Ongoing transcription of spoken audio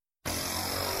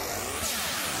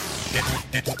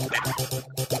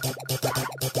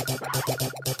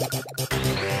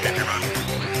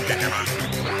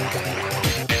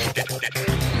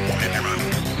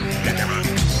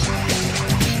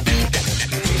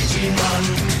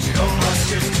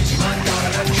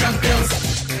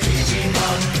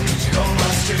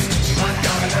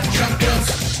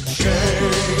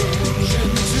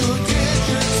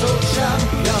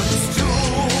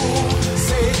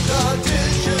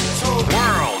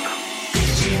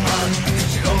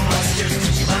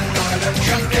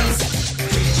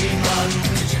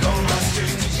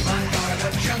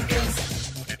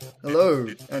Hello,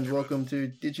 and welcome to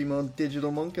Digimon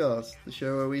Digital Moncast, the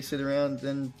show where we sit around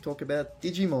and talk about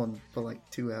Digimon for like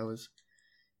 2 hours.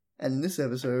 And in this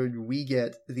episode, we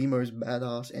get the most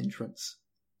badass entrance.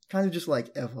 Kind of just like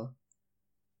ever.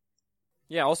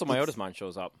 Yeah, also Myotismon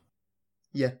shows up.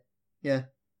 Yeah.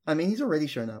 I mean, he's already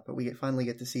shown up, but we finally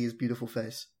get to see his beautiful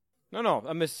face. No,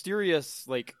 a mysterious,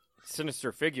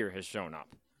 sinister figure has shown up.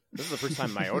 This is the first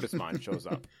time Myotismon shows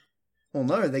up. Well,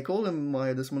 no, they called him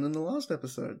Myotismon in the last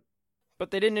episode. But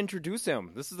they didn't introduce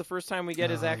him. This is the first time we get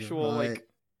his actual, right.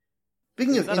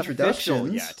 Speaking of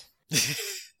introductions... yet.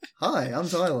 Hi, I'm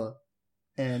Tyler.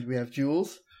 And we have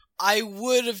Jules. I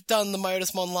would have done the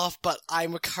Myotismon laugh, but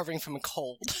I'm recovering from a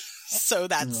cold. So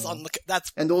that's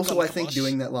that's. And also I think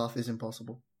doing that laugh is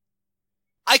impossible.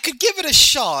 I could give it a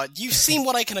shot. You've seen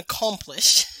what I can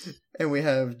accomplish. And we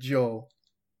have Joel.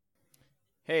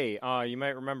 Hey, you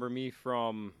might remember me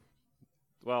from...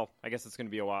 Well, I guess it's going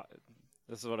to be a while.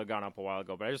 This would have gone up a while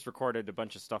ago, but I just recorded a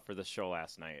bunch of stuff for this show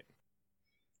last night.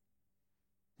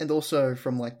 And also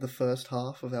from, the first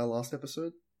half of our last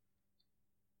episode.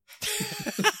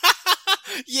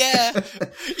 yeah,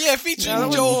 featuring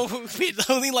Joel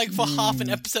only for half an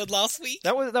episode last week.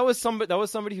 That was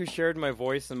somebody who shared my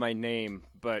voice and my name,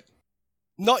 but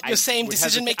not your same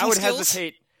decision-making skills.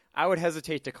 I would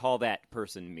hesitate to call that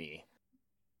person me.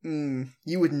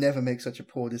 You would never make such a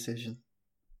poor decision.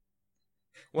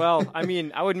 Well, I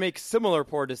mean, I would make similar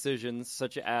poor decisions,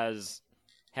 such as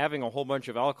having a whole bunch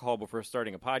of alcohol before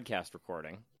starting a podcast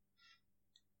recording.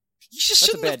 You just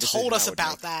shouldn't have told us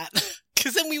about that,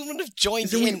 because then we wouldn't have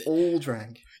joined in. We all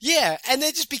drank. Yeah, and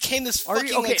it just became this fucking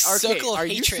circle of hatred. Are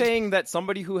you saying that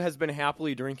somebody who has been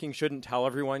happily drinking shouldn't tell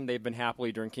everyone they've been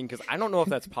happily drinking? Because I don't know if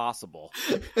that's possible.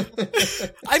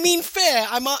 I mean, fair.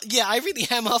 I really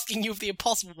am asking you if they're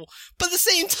possible. But at the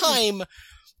same time,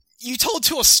 you told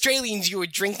 2 Australians you were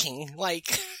drinking.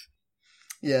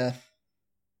 Yeah.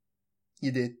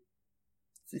 You did.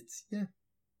 Yeah.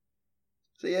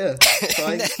 So yeah,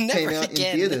 Prime came out in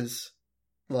theaters,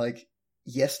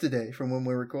 yesterday from when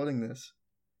we're recording this.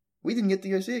 We didn't get to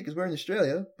go see it because we're in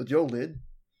Australia, but Joel did.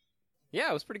 Yeah,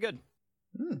 it was pretty good.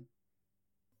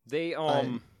 They,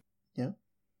 yeah?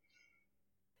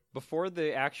 Before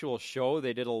the actual show,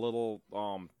 they did a little,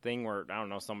 thing where, I don't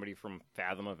know, somebody from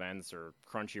Fathom Events or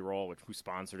Crunchyroll, who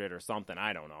sponsored it or something,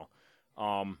 I don't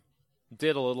know,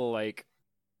 did a little,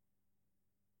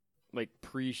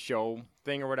 pre-show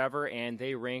thing or whatever, and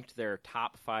they ranked their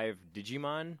top 5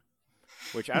 Digimon,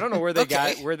 which I don't know where they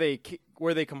got, where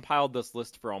they compiled this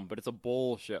list from, but it's a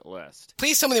bullshit list.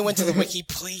 Please tell me they went to the wiki.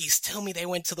 Please tell me they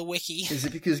went to the wiki. Is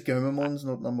it because Gomamon's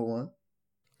not number 1?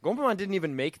 Gomamon didn't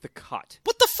even make the cut.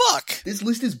 What the fuck? This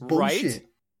list is bullshit. Right?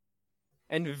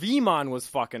 And Vmon was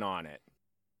fucking on it.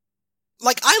 I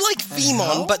like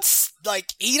Vmon, but,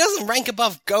 he doesn't rank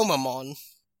above Gomamon.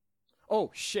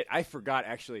 Oh, shit, I forgot,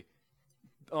 actually.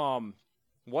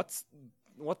 What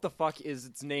the fuck is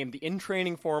its name? The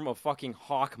in-training form of fucking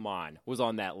Hawkmon was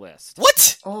on that list.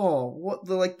 What? Oh, what,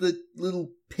 the little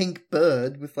pink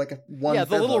bird with, one Yeah, the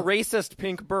feather. little racist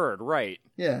pink bird, right.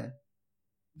 Yeah.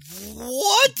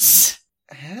 What?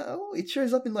 How? It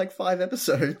shows up in, 5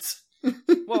 episodes.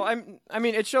 Well, I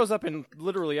mean, it shows up in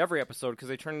literally every episode because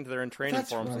they turn into their in-training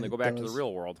forms when they go back to the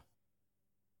real world.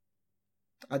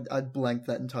 I'd blank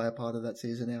that entire part of that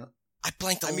season out. I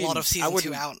blanked a lot of season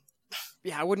 2 out.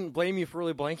 Yeah, I wouldn't blame you for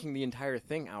really blanking the entire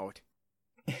thing out.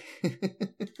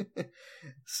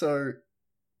 So,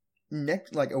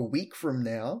 next, a week from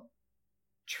now,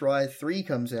 Try 3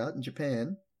 comes out in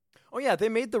Japan. Oh yeah, they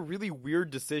made the really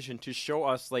weird decision to show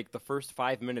us, the first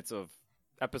 5 minutes of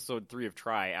episode 3 of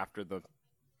Try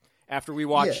after we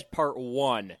watched part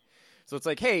 1. So it's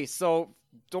hey, so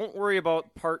don't worry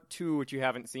about part 2, which you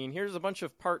haven't seen. Here's a bunch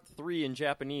of part 3 in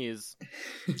Japanese.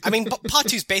 I mean, part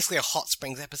 2 is basically a Hot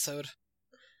Springs episode.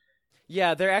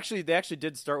 Yeah, they actually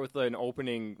did start with an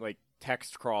opening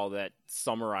text crawl that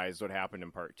summarized what happened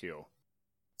in part 2.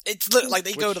 It's like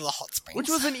they go to the hot springs, which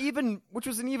was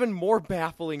an even more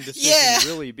baffling decision,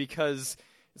 really, because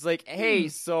It's like, hey,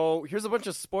 so here's a bunch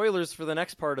of spoilers for the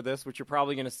next part of this, which you're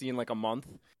probably going to see in like a month.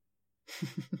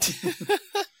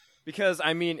 Because,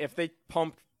 I mean, if they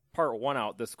pumped part 1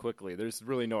 out this quickly, there's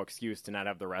really no excuse to not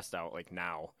have the rest out like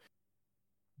now.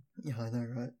 Yeah, I know,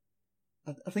 right?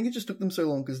 I think it just took them so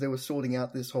long because they were sorting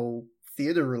out this whole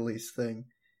theater release thing.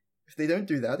 If they don't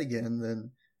do that again,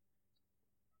 then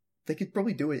they could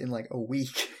probably do it in like a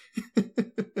week.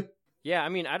 Yeah, I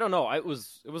mean, I don't know. It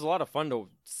was a lot of fun to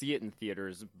see it in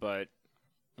theaters, but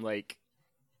like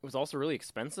it was also really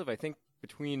expensive. I think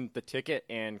between the ticket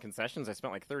and concessions, I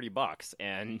spent like $30,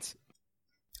 and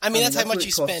I mean that's how much what you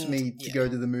it costs spend me to go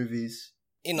to the movies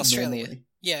in Australia. normally.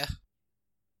 Yeah,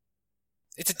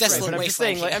 it's a desolate right,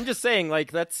 wasteland. I'm just saying,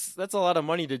 like that's a lot of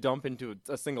money to dump into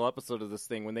a single episode of this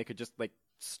thing when they could just like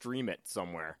stream it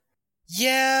somewhere.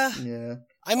 Yeah.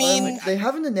 I mean, they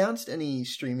haven't announced any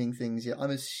streaming things yet.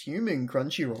 I'm assuming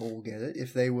Crunchyroll will get it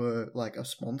if they were like a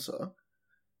sponsor.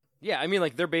 Yeah, I mean,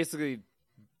 like they're basically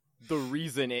the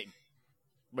reason it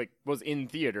like was in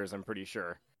theaters. I'm pretty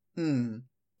sure.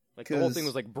 Like the whole thing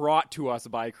was like brought to us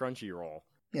by Crunchyroll.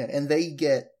 Yeah, and they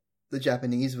get the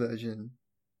Japanese version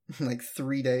like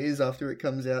 3 days after it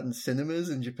comes out in cinemas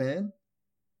in Japan,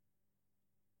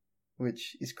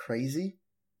 which is crazy.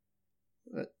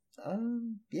 But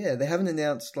yeah, they haven't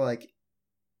announced like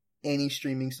any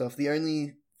streaming stuff. The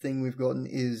only thing we've gotten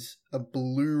is a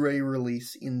Blu-ray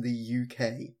release in the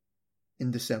UK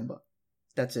in December.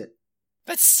 That's it.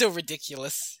 That's still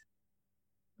ridiculous.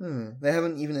 They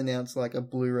haven't even announced like a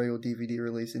Blu-ray or DVD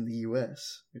release in the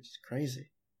US, which is crazy.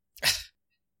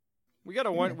 We got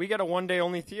a one-day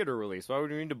only theater release. Why would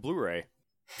we need a Blu-ray?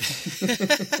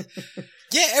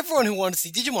 Yeah, everyone who wanted to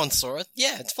see Digimon saw it.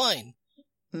 Yeah, it's fine.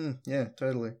 Yeah,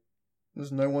 totally.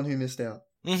 There's no one who missed out.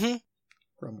 Mm-hmm.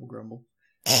 Grumble, grumble.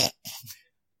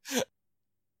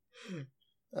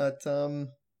 But,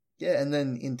 yeah, and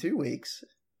then in 2 weeks,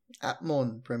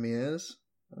 Appmon premieres.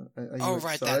 Are you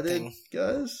excited, that thing.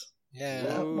 guys?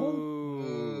 Yeah.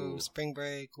 Ooh. Spring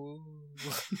break. Ooh.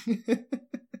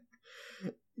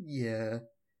 Yeah.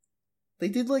 They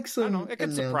did like some I don't know. It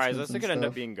could surprise us. It could end up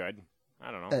stuff. being good.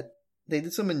 I don't know. They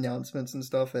did some announcements and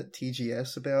stuff at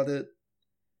TGS about it.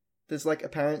 There's like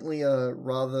apparently a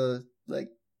rather like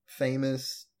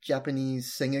famous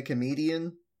Japanese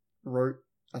singer-comedian wrote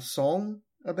a song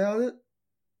about it,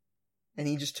 and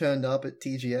he just turned up at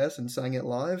TGS and sang it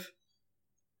live.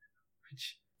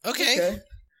 Which, okay.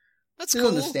 That's I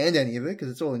cool. don't understand any of it because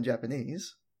it's all in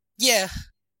Japanese. Yeah.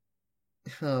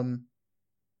 And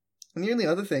the only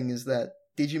other thing is that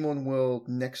Digimon World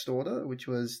Next Order, which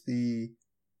was the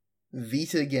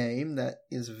Vita game that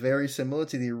is very similar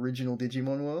to the original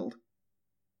Digimon World,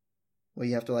 where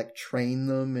you have to like train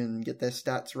them and get their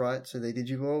stats right so they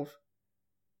digivolve,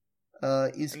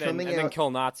 is coming out. And then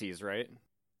kill Nazis, right?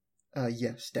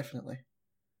 Yes, definitely.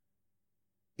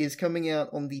 Is coming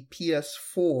out on the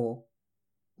PS4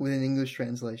 with an English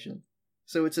translation.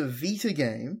 So it's a Vita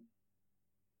game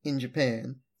in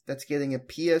Japan that's getting a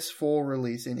PS4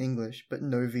 release in English, but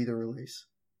no Vita release.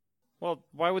 Well,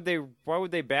 why would they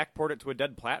backport it to a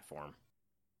dead platform?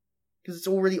 Because it's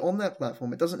already on that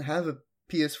platform. It doesn't have a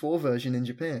PS4 version in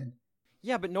Japan.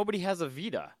 Yeah, but nobody has a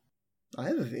Vita. I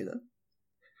have a Vita.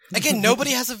 Again,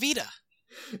 nobody has a Vita.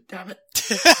 Damn it.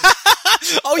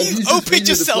 Oh, you opened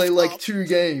yourself to play like up. 2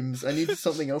 games. I need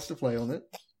something else to play on it.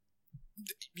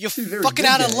 You're very fucking good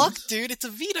out of games. luck, dude. It's a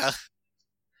Vita.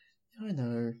 I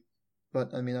know.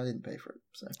 But, I mean, I didn't pay for it,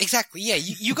 so. Exactly, yeah.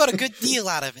 You got a good deal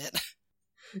out of it.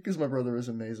 Because my brother is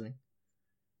amazing.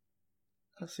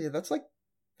 So yeah, that's like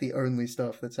the only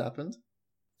stuff that's happened.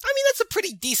 I mean, that's a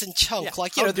pretty decent chunk. Yeah,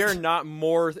 like, you how know, dare not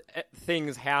more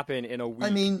things happen in a week? I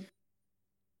mean,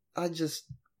 I just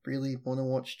really want to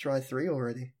watch Try 3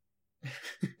 already.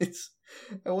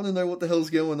 I want to know what the hell's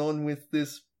going on with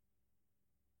this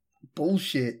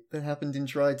bullshit that happened in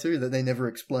Try 2 that they never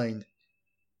explained.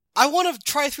 I want to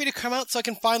try 3 to come out so I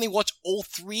can finally watch all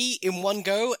 3 in one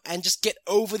go and just get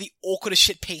over the awkward as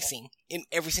shit pacing in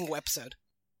every single episode.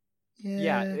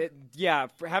 Yeah.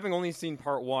 For having only seen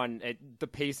part 1, the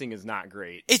pacing is not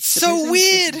great. It's The so pacing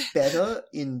weird. is better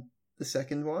in the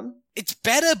second one. It's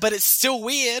better, but it's still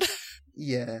weird.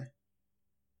 Yeah.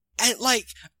 And like,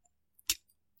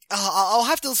 I'll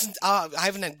have to listen. I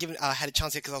haven't had a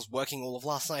chance yet because I was working all of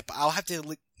last night. But I'll have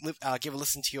to give a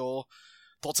listen to your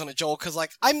thoughts on it, Joel, because like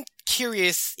I'm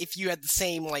curious if you had the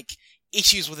same like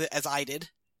issues with it as I did.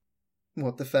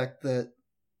 What, the fact that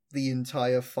the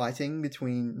entire fighting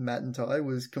between Matt and Tai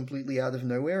was completely out of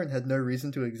nowhere and had no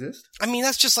reason to exist? I mean,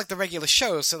 that's just like the regular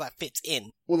show, so that fits in.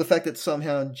 Or the fact that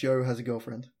somehow Joe has a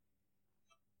girlfriend?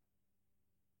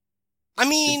 I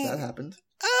mean, That happened.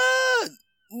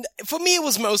 For me, it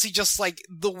was mostly just like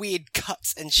the weird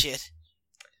cuts and shit.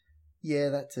 Yeah,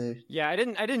 that too. Yeah, I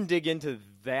didn't dig into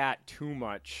that too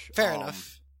much. Fair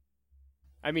enough.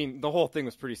 I mean, the whole thing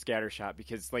was pretty scattershot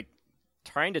because, like,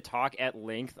 trying to talk at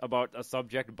length about a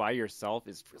subject by yourself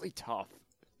is really tough.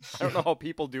 I don't know how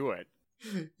people do it.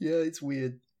 Yeah, it's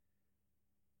weird.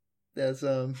 There's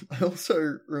I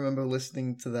also remember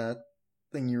listening to that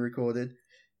thing you recorded.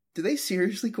 Do they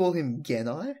seriously call him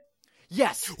Genai?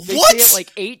 Yes, they What? say it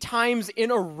like 8 times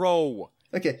in a row.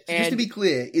 Okay, so just to be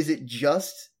clear, is it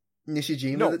just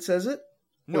Nishijima that says it?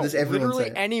 Or No, does everyone literally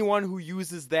say it? anyone who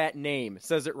uses that name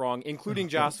says it wrong, including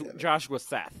Joshua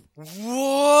Seth.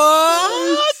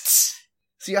 What?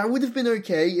 See, I would have been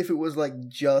okay if it was like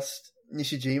just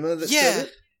Nishijima that said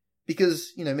it.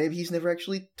 Because, you know, maybe he's never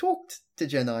actually talked to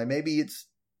Genai. Maybe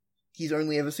he's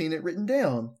only ever seen it written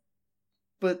down.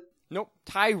 But Nope,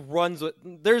 Tai runs with.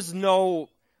 There's no,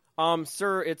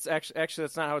 sir. It's actually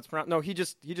that's not how it's pronounced. No, he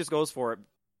just goes for it.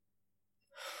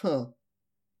 Huh.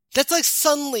 That's like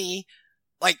suddenly,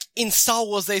 like in Star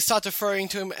Wars, they start referring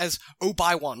to him as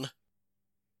Obi-Wan.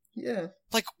 Yeah.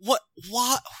 Like what?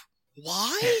 What?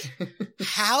 Why?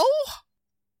 How?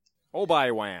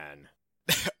 Obi-Wan.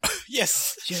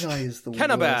 Yes. Genai is the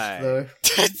Kenabai.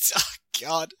 worst, though. Oh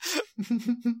God.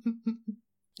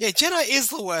 Yeah, Jedi is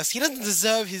the worst. He doesn't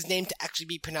deserve his name to actually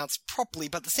be pronounced properly,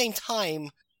 but at the same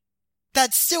time,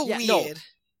 that's still weird. No.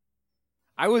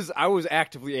 I was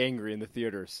actively angry in the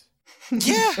theaters.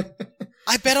 Yeah,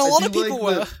 I bet a lot of people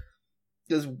were.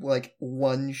 There's like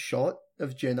one shot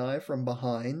of Genai from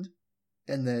behind,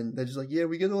 and then they're just like, yeah,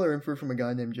 we get all our info from a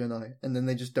guy named Genai, and then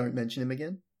they just don't mention him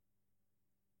again.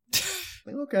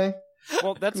 Like, okay.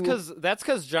 Well, that's because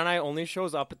Genai only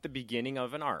shows up at the beginning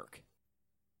of an arc.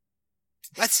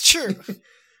 That's true.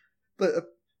 But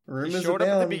he showed up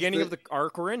at the beginning of the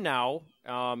arc we're in now.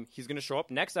 He's going to show up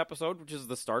next episode, which is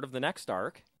the start of the next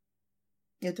arc.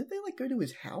 Yeah, did they like go to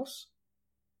his house?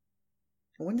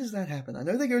 When does that happen? I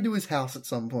know they go to his house at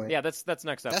some point. Yeah, that's next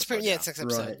episode. That's pretty. Yeah, it's next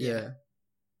episode. Right, yeah.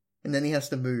 And then he has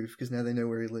to move because now they know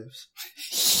where he lives.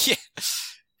 Yeah.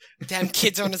 Damn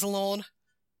kids on his lawn.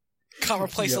 Can't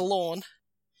replace a lawn.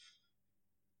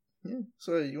 Yeah.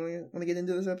 So you want to get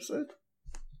into this episode?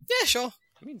 Yeah, sure.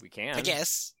 I mean, we can. I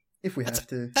guess. If we have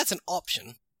to. That's an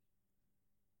option.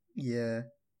 Yeah.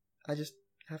 I just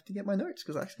have to get my notes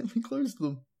because I accidentally closed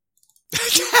them.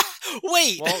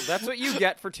 Wait! Well, that's what you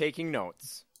get for taking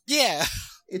notes. Yeah.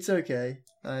 It's okay.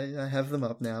 I have them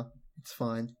up now. It's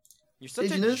fine. You're such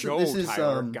Did you a notice that Joe, this is,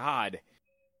 Tyler. God.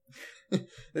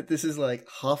 That this is like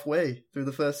halfway through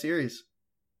the first series.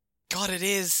 God, it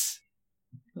is.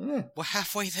 Yeah. We're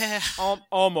halfway there.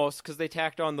 Almost, because they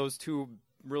tacked on those 2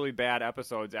 really bad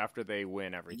episodes after they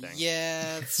win everything.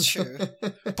 Yeah, it's true.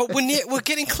 But we're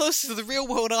getting closer to the real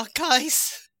world arc,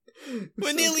 guys.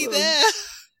 We're so nearly close. there.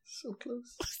 So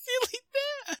close. We're nearly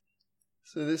there.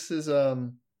 So this is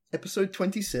episode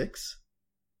 26,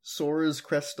 Sora's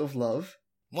Crest of Love.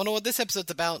 Wonder what this episode's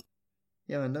about.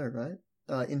 Yeah, I know,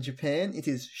 right? In Japan, it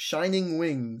is Shining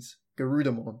Wings,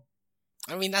 Garudamon.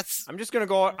 I mean, that's... I'm just gonna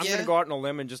go out. I'm Yeah. gonna go out on a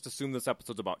limb and just assume this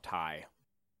episode's about Tai.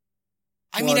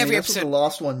 I mean, every that's episode... what the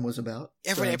last one was about.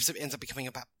 Every so. episode ends up becoming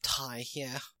about Tai,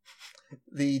 yeah.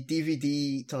 The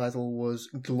DVD title was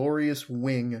Glorious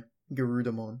Wing,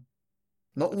 Garudamon.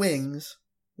 Not wings.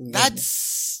 Wing.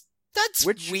 That's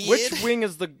Which wing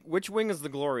is the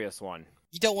glorious one?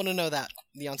 You don't want to know that.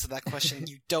 The answer to that question.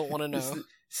 You don't want to It's know.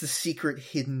 it's the secret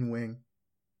hidden wing.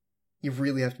 You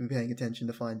really have to be paying attention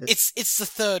to find it. It's the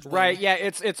third one. Right? Yeah.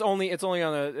 It's only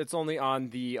on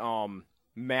the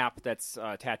map that's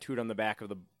tattooed on the back of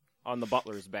the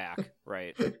butler's back.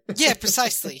 Right. Yeah,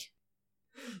 precisely.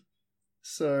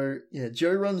 So, yeah,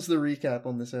 Joe runs the recap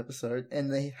on this episode,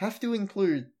 and they have to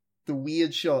include the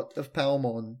weird shot of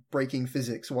Palmon breaking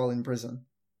physics while in prison.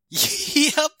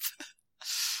 Yep.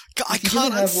 God, I If you're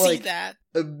can't gonna have, unsee like, that.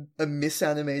 A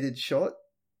misanimated shot?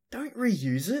 Don't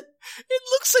reuse it. It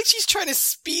looks like she's trying to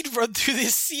speed run through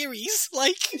this series.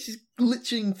 Like, She's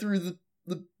glitching through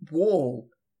the wall.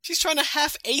 she's trying to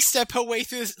half A-step her way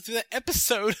through the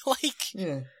episode. Like,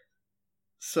 Yeah.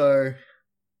 So,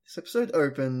 this episode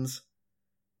opens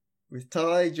with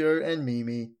Tai, Joe, and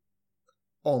Mimi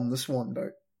on the swan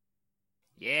boat.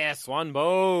 Yeah, swan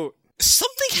boat.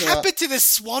 something happened to this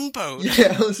swan boat.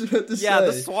 Yeah, I was about to say. Yeah,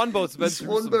 the swan boat's been The through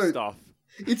swan some boat. stuff.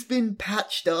 It's been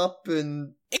patched up,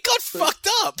 and It got fucked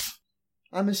up.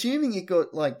 I'm assuming it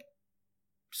got, like,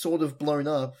 sort of blown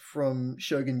up from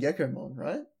Shogun Gekomon,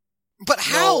 right? But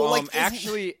how? No, like,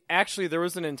 actually, there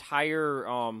was an entire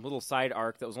little side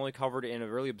arc that was only covered in a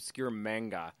really obscure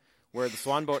manga, where the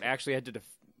swan boat actually had to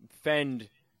defend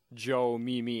Joe,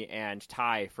 Mimi, and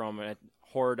Tai from a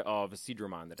horde of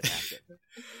Seadramon that attacked it.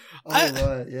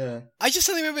 Right, yeah. I just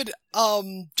suddenly remembered,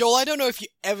 Joel, I don't know if you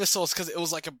ever saw this because it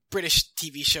was like a British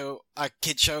TV show, a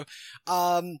kid show.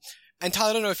 And Tyler,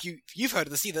 I don't know if you've heard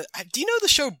of this either. Do you know the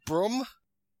show Broom?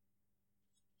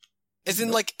 As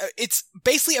in, like, it's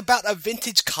basically about a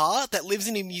vintage car that lives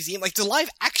in a museum. Like, it's a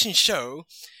live action show,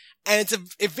 and it's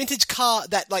a vintage car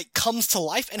that, like, comes to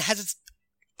life and has its,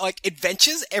 like,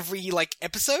 adventures every, like,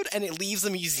 episode, and it leaves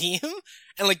the museum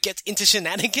and, like, gets into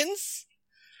shenanigans.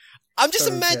 I'm just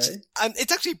imagining,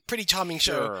 it's actually a pretty charming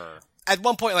show. Sure. At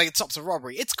one point, like, it stops a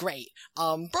robbery. It's great.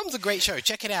 Brom's a great show.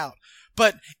 Check it out.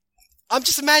 But I'm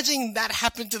just imagining that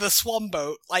happened to the Swan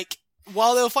Boat, like,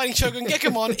 while they were fighting Shogun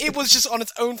Gekomon, it was just on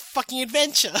its own fucking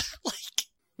adventure. Like,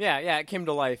 yeah, it came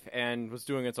to life and was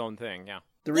doing its own thing, yeah.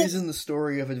 The reason the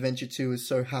story of Adventure 2 is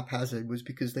so haphazard was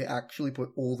because they actually put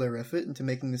all their effort into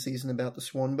making the season about the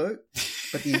Swan Boat,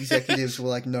 but the executives were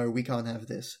like, no, we can't have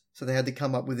this. So they had to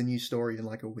come up with a new story in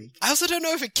like a week. I also don't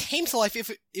know if it came to life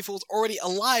if it was already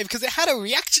alive, because it had a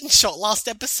reaction shot last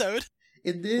episode.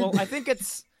 It did. Well, I think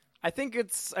it's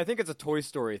a Toy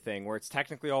Story thing where it's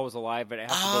technically always alive, but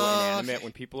it has to go inanimate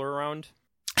when people are around.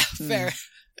 Fair.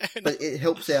 But it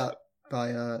helps out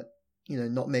by,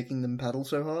 not making them paddle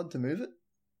so hard to move it.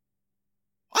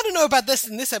 I don't know about this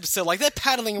in this episode. Like, they're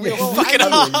paddling real Yeah, fucking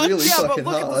paddling hard. really Yeah, but fucking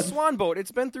look at the hard. Swan Boat.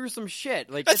 It's been through some shit.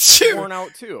 Like, That's it's true. worn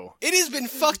out too. It has been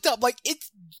fucked up. Like,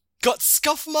 it's got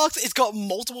scuff marks. It's got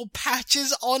multiple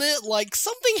patches on it. Like,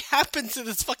 something happened to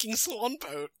this fucking Swan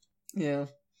Boat. Yeah.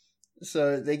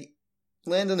 So they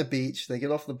land on a beach, they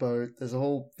get off the boat, there's a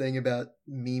whole thing about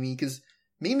Mimi, because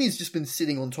Mimi's just been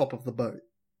sitting on top of the boat,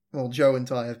 while Joe and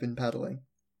Ty have been paddling.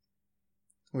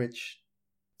 Which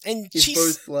And is she's...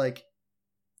 both, like,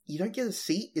 you don't get a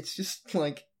seat, it's just,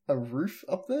 like, a roof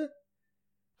up there.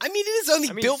 I mean, it is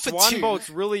only built for Swan two. Boats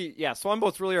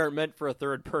really aren't meant for a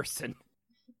third person.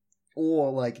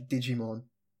 Or, like, Digimon.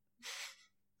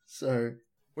 So...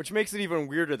 Which makes it even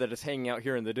weirder that it's hanging out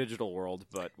here in the digital world,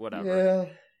 but whatever. Yeah,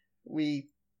 we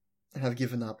have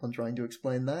given up on trying to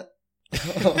explain that.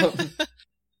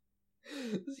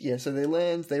 Yeah, so they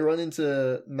land, they run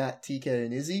into Matt, TK,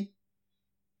 and Izzy.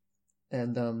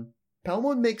 And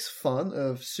Palmon makes fun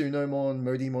of Sunomon,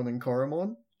 Modimon, and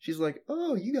Koromon. She's like,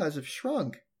 oh, you guys have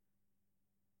shrunk.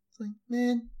 It's like,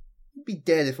 man, you'd be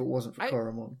dead if it wasn't for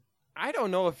Koromon. I don't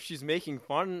know if she's making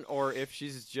fun or if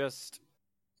she's just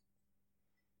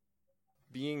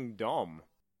being dumb.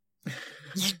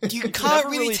 You can't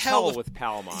really tell with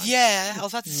Palmon. Yeah, I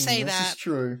was about to say this that. is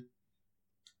true.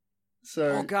 So,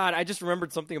 oh god, I just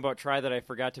remembered something about Try that I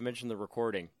forgot to mention the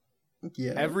recording.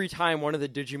 yeah. Every time one of the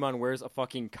Digimon wears a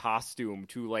fucking costume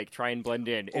to, like, try and blend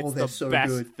in, it's they're the so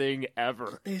best good. thing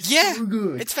ever. They're Yeah, so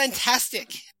good. It's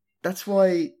fantastic. That's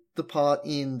why the part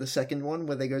in the second one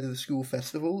where they go to the school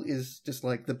festival is just,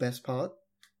 like, the best part.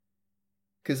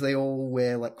 Because they all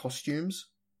wear, like, costumes.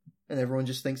 And everyone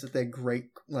just thinks that they're great,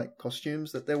 like,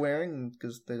 costumes that they're wearing,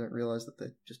 because they don't realize that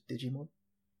they're just Digimon.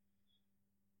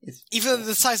 Even though they're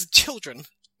the size of children.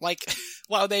 Like,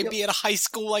 while they be at a high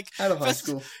school, like... Out of high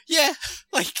school. Yeah,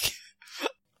 like...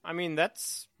 I mean,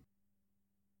 that's...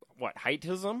 what,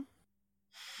 heightism?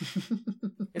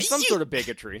 It's some sort of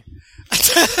bigotry.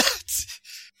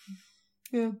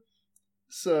 Yeah.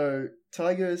 So,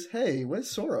 Ty goes, hey,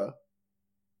 where's Sora?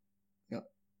 Yeah.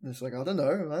 And it's like, I don't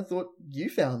know, I thought you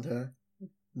found her.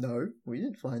 No, we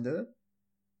didn't find her.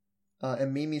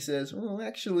 And Mimi says, well,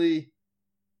 actually,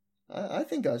 I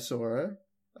think I saw her.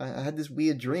 I had this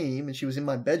weird dream, and she was in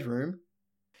my bedroom.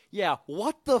 Yeah,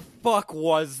 what the fuck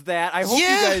was that? I hope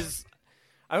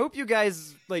you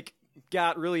guys, like,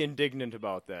 got really indignant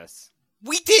about this.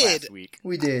 We did! Last week.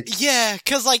 We did. Yeah,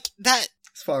 cause, like, that...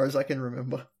 As far as I can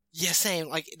remember. Yeah, same.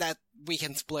 Like, that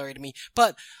weekend's blurry to me.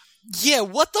 But, yeah,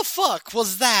 what the fuck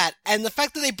was that? And the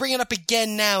fact that they bring it up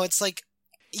again now, it's like...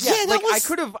 Yeah, that like, was...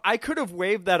 I could have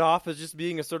waved that off as just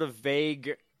being a sort of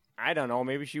vague... I don't know,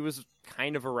 maybe she was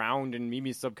kind of around and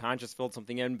Mimi's subconscious filled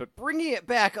something in, but bringing it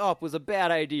back up was a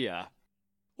bad idea.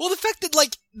 Well, the fact that,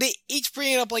 like, they each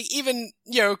bring it up, like, even,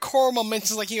 Koromon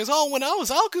mentions, like, he goes, oh, when I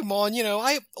was Agumon,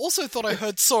 I also thought I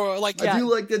heard Sora, like... I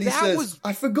do like that he says,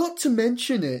 I forgot to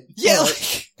mention it. Yeah, but...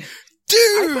 like,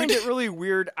 dude! I find it really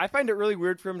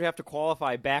weird for him to have to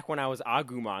qualify back when I was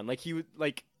Agumon. Like, he would,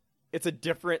 like... It's a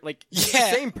different, like, it's the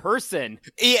same person.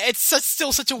 Yeah, it's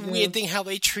still such a weird thing how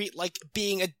they treat, like,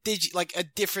 being a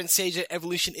different stage of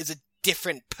evolution is a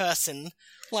different person.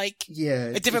 Like,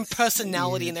 a different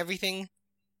personality and everything.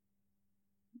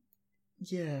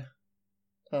 Yeah.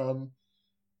 So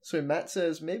Matt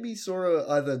says maybe Sora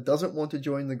either doesn't want to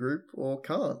join the group or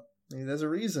can't. Maybe there's a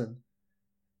reason.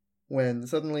 When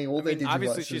suddenly all their Digivices...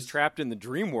 Obviously she's trapped in the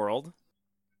dream world.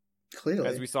 Clearly.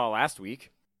 As we saw last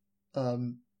week.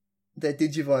 Their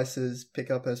Digivices pick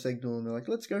up her signal and they're like,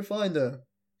 let's go find her.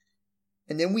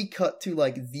 And then we cut to,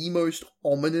 like, the most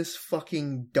ominous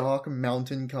fucking dark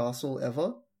mountain castle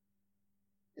ever.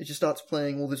 It just starts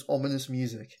playing all this ominous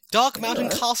music. Dark Mountain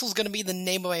Castle's gonna be the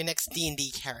name of my next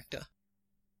D&D character.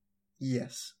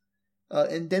 Yes.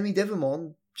 And Demi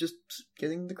Devimon just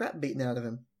getting the crap beaten out of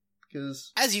him.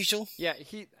 Because... As usual. Yeah,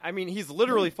 he's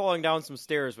literally falling down some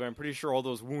stairs, but I'm pretty sure all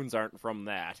those wounds aren't from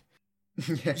that.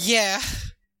 Yeah.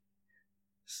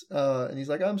 And he's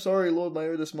like, I'm sorry, Lord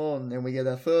Myotis Mon. And we get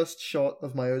our first shot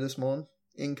of Myotis Mon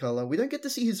in color. We don't get to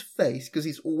see his face, because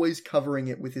he's always covering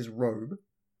it with his robe.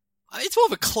 It's more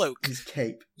of a cloak. His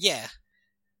cape. Yeah.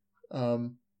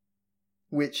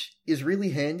 Which is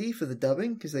really handy for the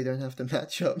dubbing, because they don't have to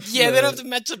match up. Yeah, they don't have to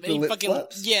match up any fucking...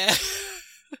 Flaps. Yeah.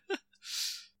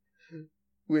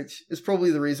 Which is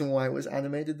probably the reason why it was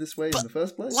animated this way in the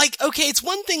first place. Like, okay, it's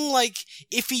one thing, like,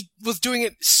 if he was doing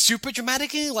it super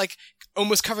dramatically, like,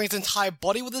 almost covering his entire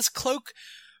body with his cloak,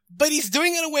 but he's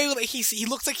doing it in a way where he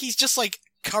looks like he's just, like,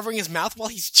 covering his mouth while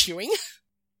he's chewing.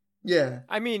 Yeah.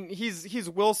 I mean, he's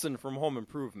Wilson from Home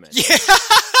Improvement. Yeah!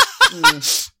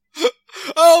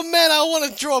 Oh man, I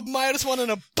want to draw a Myotis Mon in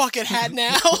a bucket hat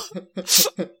now!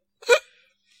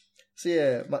 So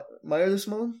yeah, Myotis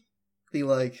Mon, the,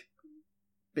 like,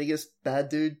 biggest bad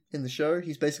dude in the show.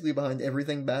 He's basically behind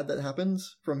everything bad that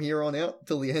happens from here on out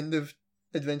till the end of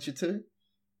Adventure 2.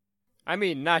 I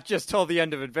mean, not just till the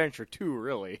end of Adventure 2,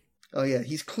 really. Oh yeah,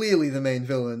 he's clearly the main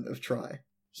villain of Tri.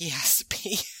 He has to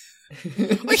be.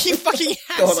 Like, he fucking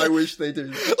has God, to. I wish they did.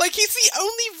 Like, he's the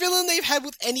only villain they've had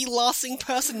with any lasting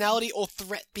personality or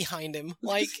threat behind him.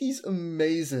 Like, he's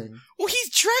amazing. Well, he's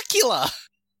Dracula!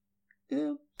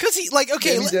 Yeah. Cause he, like,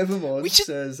 okay, Demi Devimon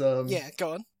says, yeah,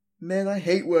 go on. Man, I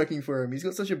hate working for him. He's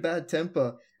got such a bad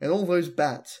temper. And all those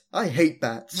bats. I hate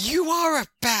bats. You are a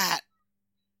bat!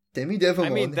 Demi Devimon I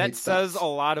mean, that says bats. a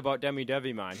lot about Demi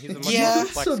Devimon. He's a much Yeah. more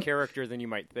complex character than you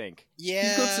might think. Yeah.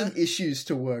 He's got some issues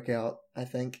to work out, I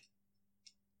think.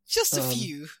 Just a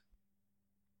few.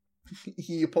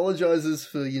 He apologizes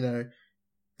for,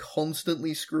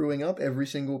 constantly screwing up every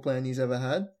single plan he's ever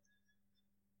had.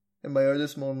 And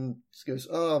Myotis Mon just goes,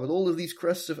 but all of these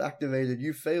crests have activated.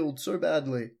 You failed so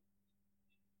badly.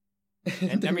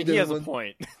 And I mean, he has a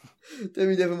point.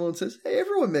 Demi Devimon says, hey,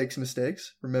 everyone makes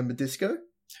mistakes. Remember Disco?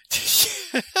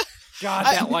 God,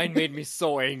 that line made me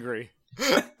so angry.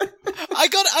 I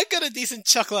got a decent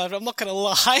chuckle out of it, I'm not gonna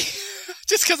lie.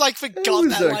 Just because I forgot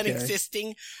that line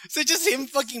existing. So just him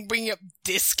fucking bringing up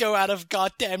Disco out of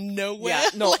goddamn nowhere. Yeah,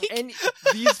 no, and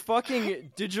these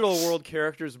fucking digital world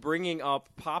characters bringing up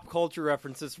pop culture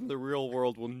references from the real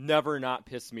world will never not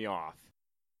piss me off.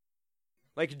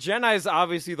 Like, Genai is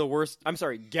obviously the worst... I'm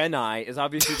sorry, Genai is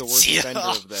obviously the worst offender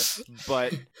of this,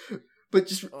 but... But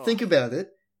just think about it.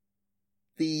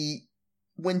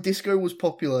 When Disco was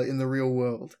popular in the real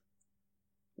world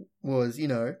was,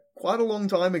 quite a long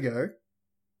time ago.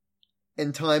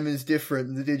 And time is different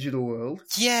in the digital world.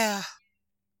 Yeah.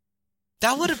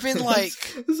 That would have been like...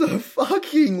 It's a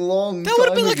fucking long time That would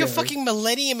have been like ago. a fucking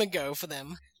millennium ago for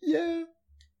them. Yeah.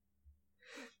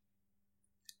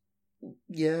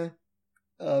 Yeah.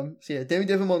 So yeah, Demi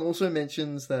Devimon also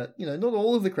mentions that, not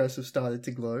all of the crests have started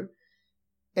to glow.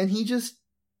 And he just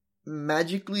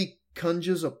magically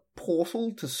conjures a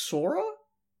portal to Sora?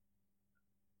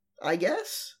 I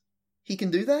guess? He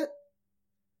can do that?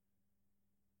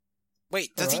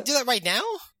 Wait, does he do that right now?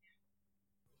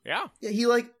 Yeah. Yeah, he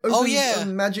opens a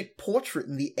magic portrait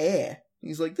in the air.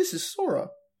 He's like, this is Sora.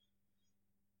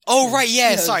 Oh, right,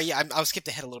 yeah, sorry, yeah, I skipped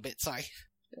ahead a little bit, sorry.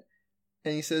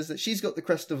 And he says that she's got the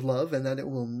crest of love and that it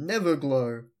will never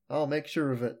glow. I'll make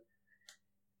sure of it.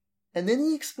 And then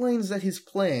he explains that his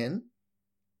plan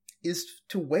is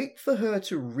to wait for her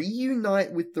to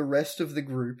reunite with the rest of the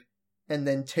group and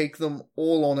then take them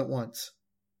all on at once.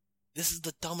 This is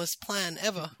the dumbest plan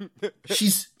ever.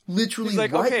 She's literally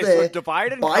like, right okay, there so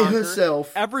divide and by conquer.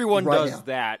 herself. Everyone right does now.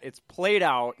 that. It's played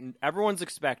out, and everyone's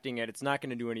expecting it. It's not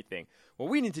going to do anything. What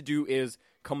we need to do is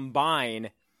combine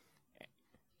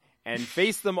and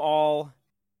face them all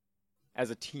as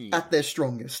a team. At their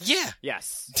strongest. Yeah.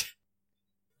 Yes.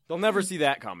 They'll never see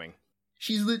that coming.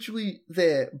 She's literally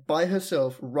there by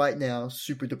herself right now,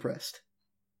 super depressed.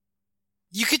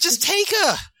 You could just take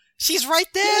her! She's right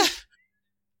there!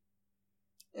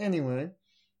 Anyway,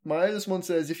 Myotis Mon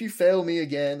says, if you fail me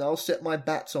again, I'll set my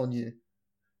bats on you.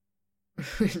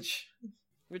 Which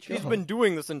he's been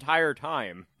doing this entire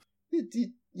time.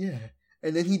 Yeah.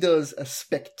 And then he does a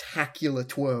spectacular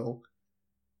twirl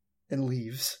and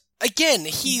leaves. Again,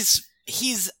 he's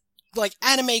like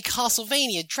anime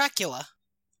Castlevania Dracula.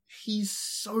 he's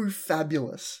so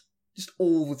fabulous. Just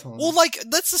all the time. Well, like,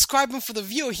 let's describe him for the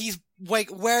viewer. He's, like,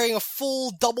 wearing a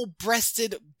full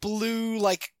double-breasted blue,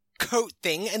 like, coat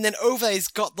thing, and then over there he's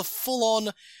got the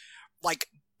full-on, like,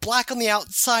 black on the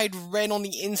outside, red on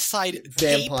the inside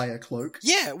vampire cape. Cloak.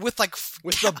 Yeah, with, like...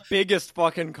 With the biggest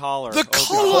fucking collar. The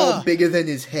collar! Bigger than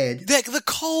his head. The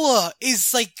collar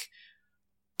is, like,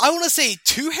 I want to say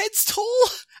 2 heads tall,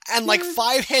 and, like,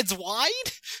 5 heads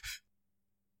wide?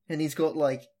 And he's got,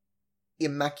 like,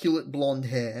 immaculate blonde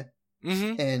hair.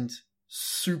 Mm-hmm. And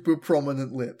super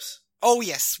prominent lips. Oh,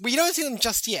 yes. We don't see them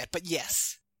just yet, but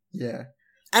yes. Yeah.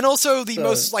 And also the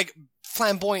most, like,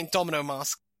 flamboyant domino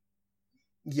mask.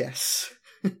 Yes.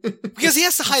 Because he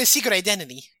has to hide a secret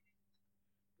identity.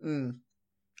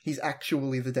 He's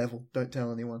actually the devil. Don't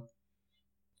tell anyone.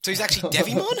 So he's actually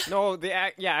Devimon? No,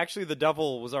 actually the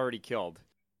devil was already killed.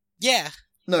 Yeah.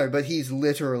 No, but he's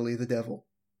literally the devil.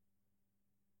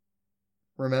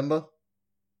 Remember?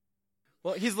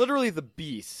 Well, he's literally the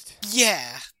beast.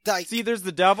 Yeah. Like, see, there's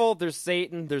the devil, there's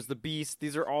Satan, there's the beast.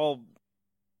 These are all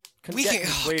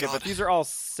conflated, but these are all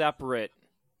separate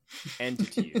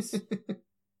entities.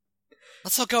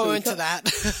 Let's not go into that.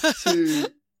 To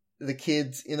the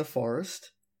kids in a forest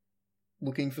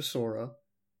looking for Sora.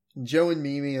 Joe and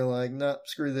Mimi are like, nah,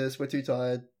 screw this, we're too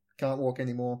tired, can't walk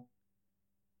anymore.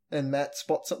 And Matt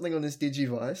spots something on his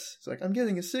Digivice. It's like, I'm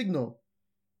getting a signal.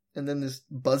 And then this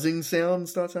buzzing sound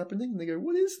starts happening, and they go,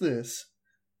 what is this?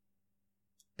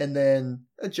 And then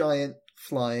a giant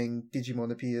flying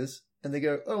Digimon appears, and they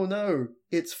go, oh no,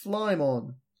 it's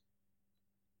Flymon.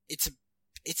 It's a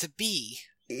bee.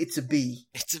 It's a bee.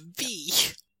 It's a bee.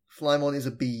 Flymon is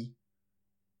a bee.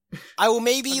 I will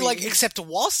accept a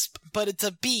wasp, but it's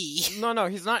a bee. No,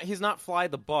 he's not Fly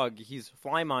the bug, he's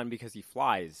Flymon because he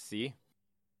flies, see?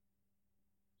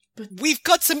 But we've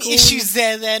got some issues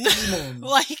there then.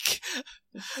 Like...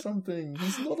 something.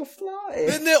 He's not a fly.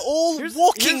 Then they're all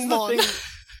walking mon.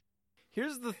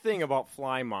 Here's the thing about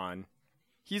Flymon.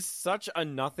 He's such a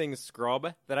nothing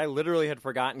scrub that I literally had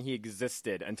forgotten he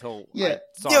existed until I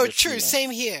saw this true, scene.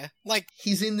 same here. Like,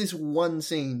 he's in this one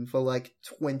scene for like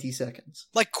 20 seconds.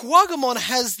 Like, Kuwagamon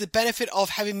has the benefit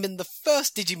of having been the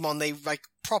first Digimon they, like,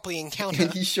 properly encounter.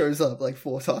 And he shows up like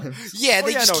 4 times. Yeah,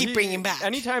 they keep bringing him back.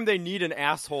 Anytime they need an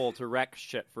asshole to wreck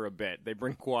shit for a bit, they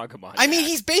bring Kuwagamon I mean,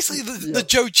 he's basically the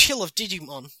Joe Chill of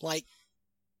Digimon. Like...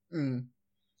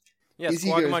 Yes,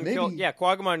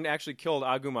 Kuwagamon actually killed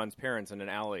Agumon's parents in an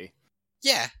alley.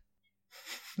 Yeah.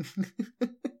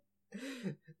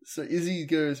 So Izzy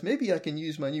goes, maybe I can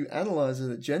use my new analyzer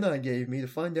that Jedi gave me to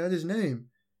find out his name.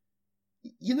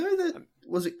 You know that,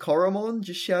 was it Koromon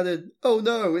just shouted, oh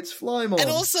no, it's Flymon. And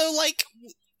also, like,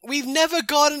 we've never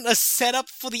gotten a setup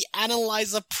for the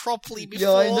analyzer properly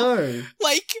before. Yeah, I know.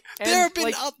 Like, there have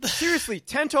been... seriously,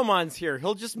 Tentomon's here.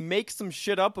 He'll just make some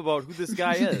shit up about who this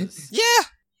guy is. Yeah.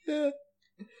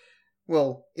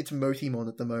 Well, it's Motimon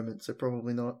at the moment, so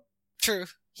probably not. True.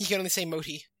 He can only say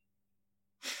Moti.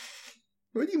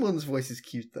 Motimon's voice is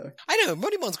cute, though. I know,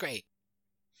 Motimon's great.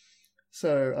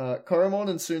 So, Koromon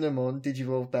and Sunamon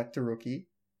digivolve back to Rookie,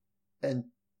 and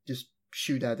just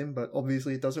shoot at him, but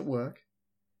obviously it doesn't work.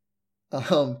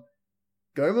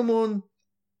 Gomamon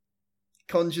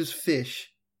conjures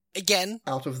fish. Again.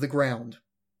 Out of the ground.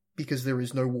 Because there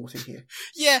is no water here.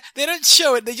 Yeah, they don't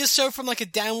show it. They just show from like a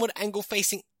downward angle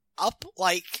facing up,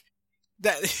 like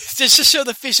that. Just to show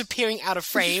the fish appearing out of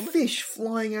frame. There's fish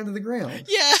flying out of the ground.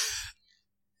 Yeah.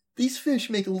 These fish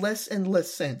make less and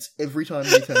less sense every time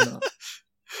they turn up.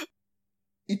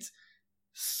 It's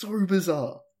so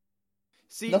bizarre.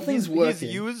 See, nothing's working.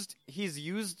 He's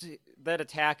used that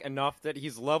attack enough that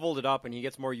he's leveled it up and he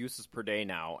gets more uses per day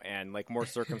now, and like more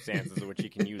circumstances in which he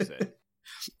can use it.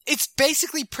 It's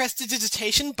basically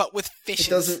prestidigitation, but with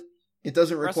fishes. It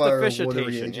doesn't require a water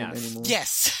reagent anymore.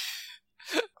 Yes.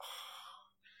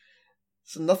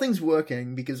 So nothing's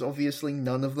working because obviously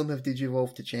none of them have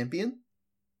digivolved to champion.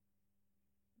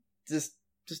 Just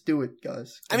do it,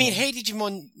 guys. I mean, Hey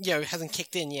Digimon, hasn't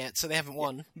kicked in yet, so they haven't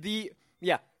won.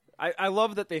 I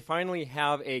love that they finally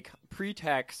have a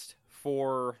pretext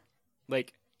for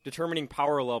like determining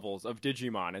power levels of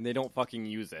Digimon, and they don't fucking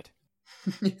use it.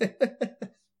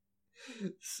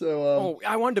 So,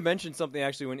 I wanted to mention something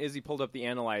actually when Izzy pulled up the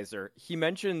analyzer. He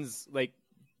mentions like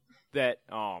that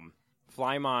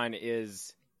Flymon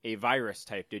is a virus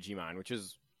type Digimon, which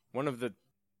is one of the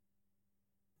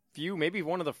few, maybe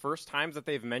one of the first times that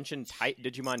they've mentioned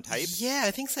Digimon types. Yeah,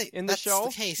 I think so. In the show,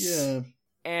 the case. Yeah,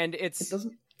 and it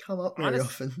doesn't come up very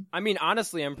often. I mean,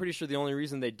 honestly, I'm pretty sure the only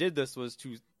reason they did this was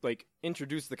to like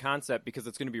introduce the concept because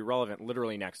it's going to be relevant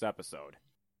literally next episode.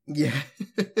 Yeah.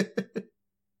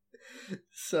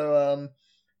 So,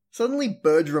 Suddenly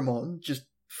Birdramon just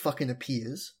fucking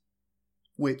appears,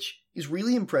 which is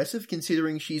really impressive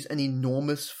considering she's an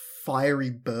enormous fiery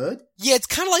bird. Yeah, it's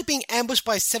kind of like being ambushed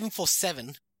by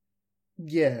 747.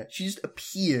 Yeah, she just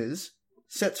appears,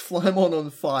 sets Flymon on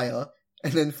fire,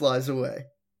 and then flies away.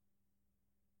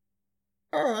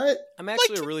 Alright. I'm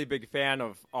actually a really big fan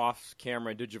of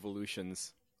off-camera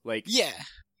Digivolutions. Like, yeah.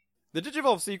 The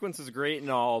Digivolve sequence is great and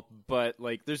all, but,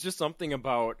 like, there's just something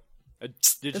about a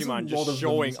Digimon just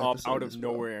showing up out of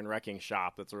nowhere and wrecking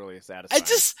shop that's really satisfying.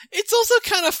 It's also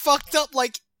kind of fucked up,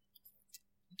 like,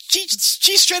 she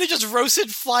straight up just roasted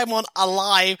Flymon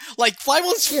alive. Like,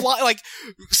 Flymon's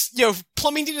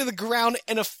plummeting into the ground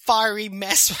in a fiery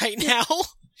mess right now.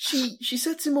 She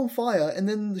sets him on fire, and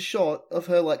then the shot of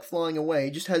her, like, flying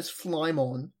away just has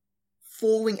Flymon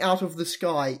falling out of the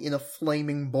sky in a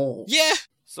flaming ball. Yeah!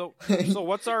 So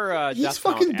what's our death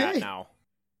count at now?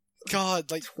 God,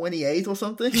 like... 28 or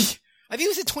something? I think it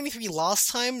was at 23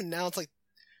 last time, and now it's like,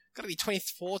 gotta be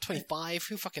 24, 25,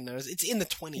 who fucking knows? It's in the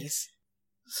 20s.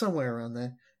 Somewhere around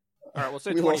there. Alright, we'll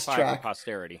say 25 for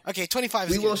posterity. Okay,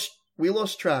 25 is We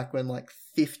lost track when, like,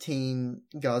 15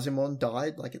 Gazimon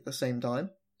died, like, at the same time.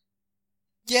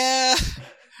 Yeah,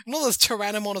 and all those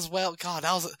Tyrannomon as well. God,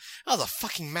 that was a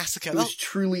fucking massacre. It was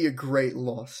truly a great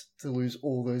loss to lose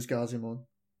all those Gazimon.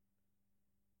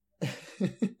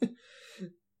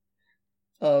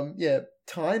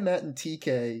 Ty, Matt, and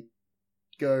TK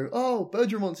go, oh,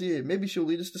 Birdramon's here, maybe she'll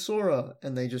lead us to Sora,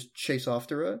 and they just chase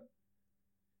after her.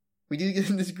 We do get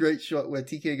in this great shot where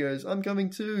TK goes, I'm coming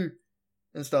too,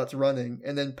 and starts running,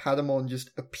 and then Patamon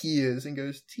just appears and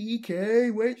goes,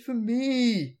 TK, wait for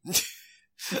me!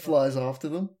 He flies after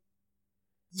them.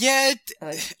 Yeah,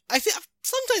 I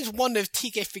sometimes wonder if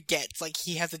TK forgets, like,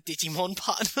 he has a Digimon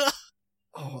partner.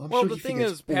 Well, the thing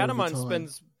is, Patamon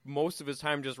spends most of his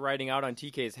time just riding out on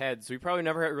TK's head, so he probably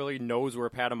never really knows where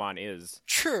Patamon is.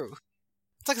 True.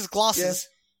 It's like his glasses.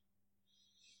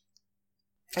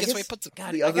 Yeah. Guess where he puts them.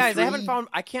 God, guys,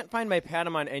 I can't find my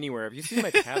Patamon anywhere. Have you seen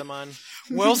my Patamon?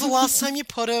 When was the last time you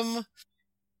put him?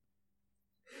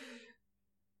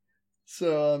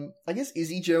 So, I guess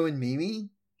Izzy, Joe, and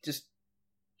Mimi just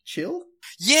chill?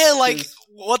 Yeah, like,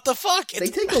 what the fuck? They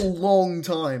take a long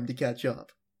time to catch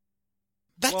up.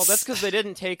 Well, that's because they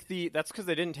didn't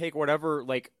take whatever,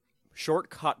 like,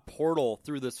 shortcut portal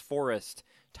through this forest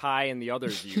Ty and the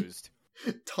others used.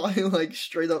 Ty, like,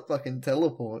 straight up fucking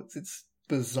teleports. It's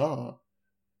bizarre.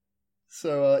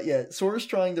 So, Sora's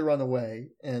trying to run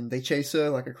away, and they chase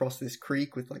her, like, across this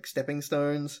creek with, like, stepping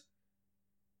stones.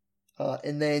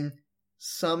 And then,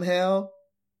 somehow,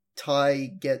 Ty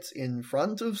gets in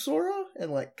front of Sora and,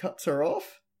 like, cuts her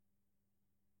off.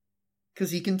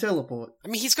 Because he can teleport. I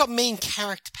mean, he's got main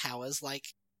character powers, like...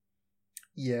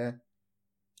 Yeah.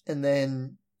 And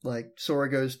then, like,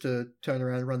 Sora goes to turn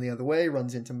around and run the other way,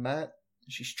 runs into Matt,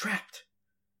 and she's trapped.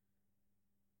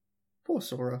 Poor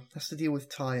Sora. Has to deal with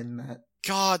Ty and Matt.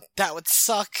 God, that would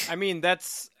suck.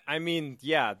 That's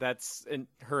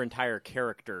her entire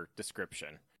character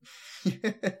description.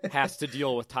 Has to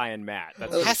deal with Ty and Matt.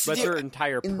 That's her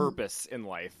entire purpose in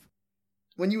life.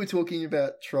 When you were talking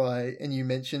about Tri, and you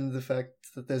mentioned the fact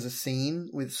that there's a scene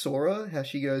with Sora, how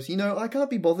she goes, I can't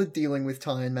be bothered dealing with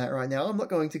Ty and Matt right now. I'm not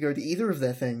going to go to either of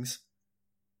their things.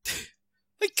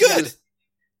 Good.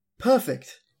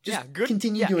 Perfect. Just good.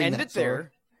 Continue doing end that, it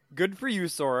there. Good for you,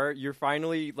 Sora. You're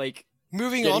finally, like...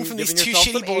 moving on from these two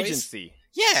shitty boys. Agency.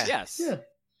 Yeah. Yes. Yeah.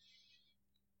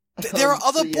 There are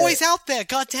other boys out there,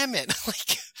 god damn it.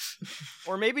 Like...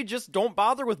 Or maybe just don't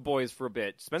bother with boys for a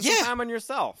bit. Spend some time on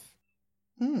yourself.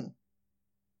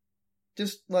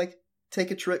 Just, like, take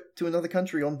a trip to another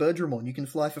country on Birdramon. You can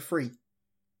fly for free.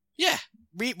 Yeah.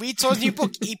 Read Sora's new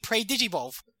book, Eat, Pray,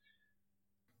 Digivolve.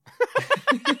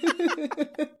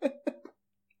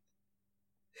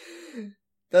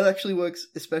 That actually works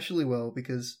especially well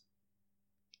because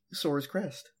Sora's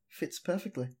crest fits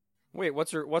perfectly. Wait,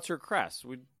 what's her crest?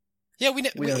 We don't know.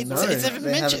 It's never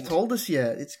they mentioned. Haven't told us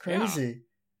yet. It's crazy.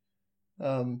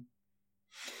 Yeah.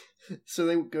 So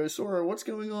they go, Sora, what's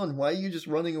going on? Why are you just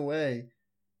running away?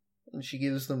 And she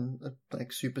gives them a,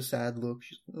 like, super sad look.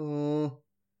 She's like, oh.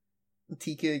 And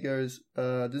TK goes,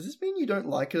 does this mean you don't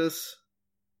like us?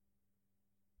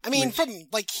 I mean,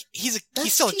 he's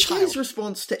still a child. That's TK's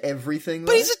response to everything, though.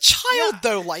 But he's a child,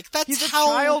 though. Like, he's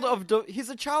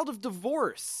a child of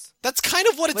divorce. That's kind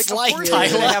of what it's like, Tyler.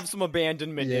 Tyler. I have some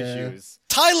abandonment issues.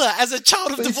 Tyler, as a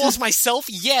child of divorce myself,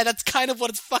 that's kind of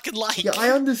what it's fucking like. Yeah, I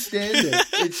understand it.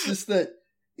 It's just that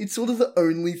it's sort of the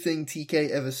only thing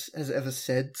TK has ever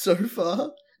said so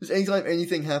far. Because anytime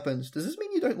anything happens, does this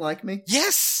mean you don't like me?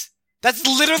 Yes! That's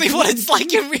literally what it's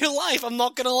like in real life, I'm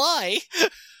not gonna lie.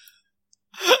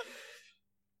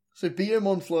 So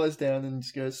Biyomon flies down and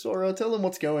just goes, Sora, tell him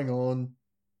what's going on.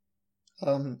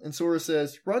 And Sora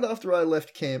says, right after I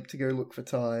left camp to go look for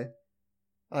Tai,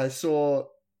 I saw...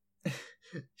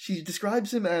 She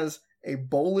describes him as a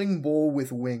bowling ball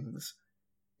with wings.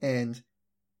 And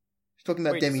she's talking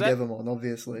about Demi-Devimon,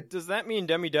 obviously. Does that mean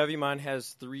Demi-Devimon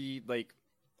has 3, like,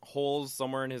 holes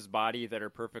somewhere in his body that are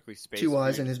perfectly spaced? 2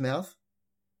 eyes in his mouth?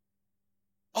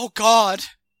 Oh, God!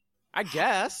 I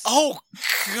guess. Oh,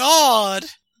 God!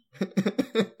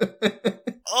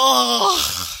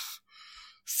 Oh!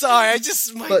 Sorry,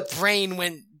 my brain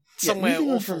went somewhere moving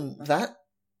on awful. from that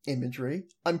imagery,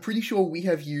 I'm pretty sure we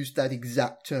have used that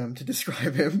exact term to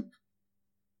describe him.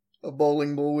 A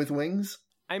bowling ball with wings.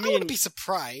 I wouldn't be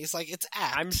surprised. Like, it's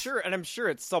apt. I'm sure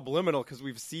it's subliminal because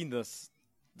we've seen this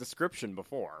description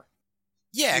before.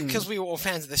 Yeah, because we were all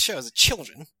fans of the show as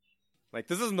children. Like,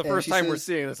 this isn't the first time we're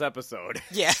seeing this episode.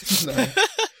 Yeah. No.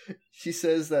 She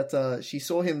says that she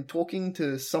saw him talking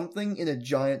to something in a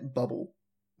giant bubble,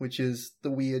 which is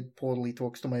the weird portal he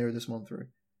talks to Myotismon through.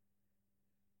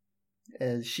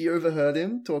 And she overheard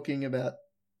him talking about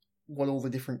what all the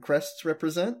different crests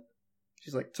represent.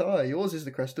 She's like, Tai, yours is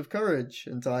the crest of courage.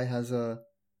 And Tai has a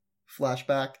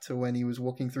flashback to when he was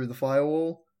walking through the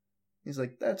firewall. He's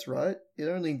like, that's right. It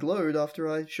only glowed after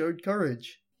I showed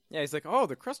courage. Yeah, he's like, oh,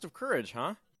 the crest of courage,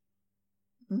 huh?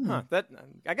 Mm. Huh,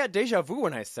 I got deja vu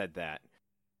when I said that.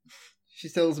 She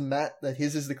tells Matt that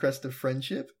his is the crest of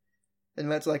friendship. And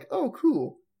Matt's like, oh,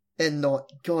 cool. And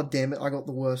not, god damn it, I got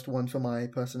the worst one for my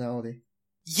personality.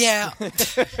 Yeah.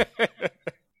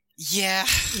 Yeah.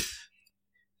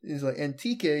 He's like, and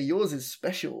TK, yours is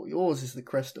special. Yours is the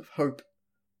crest of hope.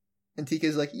 And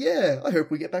TK's like, yeah, I hope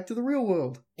we get back to the real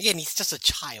world. Again, he's just a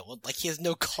child. Like, he has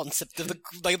no concept of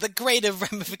the greater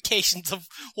ramifications of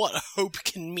what hope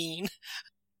can mean.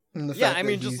 Yeah, I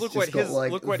mean, just look what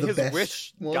his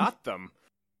wish got them.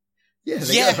 Yeah,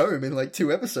 they got home in like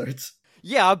 2 episodes.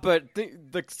 Yeah, but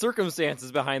the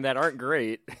circumstances behind that aren't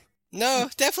great. No,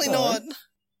 definitely not.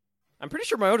 I'm pretty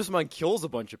sure Myotismon kills a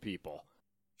bunch of people.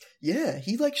 Yeah,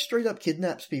 he like straight up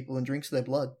kidnaps people and drinks their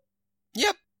blood.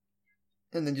 Yep.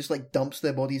 And then just like dumps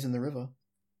their bodies in the river.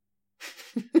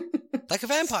 Like a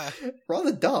vampire.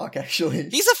 Rather dark, actually.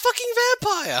 He's a fucking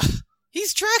vampire!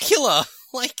 He's Dracula!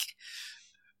 Like,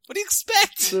 what do you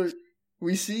expect? So,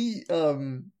 we see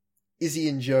Izzy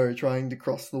and Joe trying to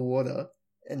cross the water,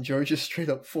 and Joe just straight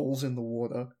up falls in the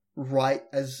water, right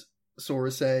as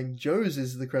Sora's saying, Joe's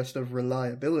is the crest of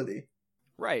reliability.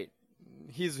 Right.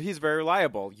 He's very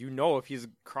reliable. You know, if he's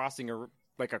crossing a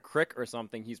creek or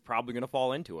something, he's probably going to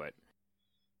fall into it.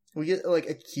 We get like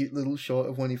a cute little shot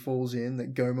of when he falls in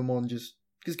that Gomamon just...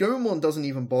 Because Gomamon doesn't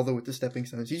even bother with the stepping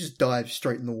stones. He just dives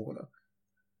straight in the water.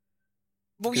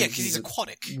 Well, yeah, because he's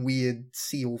aquatic. Weird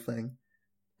seal thing.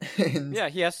 And yeah,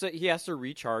 he has to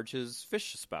recharge his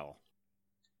fish spell.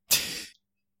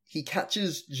 He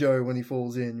catches Joe when he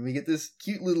falls in. We get this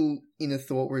cute little inner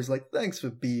thought where he's like, thanks for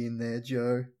being there,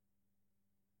 Joe.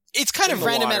 It's kind of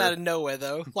random and out of nowhere,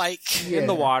 though. Like, in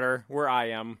the water, where I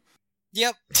am.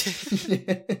 Yep.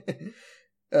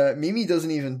 Mimi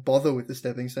doesn't even bother with the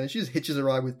stepping stone. She just hitches a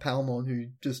ride with Palmon, who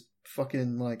just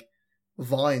fucking, like,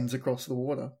 vines across the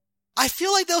water. I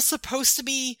feel like there was supposed to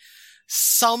be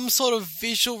some sort of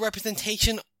visual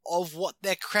representation of what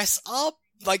their crests are.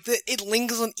 Like, it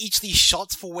lingers on each of these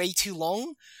shots for way too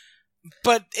long.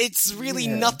 But it's really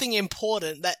nothing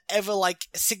important that ever, like,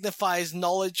 signifies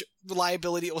knowledge,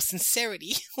 reliability, or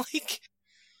sincerity. Like...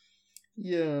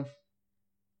 Yeah.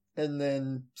 And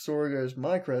then Sora goes,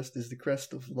 my crest is the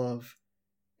crest of love.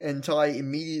 And Tai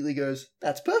immediately goes,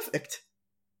 that's perfect.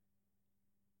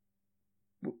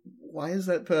 Why is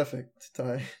that perfect,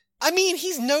 Tai? I mean,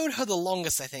 he's known her the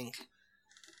longest, I think.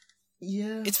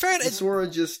 Yeah. It's fair. Sora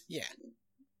just... Yeah.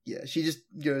 Yeah, she just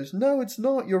goes, no, it's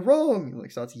not, you're wrong. And,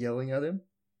 like, starts yelling at him.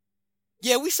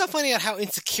 Yeah, we start finding out how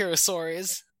insecure Sora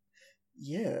is.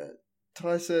 Yeah.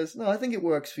 Tai says, no, I think it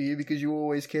works for you because you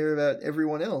always care about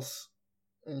everyone else.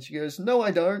 And she goes, no, I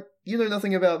don't. You know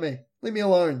nothing about me. Leave me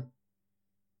alone.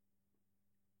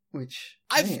 Which,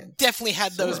 I've definitely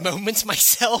had those moments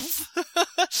myself.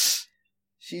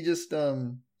 She just,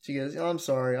 she goes, oh, I'm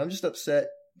sorry, I'm just upset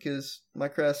because my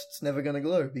crest's never gonna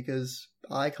glow because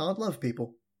I can't love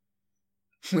people.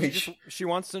 Which... She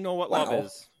wants to know what love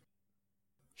is.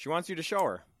 She wants you to show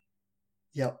her.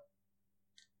 Yep.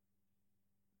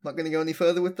 Not gonna go any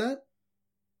further with that?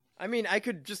 I mean, I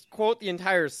could just quote the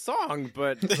entire song,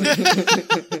 but...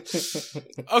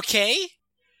 Okay.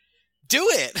 Do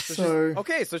it!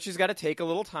 So she's got to take a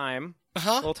little time.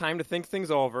 A little time to think things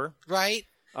over. Right.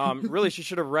 Really, she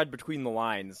should have read between the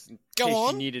lines. In Go case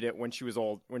on. She needed it when she's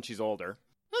older.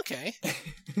 Okay.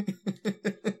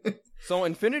 So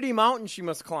Infinity Mountain she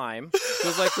must climb.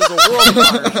 Feels like there's a world on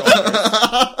her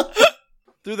shoulders.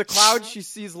 Through the clouds she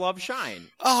sees love shine.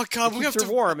 Oh god, It keeps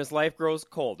her warm as life grows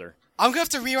colder. I'm gonna have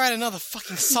to rewrite another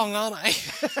fucking song, aren't I?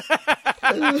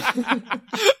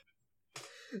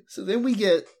 So then we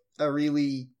get a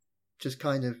really just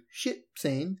kind of shit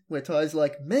scene where Ty's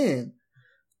like, man,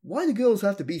 why do girls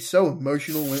have to be so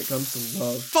emotional when it comes to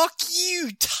love? Fuck you,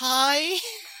 Ty!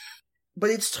 But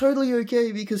it's totally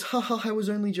okay because haha, I was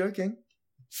only joking.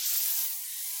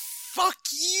 Fuck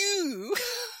you!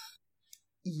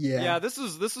 Yeah. Yeah, this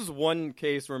is one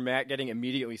case where Matt getting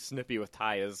immediately snippy with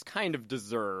Ty is kind of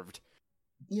deserved.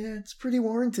 Yeah, it's pretty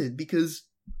warranted because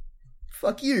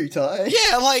fuck you, Ty.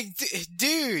 Yeah, like,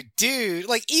 dude,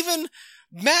 like, even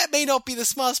Matt may not be the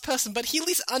smartest person, but he at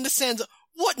least understands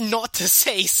what not to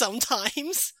say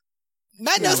sometimes.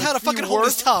 Matt knows how to fucking hold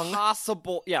his tongue.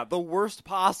 The worst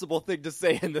possible thing to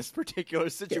say in this particular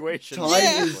situation. Ty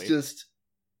is just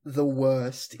the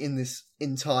worst in this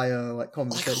entire, like,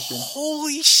 conversation. Like,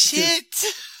 holy shit!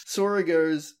 Sora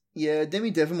goes, yeah,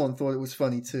 Demi Devamon thought it was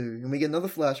funny too. And we get another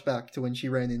flashback to when she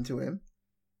ran into him.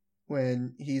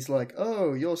 When he's like,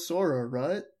 oh, you're Sora,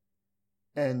 right?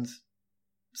 And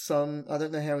I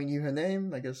don't know how he knew her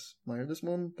name. I guess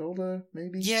Myodismon told her,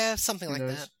 maybe? Yeah, something like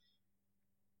that.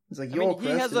 He's like, he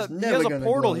has a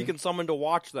portal glow. he can summon to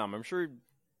watch them. I'm sure,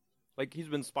 like, he's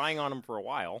been spying on him for a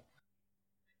while.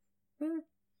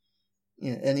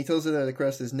 Yeah, and he tells her that the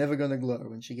crest is never gonna glow,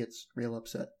 and she gets real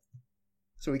upset.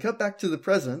 So we cut back to the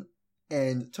present,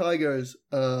 and Ty goes,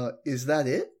 is that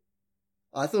it?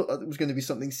 I thought it was going to be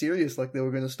something serious, like they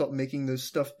were going to stop making those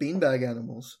stuffed beanbag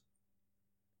animals.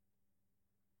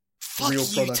 Fuck Real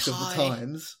you, product Ty. of the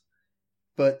times.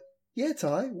 But, yeah,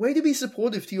 Ty, way to be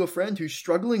supportive to your friend who's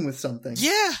struggling with something.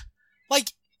 Yeah!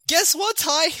 Like, guess what,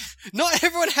 Ty? Not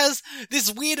everyone has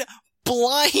this weird,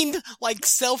 blind, like,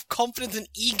 self-confidence and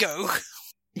ego.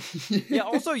 Yeah,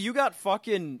 also, you got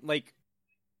fucking lucky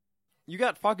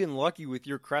with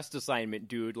your crest assignment,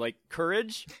 dude. Like,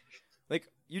 courage? Like,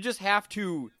 you just have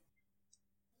to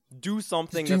do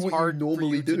something that's hard for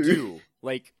you to do.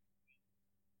 Like,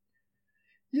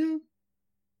 yeah.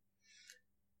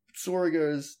 Sora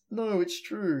goes, no, it's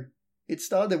true. It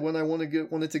started when I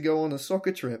wanted to go on a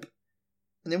soccer trip.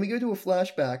 And then we go to a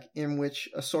flashback in which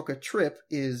a soccer trip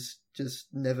is just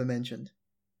never mentioned.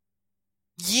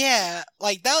 Yeah,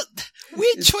 like that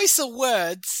weird choice of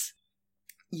words.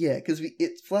 Yeah, because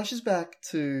it flashes back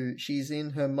to she's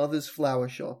in her mother's flower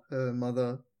shop. Her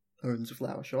mother owns a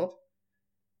flower shop.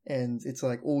 And it's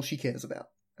like all she cares about,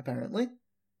 apparently.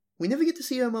 We never get to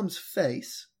see her mum's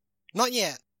face. Not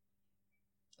yet.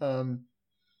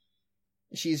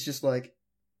 She's just like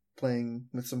playing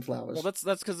with some flowers. Well, that's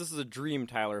because this is a dream,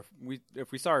 Tyler.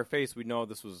 If we saw her face, we'd know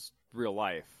this was real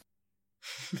life.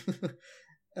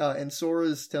 And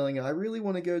Sora's telling her, I really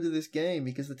want to go to this game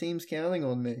because the team's counting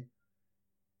on me.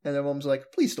 And her mom's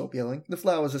like, please stop yelling. The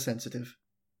flowers are sensitive.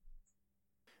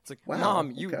 It's like, wow,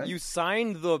 Mom, okay. you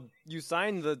signed the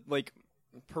like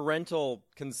parental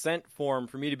consent form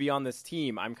for me to be on this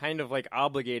team. I'm kind of like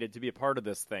obligated to be a part of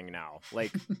this thing now.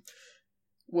 Like,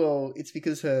 well, it's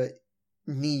because her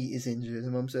knee is injured. Her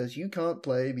mom says, you can't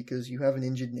play because you have an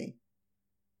injured knee.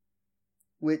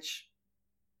 Which,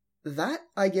 that,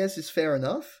 I guess, is fair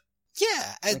enough.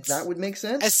 Yeah. Like, that would make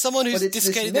sense. As someone who's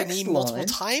dislocated their knee multiple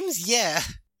times, yeah.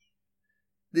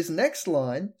 This next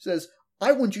line says,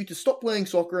 I want you to stop playing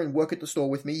soccer and work at the store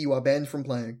with me. You are banned from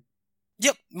playing.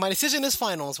 Yep, my decision is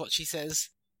final, is what she says.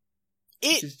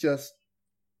 Which is just...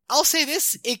 I'll say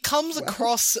this, it comes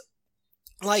across,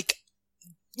 like,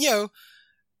 you know,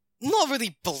 not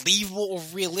really believable or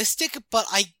realistic, but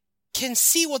I can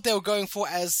see what they were going for,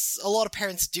 as a lot of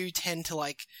parents do tend to,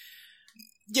 like,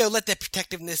 you know, let their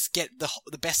protectiveness get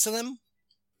the best of them,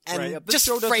 and just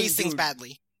phrase things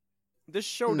badly. This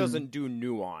show doesn't do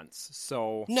nuance,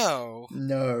 so... No,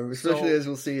 especially as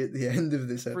we'll see at the end of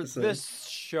this episode. For this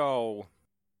show,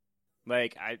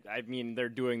 like, I mean, they're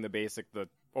doing the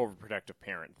overprotective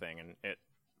parent thing, and it...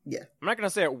 Yeah. I'm not gonna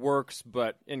say it works,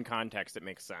 but in context it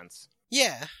makes sense.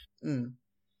 Yeah.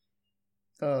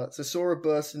 So Sora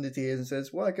bursts into tears and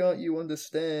says, why can't you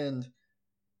understand?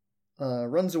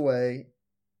 Runs away,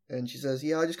 and she says,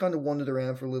 yeah, I just kind of wandered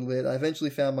around for a little bit. I eventually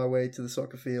found my way to the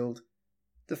soccer field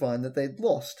to find that they'd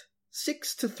lost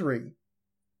 6-3.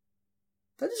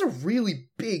 That is a really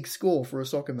big score for a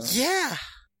soccer match. Yeah.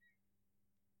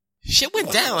 Shit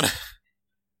went down.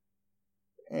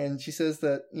 And she says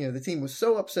that, you know, the team was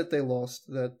so upset they lost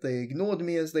that they ignored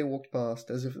me as they walked past,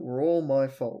 as if it were all my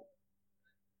fault.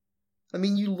 I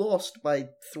mean, you lost by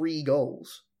 3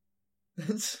 goals.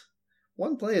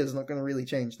 one player is not going to really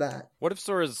change that. What if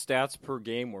Sora's stats per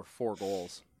game were 4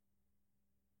 goals?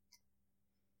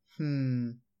 I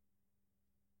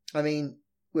mean,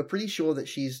 we're pretty sure that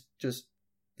she's just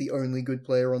the only good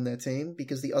player on their team,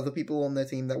 because the other people on their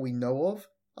team that we know of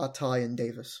are Ty and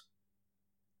Davis.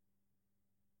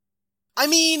 I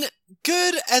mean,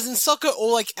 good as in soccer,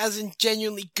 or like as in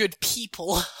genuinely good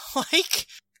people? Like...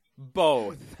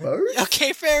 Both.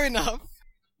 Okay, fair enough.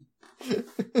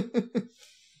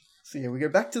 So yeah, we go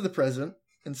back to the present,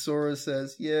 and Sora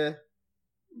says, yeah,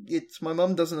 it's my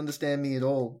mum doesn't understand me at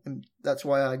all, and that's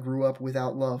why I grew up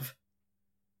without love.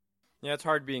 Yeah, it's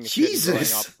hard being a Jesus. kid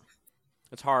growing up.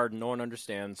 It's hard, no one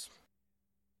understands.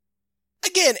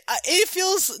 Again, it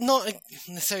feels not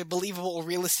necessarily believable or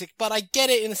realistic, but I get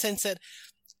it in the sense that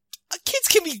kids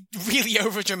can be really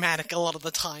overdramatic a lot of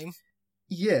the time.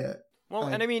 Yeah. Well,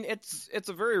 and I mean, it's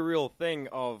a very real thing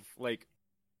of, like,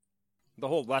 the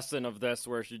whole lesson of this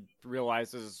where she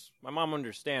realizes, my mom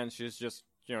understands, she's just,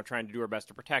 you know, trying to do her best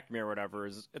to protect me or whatever.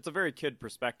 It's a very kid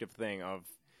perspective thing of,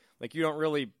 like, you don't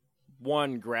really,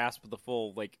 one, grasp the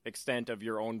full, like, extent of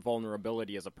your own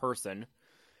vulnerability as a person,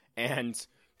 and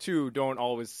two, don't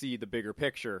always see the bigger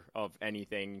picture of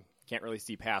anything, can't really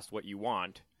see past what you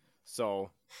want.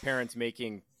 So, parents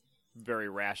making very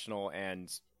rational and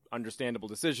understandable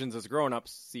decisions as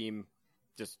grown-ups seem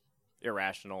just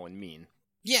irrational and mean.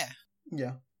 Yeah.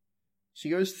 Yeah. She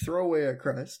goes to throw away her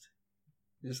crest.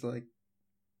 Just like,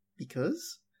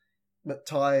 because? But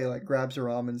Ty, like, grabs her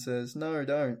arm and says, no,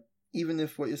 don't. Even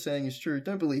if what you're saying is true,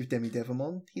 don't believe Demi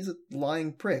Devamon. He's a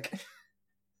lying prick.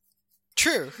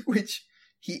 True. Which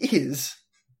he is.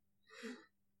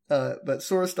 But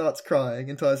Sora starts crying,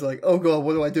 and Ty's like, oh god,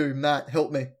 what do I do? Matt,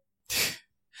 help me.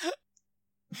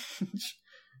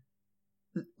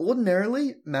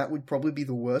 Ordinarily, Matt would probably be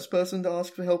the worst person to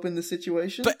ask for help in this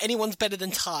situation. But anyone's better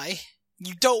than Ty.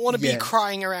 You don't want to be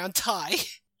crying around Ty.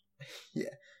 Yeah.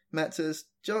 Matt says,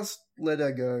 just let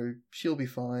her go. She'll be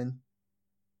fine.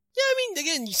 Yeah, I mean,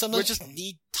 again, you sometimes just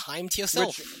need time to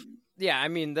yourself. Yeah, I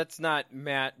mean, that's not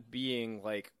Matt being,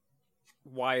 like,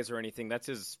 wise or anything. That's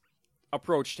his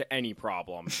approach to any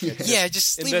problem. Yeah,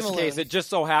 just leave him alone. In this case, it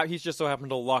just he's just so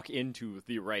happened to luck into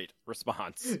the right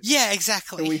response. Yeah,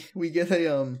 exactly. And we get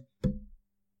a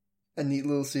neat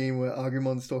little scene where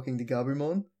Agumon's talking to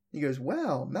Gabumon. He goes,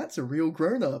 wow, Matt's a real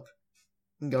grown-up.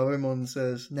 And Gabumon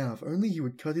says, now, if only he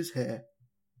would cut his hair.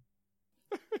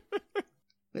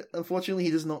 Unfortunately,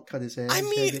 he does not cut his hair. I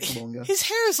mean, hair gets longer. His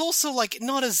hair is also, like,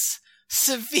 not as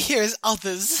severe as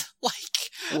others.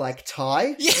 Like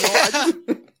Ty? Yeah.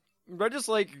 I just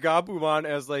like Gabumon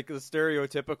as, like, the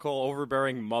stereotypical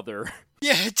overbearing mother.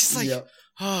 Yeah, just like,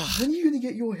 when are you going to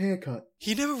get your hair cut?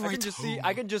 He never writes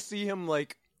I can just see him,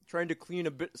 like, trying to clean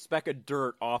a speck of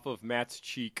dirt off of Matt's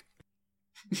cheek.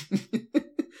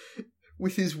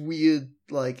 With his weird,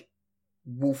 like,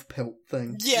 wolf pelt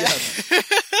thing. Yeah.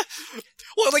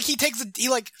 Well, like, he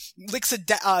licks a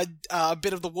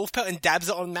bit of the wolf pelt and dabs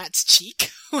it on Matt's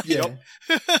cheek. Yeah.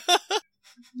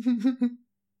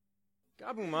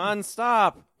 Gabumon,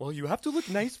 stop! Well, you have to look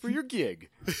nice for your gig.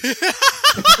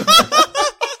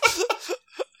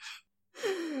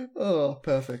 Oh,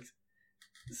 perfect.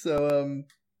 So,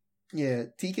 yeah,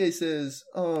 TK says,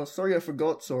 oh, sorry I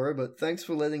forgot, Sora, but thanks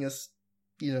for letting us,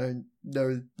 know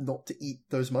not to eat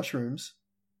those mushrooms.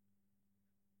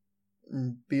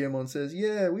 And Biyomon says,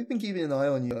 yeah, we've been keeping an eye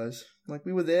on you guys. Like,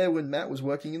 we were there when Matt was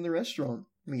working in the restaurant.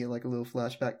 We get, like, a little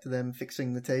flashback to them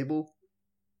fixing the table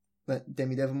that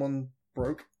Demi Devamon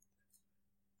broke.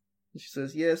 And she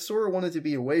says, yeah, Sora wanted to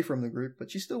be away from the group, but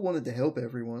she still wanted to help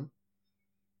everyone.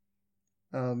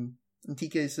 And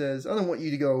TK says, I don't want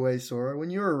you to go away, Sora. When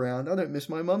you're around, I don't miss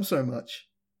my mum so much.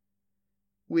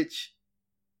 Which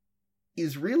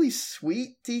is really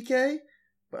sweet, TK,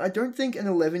 but I don't think an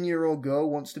 11-year-old girl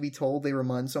wants to be told they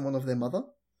remind someone of their mother.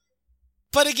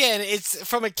 But again, it's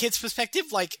from a kid's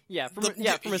perspective, like... Yeah, from a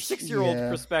 6-year-old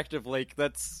perspective, like,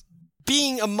 that's...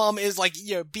 Being a mum is like,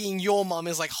 being your mum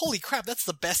is like, holy crap, that's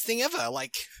the best thing ever,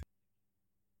 like...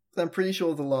 I'm pretty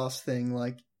sure the last thing,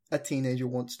 like, a teenager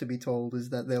wants to be told is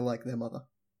that they're like their mother.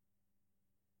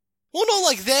 Well, not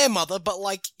like their mother, but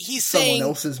like, he's saying... Someone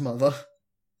else's mother.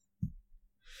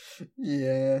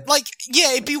 Yeah. Like,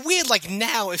 yeah, it'd be weird, like,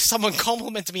 now if someone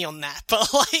complimented me on that,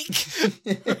 but like...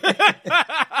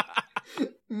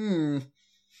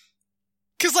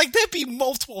 Because, like, there'd be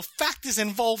multiple factors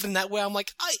involved in that where I'm like,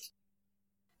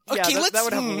 Okay, yeah, that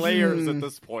would have layers at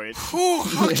this point.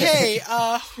 Okay,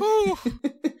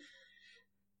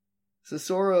 So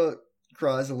Sora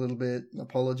cries a little bit and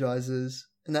apologizes,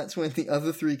 and that's when the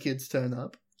other 3 kids turn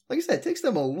up. Like I said, it takes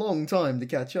them a long time to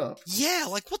catch up. Yeah,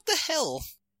 like, what the hell?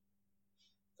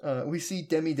 we see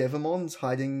Demi Devimon's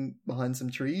hiding behind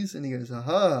some trees, and he goes,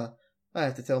 "Aha! I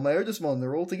have to tell Myotismon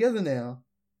they're all together now."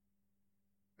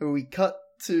 We cut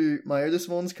to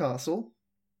Myotismon's castle,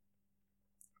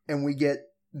 and we get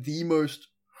the most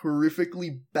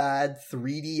horrifically bad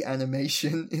 3D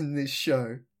animation in this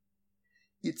show.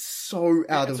 It's so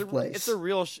out of place. It's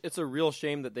a real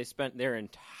shame that they spent their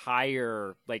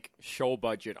entire show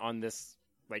budget on this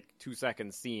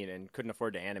 2-second scene and couldn't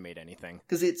afford to animate anything.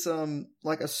 Because it's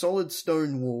like a solid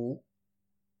stone wall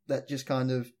that just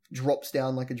kind of drops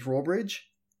down like a drawbridge.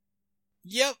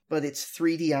 Yep. But it's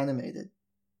 3D animated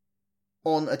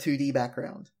on a 2D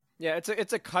background. Yeah,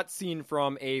 it's a cutscene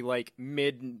from a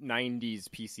mid-90s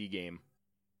PC game.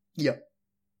 Yep.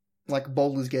 Like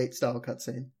Baldur's Gate style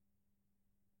cutscene.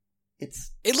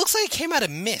 It looks like it came out of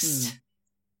Myst.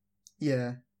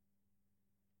 Yeah.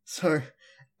 So,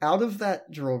 out of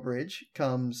that drawbridge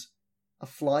comes a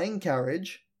flying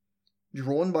carriage,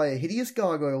 drawn by a hideous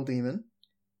gargoyle demon,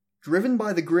 driven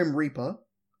by the Grim Reaper,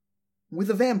 with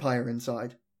a vampire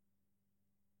inside.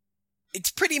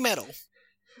 It's pretty metal.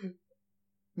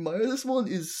 Myotismon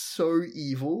is so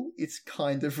evil, it's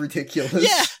kind of ridiculous.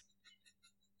 Yeah!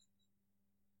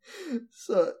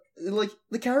 So,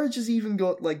 the carriage has even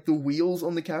got, the wheels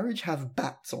on the carriage have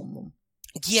bats on them.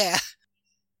 Yeah.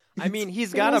 I mean,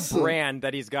 he's got a brand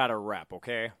that he's got to rep,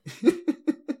 okay?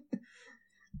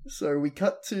 So we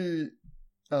cut to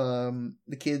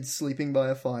the kids sleeping by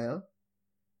a fire,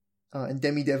 and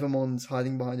Demi Devimon's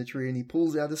hiding behind a tree, and he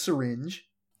pulls out a syringe.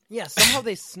 Yeah, somehow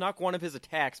they snuck one of his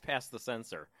attacks past the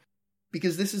sensor.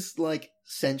 Because this is,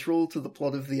 central to the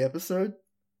plot of the episode.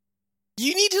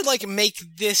 You need to, make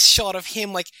this shot of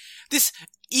him, this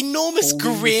enormous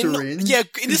holding grin. Yeah,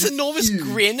 this enormous huge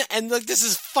grin, and, this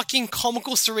is fucking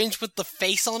comical syringe with the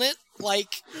face on it.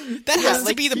 That has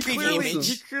to be the preview image.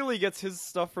 He clearly gets his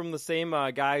stuff from the same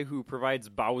guy who provides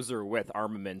Bowser with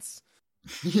armaments.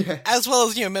 Yeah. As well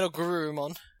as, Metal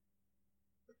Garurumon.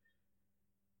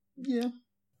 Yeah.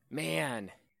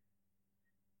 Man.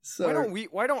 So,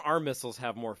 why don't our missiles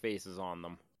have more faces on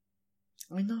them?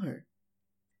 I know.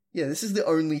 Yeah, this is the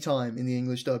only time in the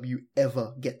English dub you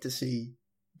ever get to see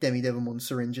Demi Devimon's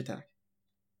syringe attack.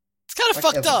 It's kind of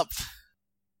fucked up.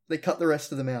 They cut the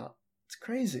rest of them out. It's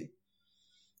crazy.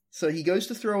 So he goes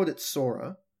to throw it at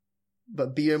Sora,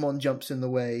 but Biyomon jumps in the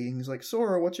way, and he's like,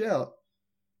 "Sora, watch out."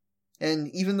 And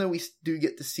even though we do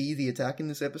get to see the attack in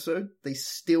this episode, they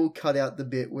still cut out the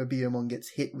bit where Biyomon gets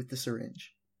hit with the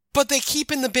syringe. But they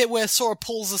keep in the bit where Sora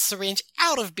pulls the syringe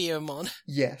out of Biyomon.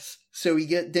 Yes. So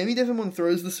Demi Devimon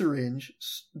throws the syringe,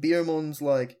 Biyomon's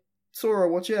like, "Sora,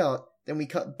 watch out." Then we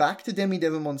cut back to Demi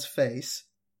Devimon's face,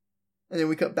 and then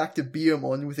we cut back to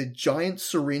Biyomon with a giant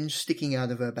syringe sticking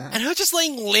out of her back. And her just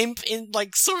laying limp in,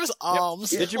 Sora's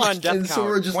arms. Yep. Digimon death and count,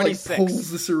 Sora just, 26.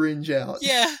 pulls the syringe out.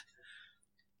 Yeah.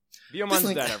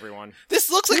 Biyomon's dead, everyone. This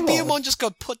looks like Biyomon just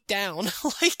got put down.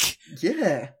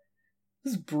 Yeah.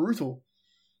 This is brutal.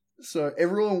 So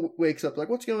everyone wakes up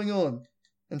what's going on?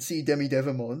 And see Demi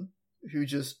Devimon, who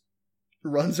just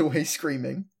runs away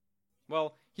screaming.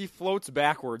 Well, he floats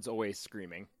backwards away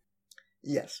screaming.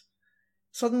 Yes.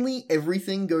 Suddenly,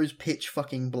 everything goes pitch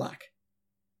fucking black.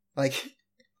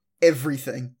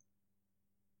 Everything.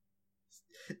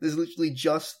 There's literally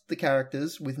just the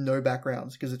characters with no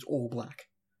backgrounds, because it's all black.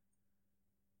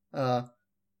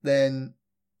 Then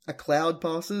a cloud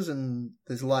passes and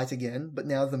there's light again, but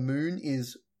now the moon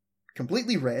is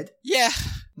completely red. Yeah.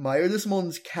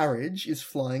 Myotismon's carriage is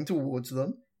flying towards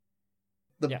them.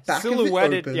 The back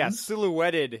silhouetted, of it opens.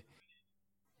 Silhouetted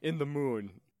in the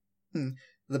moon.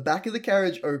 The back of the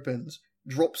carriage opens,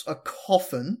 drops a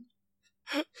coffin,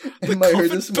 the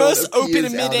coffin bursts open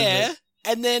in midair,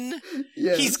 and then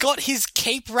he's got his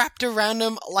cape wrapped around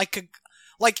him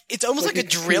it's almost like a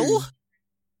drill.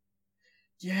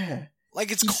 Yeah.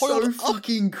 It's He's coiled so up.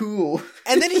 fucking cool.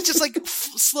 And then he just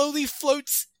slowly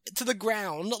floats to the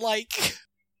ground,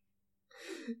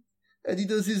 And he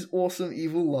does his awesome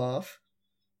evil laugh.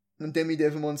 And Demi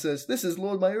Devimon says, "This is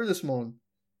Lord Myotismon."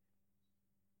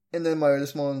 And then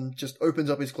Myotismon just opens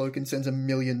up his cloak and sends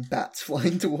 1,000,000 bats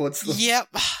flying towards them. Yep.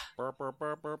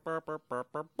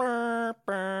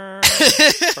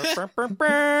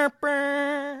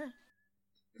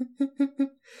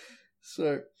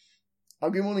 So,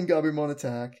 Agumon and Gabumon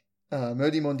attack.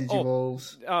 Modimon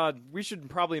digivolves. We should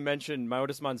probably mention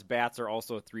Myotismon's bats are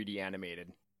also 3D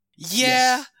animated.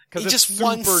 Yeah. Because it's just super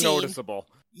one scene. noticeable.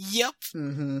 Yep.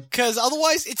 Mm-hmm. Because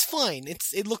otherwise, it's fine.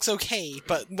 It looks okay.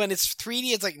 But when it's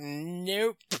 3D, it's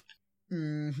nope.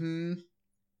 Mm-hmm.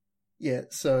 Yeah,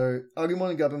 so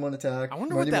Agumon and Gabumon attack. I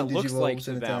wonder Modimon what that looks like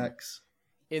to and them. attacks.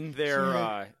 In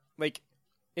their,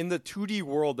 in the 2D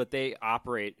world that they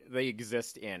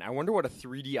exist in, I wonder what a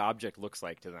 3D object looks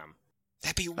like to them.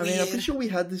 That'd be weird. I mean, I'm pretty sure we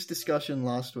had this discussion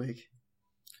last week.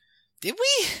 Did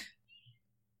we?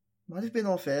 Might have been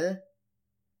off air.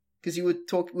 Because we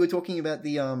were talking about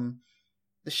the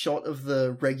shot of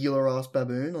the regular ass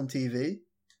baboon on TV.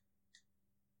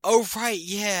 Oh right,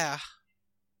 yeah.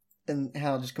 And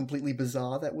how just completely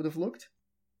bizarre that would have looked.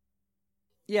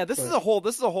 Yeah, this is a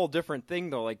whole different thing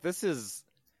though. Like this is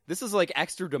like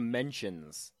extra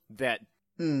dimensions that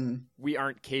we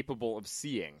aren't capable of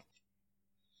seeing.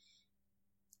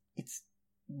 It's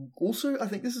also, I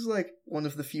think this is like one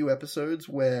of the few episodes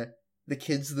where the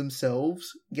kids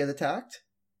themselves get attacked.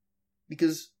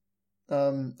 Because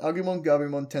Agumon,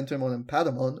 Gabumon, Tentomon, and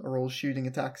Patamon are all shooting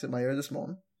attacks at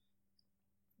Myodismon.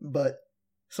 But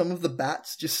some of the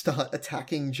bats just start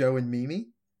attacking Joe and Mimi.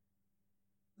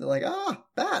 They're like,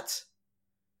 bats!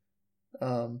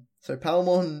 So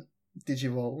Palmon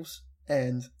digivolves,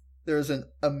 and there is an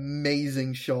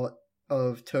amazing shot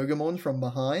of Togemon from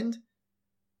behind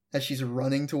as she's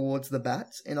running towards the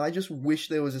bats, and I just wish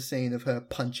there was a scene of her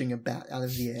punching a bat out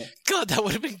of the air. God, that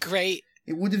would have been great.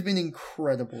 It would have been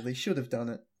incredible. They should have done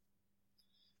it.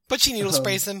 But she needle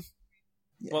sprays them.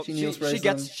 Yeah, well,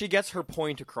 she gets her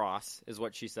point across, is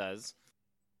what she says.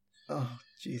 Oh,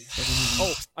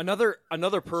 Jesus. Another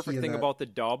perfect thing about the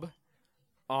dub.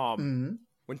 When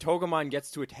Togemon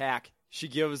gets to attack, she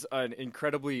gives an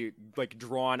incredibly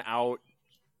drawn out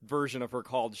version of her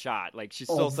called shot. Like she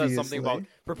still says something about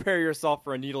prepare yourself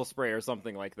for a needle spray or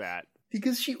something like that.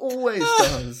 Because she always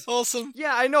does. Awesome.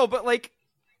 Yeah, I know, but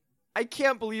I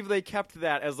can't believe they kept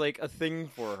that as a thing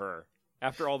for her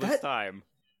after all this time.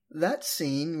 That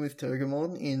scene with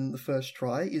Togemon in the first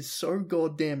try is so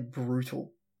goddamn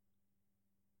brutal.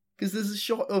 Because there's a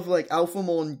shot of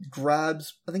Alphamon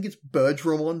grabs, I think it's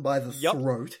Birdramon by the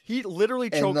throat. He literally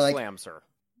chokeslams her.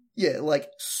 Yeah,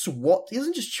 swat. He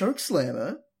doesn't just chokeslam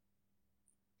her.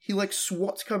 He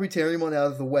swats Kabuterimon out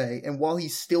of the way, and while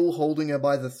he's still holding her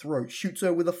by the throat, shoots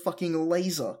her with a fucking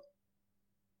laser.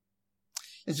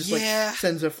 And just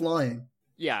sends her flying.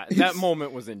 Yeah, that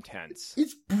moment was intense.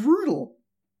 It's brutal.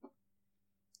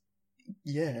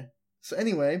 Yeah. So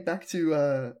anyway, back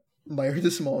to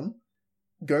Myodismon.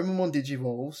 Gomamon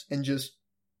digivolves and just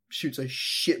shoots a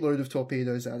shitload of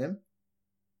torpedoes at him.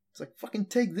 It's like, fucking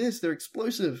take this, they're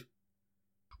explosive.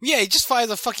 Yeah, he just fires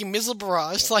a fucking missile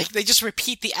barrage. They just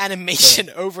repeat the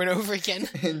animation over and over again.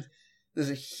 And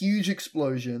there's a huge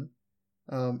explosion.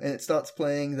 And it starts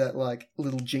playing that,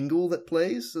 little jingle that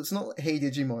plays. So it's not Hey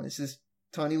Digimon, it's this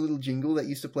tiny little jingle that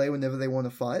used to play whenever they want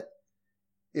to fight.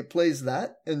 It plays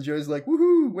that, and Joe's like,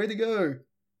 woohoo, way to go.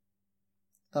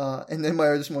 And then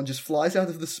Myodismon just flies out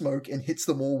of the smoke and hits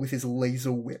them all with his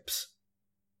laser whips.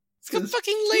 It's got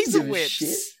fucking laser whips!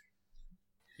 Shit.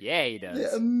 Yeah, he does.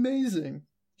 They're amazing.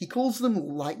 He calls them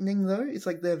lightning, though. It's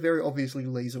they're very obviously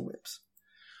laser whips.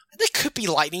 They could be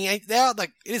lightning. They are,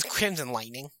 it is Crimson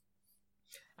Lightning.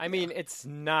 I mean, it's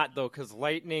not, though, because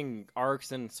lightning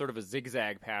arcs in sort of a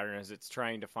zigzag pattern as it's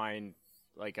trying to find,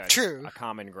 a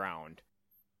common ground.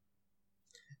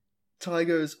 Tai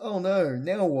goes, oh no,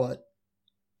 now what?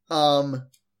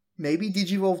 Maybe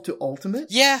Digivolve to Ultimate?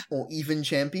 Yeah. Or even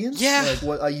Champion? Yeah.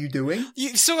 What are you doing?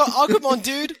 You still got Agumon,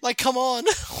 dude. Come on.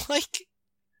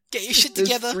 Get your shit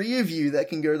together. There's 3 of you that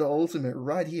can go to Ultimate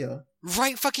right here.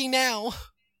 Right fucking now.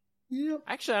 Yeah.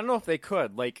 Actually, I don't know if they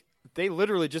could. They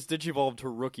literally just Digivolved to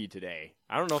Rookie today.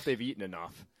 I don't know if they've eaten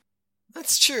enough.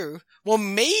 That's true. Well,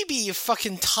 maybe if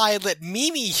fucking Ty let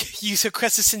Mimi use her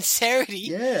Crest of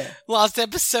Sincerity last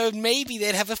episode, maybe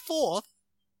they'd have a 4th.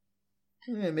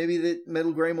 Yeah, maybe that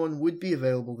Metal Greymon would be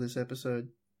available this episode.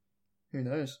 Who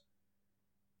knows?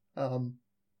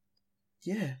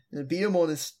 Yeah, Biyomon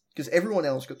is... Because everyone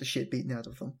else got the shit beaten out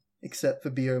of them. Except for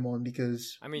Biyomon,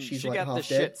 because she's she got half the dead.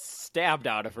 shit stabbed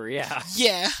out of her, yeah.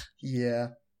 Yeah. Yeah.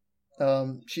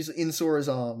 She's in Sora's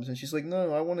arms, and she's like,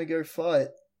 no, I want to go fight.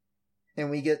 And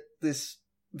we get this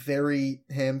very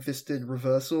ham-fisted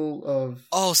reversal of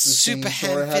the super scene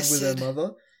Sora had with ham-fisted. her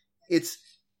mother. It's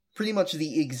pretty much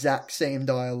the exact same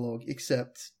dialogue,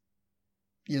 except,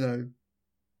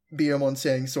 Biyomon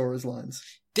saying Sora's lines.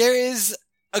 There is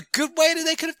a good way that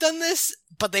they could have done this,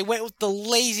 but they went with the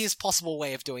laziest possible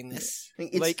way of doing this. Yeah.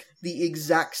 It's the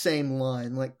exact same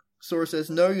line. Sora says,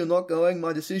 no, you're not going,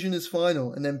 my decision is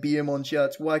final. And then Biyomon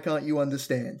shouts, why can't you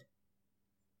understand?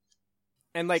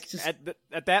 And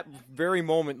at that very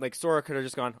moment, Sora could have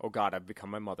just gone, oh god, I've become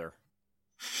my mother.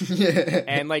 Yeah.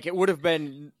 And it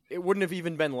wouldn't have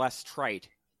even been less trite.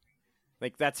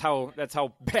 That's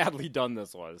how badly done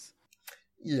this was.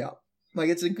 Yeah.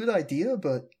 It's a good idea,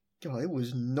 but God, it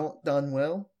was not done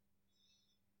well.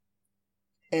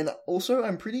 And also,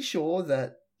 I'm pretty sure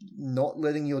that not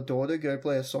letting your daughter go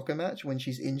play a soccer match when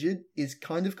she's injured is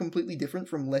kind of completely different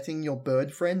from letting your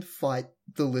bird friend fight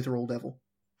the literal devil.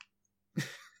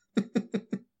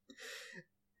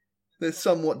 They're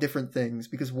somewhat different things,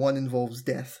 because one involves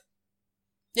death.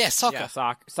 Yeah, soccer.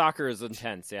 Yeah, soccer is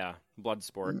intense, yeah. Blood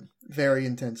sport. Very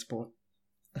intense sport.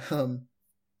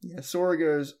 Yeah, Sora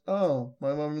goes, oh,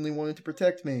 my mom really wanted to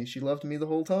protect me. She loved me the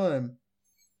whole time.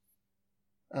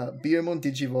 Biyomon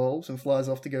digivolves and flies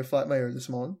off to go fight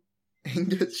Myotismon. And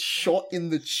gets shot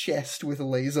in the chest with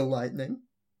laser lightning.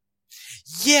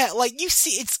 Yeah, like, you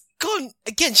see, it's gone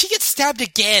again. She gets stabbed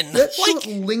again. That shot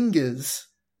lingers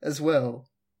as well.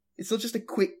 It's not just a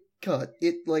quick cut.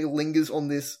 It, like, lingers on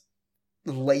this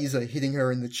laser hitting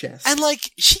her in the chest. And,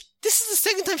 like, this is the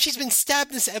second time she's been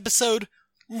stabbed this episode,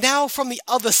 now from the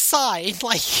other side,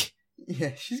 like...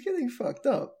 Yeah, she's getting fucked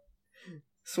up.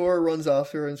 Sora runs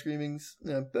after her and screaming,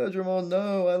 Birdramon,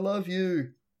 no, I love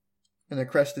you. And her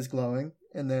crest is glowing.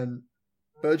 And then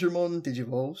Birdramon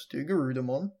digivolves to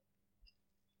Garudamon.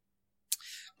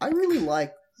 I really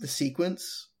like the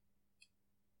sequence,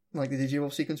 like the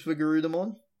digivolve sequence for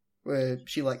Garudamon, where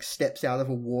she, like, steps out of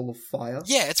a wall of fire.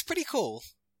 Yeah, it's pretty cool.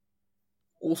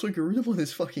 Also, Garudamon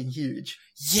is fucking huge.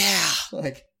 Yeah!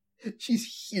 Like,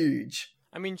 she's huge.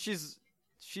 I mean, she's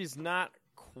not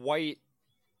quite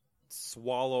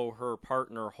swallow her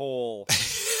partner whole.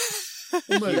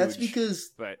 Well, no, that's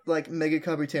because, but... like, Mega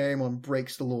Kabuterimon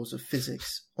breaks the laws of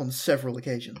physics on several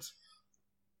occasions.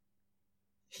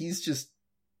 His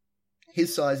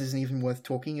size isn't even worth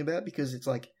talking about because it's,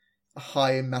 like, a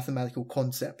high mathematical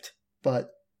concept.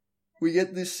 But we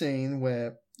get this scene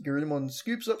where Garudamon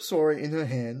scoops up Sora in her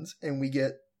hands, and we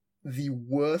get the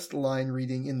worst line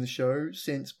reading in the show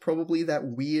since probably that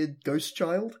weird ghost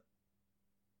child.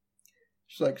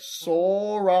 She's like,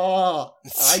 Sora,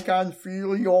 I can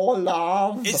feel your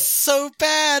love. It's so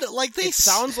bad. Like, it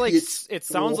sounds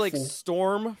like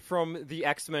Storm from the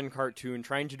X-Men cartoon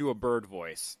trying to do a bird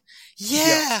voice.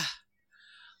 Yeah.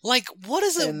 Like, what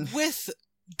is it with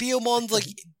Biyomon's, like,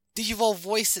 Digivolve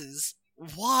voices?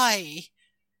 Why?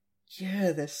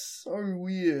 Yeah, they're so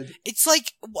weird. It's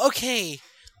like, okay,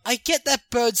 I get that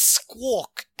birds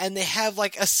squawk and they have,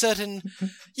 like, a certain,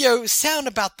 sound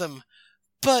about them,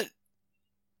 but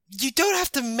you don't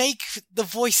have to make the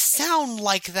voice sound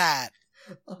like that.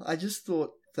 I just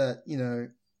thought that,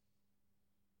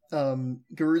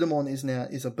 Garudamon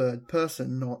is a bird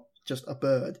person, not just a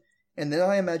bird. And then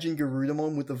I imagine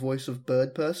Garudamon with the voice of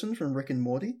Bird Person from Rick and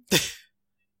Morty.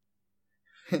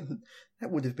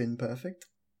 That would have been perfect.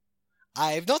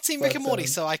 I've not seen Rick and Morty,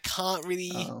 so I can't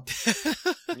really...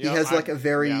 He has, like, a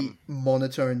very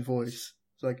monotone voice.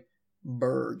 It's like,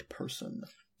 Bird Person.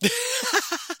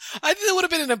 I think that would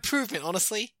have been an improvement,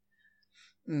 honestly.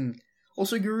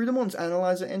 Also, Garudamon's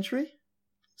analyzer entry,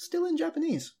 still in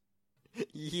Japanese.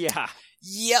 Yeah.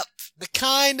 Yep. They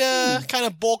kind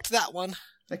of balked that one.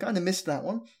 I kind of missed that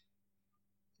one.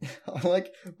 I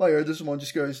like Myotismon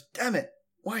just goes, damn it,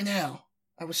 why now?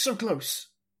 I was so close.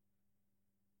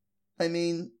 I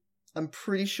mean, I'm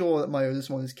pretty sure that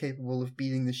Myotismon is capable of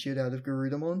beating the shit out of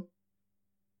Garudamon.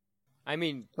 I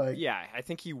mean, yeah, I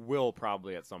think he will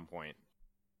probably at some point.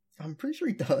 I'm pretty sure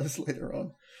he does later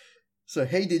on. So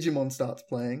Hey Digimon starts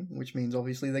playing, which means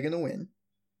obviously they're going to win.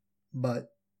 But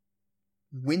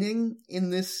winning in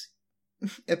this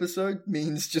episode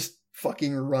means just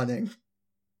fucking running.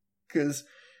 Because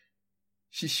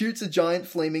she shoots a giant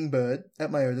flaming bird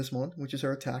at Myotismon, which is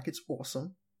her attack. It's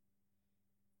awesome.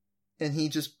 And he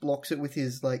just blocks it with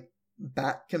his, like,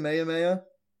 bat Kamehameha.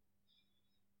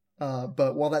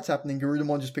 But while that's happening,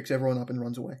 Garudamon just picks everyone up and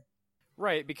runs away.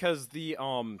 Right, because the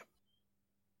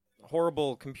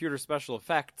horrible computer special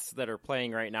effects that are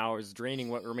playing right now is draining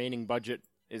what remaining budget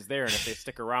is there, and if they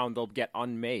stick around, they'll get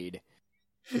unmade.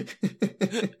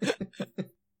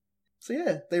 So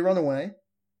yeah, they run away,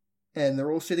 and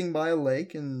they're all sitting by a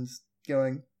lake and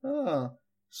going,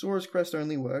 Sora's crest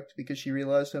only worked because she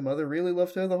realized her mother really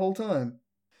loved her the whole time.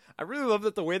 I really love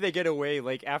that the way they get away,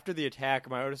 like, after the attack,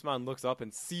 Myotismon looks up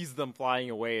and sees them flying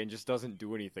away and just doesn't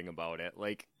do anything about it.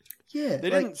 Like, yeah, they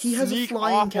didn't he has a sneak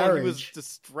flying off carriage. while he was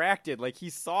distracted. Like, he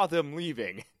saw them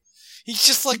leaving. He's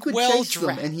just, like, he could chase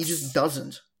them, and he just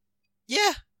doesn't.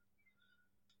 Yeah.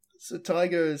 So Tai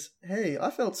goes, hey, I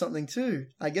felt something too.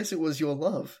 I guess it was your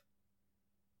love.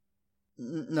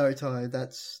 No, Tai,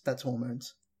 that's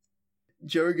hormones.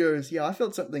 Joe goes, yeah, I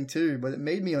felt something too, but it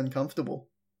made me uncomfortable.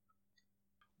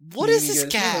 What is this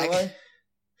gag?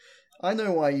 I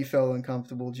know why you felt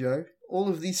uncomfortable, Joe. All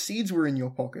of these seeds were in your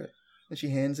pocket. And she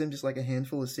hands him just like a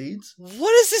handful of seeds.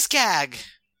 What is this gag?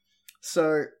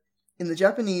 So, in the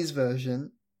Japanese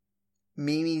version,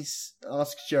 Mimi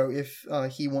asks Joe if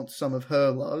he wants some of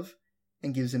her love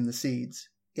and gives him the seeds.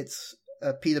 It's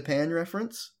a Peter Pan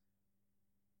reference.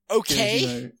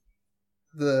 Okay.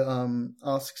 The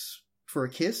asks for a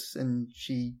kiss and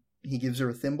he gives her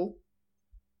a thimble.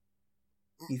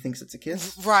 He thinks it's a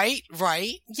kiss. Right,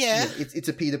 yeah. It's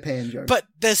a Peter Pan joke. But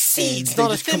the seeds,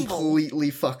 not a thimble.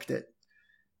 Completely fucked it.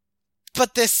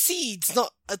 But the seeds,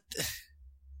 not a...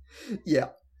 Yeah.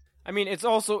 I mean, it's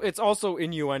also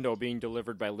innuendo being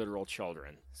delivered by literal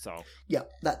children, so... Yeah,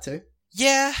 that too.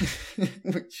 Yeah.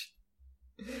 Which...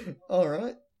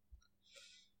 Alright.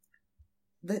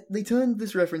 They turned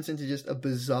this reference into just a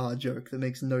bizarre joke that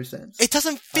makes no sense. It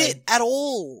doesn't fit at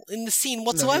all in the scene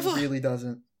whatsoever. No, it really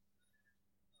doesn't.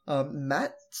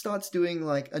 Matt starts doing,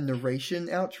 like, a narration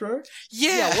outro.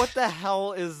 Yeah, what the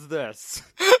hell is this?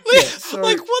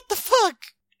 Like, what the fuck?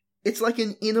 It's like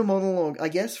an inner monologue, I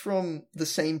guess, from the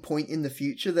same point in the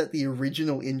future that the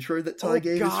original intro that Ty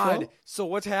gave is from. So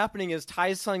what's happening is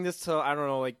Ty's telling this to, I don't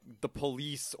know, like, the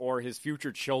police or his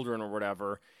future children or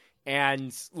whatever.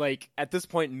 And, like, at this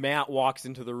point, Matt walks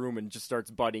into the room and just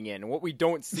starts butting in. And what we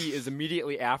don't see is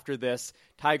immediately after this,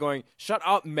 Ty going, "Shut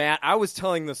up, Matt, I was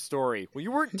telling the story." "Well,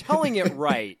 you weren't telling it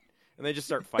right." And they just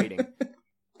start fighting.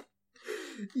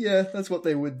 Yeah, that's what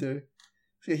they would do.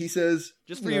 So he says...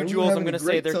 Just for you, Jules, I'm going to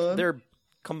say they're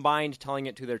combined telling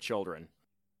it to their children.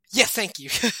 Yes, thank you.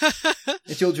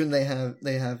 The children they have,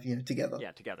 together.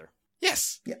 Yeah, together.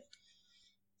 Yes. Yeah.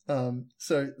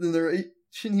 So the narration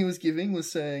he was giving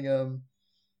was saying,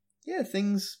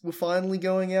 things were finally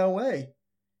going our way.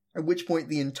 At which point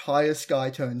the entire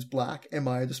sky turns black and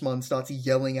Miridusman starts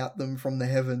yelling at them from the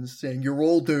heavens, saying, "You're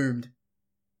all doomed."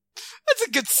 That's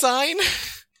a good sign.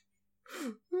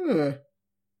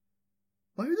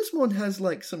 Miridusman has,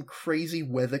 like, some crazy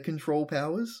weather control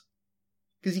powers.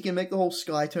 Because he can make the whole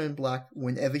sky turn black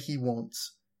whenever he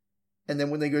wants. And then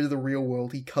when they go to the real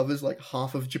world, he covers, like,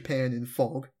 half of Japan in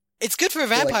fog. It's good for a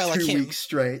vampire like him. 2 weeks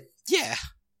straight. Yeah.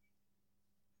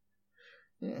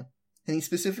 Yeah. And he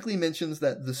specifically mentions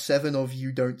that the 7 of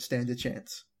you don't stand a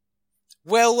chance.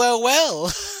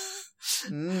 Well.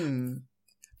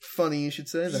 Funny you should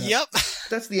say that. Yep.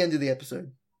 That's the end of the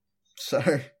episode.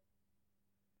 So,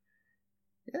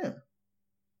 yeah.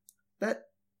 That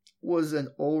was an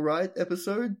alright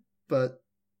episode, but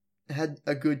had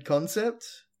a good concept.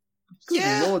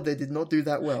 Good lord, they did not do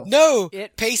that well. No!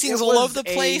 Pacing's all over the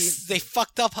place. They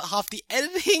fucked up half the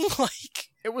editing, like...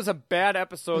 It was a bad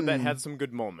episode that had some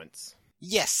good moments.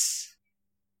 Yes.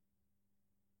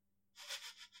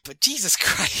 But Jesus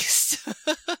Christ.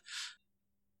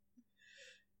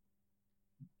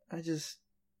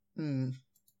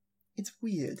 It's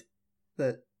weird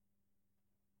that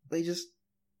they just...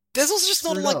 There's also just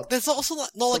not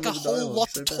a whole lot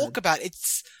to talk about.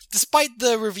 It's, despite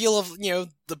the reveal of,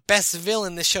 the best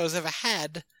villain this show's ever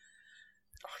had.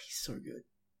 Oh, he's so good.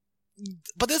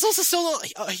 But there's also still not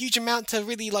a huge amount to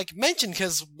really, mention,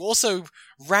 because we're also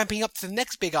ramping up to the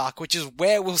next big arc, which is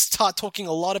where we'll start talking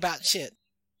a lot about shit.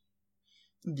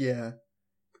 Yeah.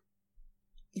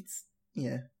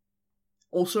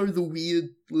 Also, the weird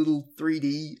little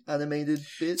 3D animated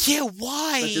bits. Yeah,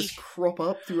 why? That just crop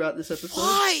up throughout this episode.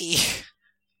 Why?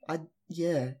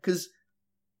 Because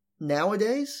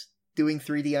nowadays, doing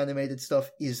 3D animated stuff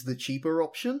is the cheaper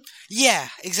option. Yeah,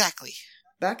 exactly.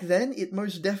 Back then, it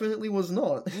most definitely was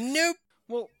not. Nope.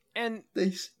 Well, and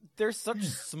there's such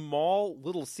small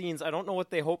little scenes, I don't know what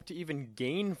they hope to even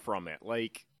gain from it.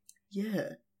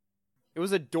 Yeah. It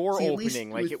was a door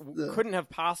opening. It couldn't have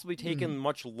possibly taken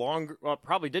much longer. Well,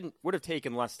 probably would have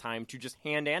taken less time to just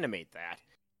hand animate that.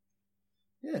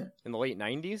 Yeah. In the late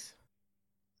 90s?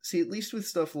 See, at least with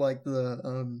stuff like the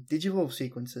Digivolve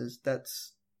sequences,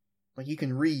 that's... you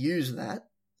can reuse that,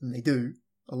 and they do,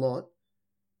 a lot.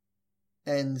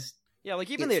 And... Yeah,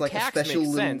 even the attacks make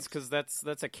sense, because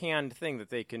that's a canned thing that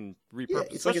they can repurpose. Yeah,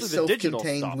 it's like a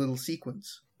self-contained little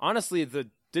sequence. Honestly, the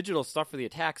digital stuff for the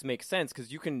attacks makes sense,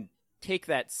 because you can take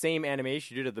that same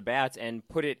animation you did of the bats and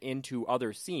put it into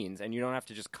other scenes, and you don't have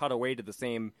to just cut away to the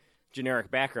same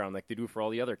generic background like they do for all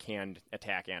the other canned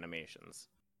attack animations.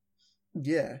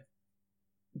 Yeah.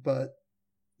 But,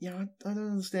 I don't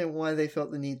understand why they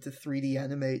felt the need to 3D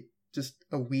animate just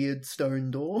a weird stone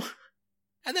door.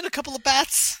 And then a couple of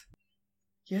bats.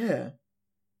 Yeah.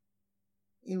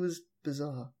 It was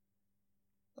bizarre.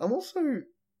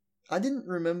 I didn't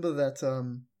remember that,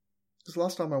 because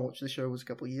last time I watched the show was a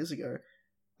couple of years ago.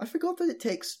 I forgot that it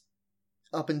takes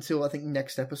up until, I think,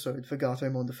 next episode for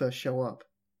Gatomon to first show up.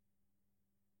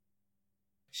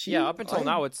 Up until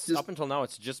now it's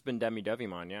just been Demi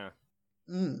Devimon, yeah.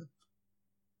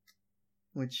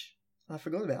 Which I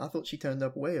forgot about. I thought she turned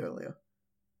up way earlier.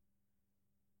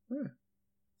 Yeah.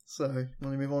 So, want to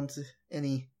move on to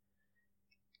any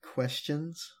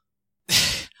questions?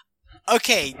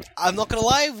 Okay, I'm not gonna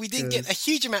lie, we didn't get a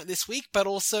huge amount this week, but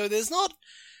also there's not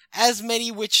as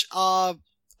many which are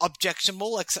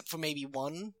objectionable, except for maybe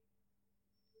one.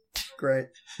 Great.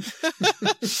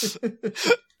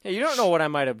 Hey, you don't know what I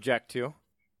might object to.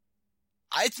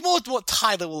 It's more what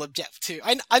Tyler will object to.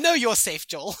 I know you're safe,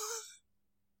 Joel.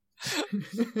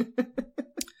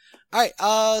 Alright,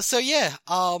 so yeah,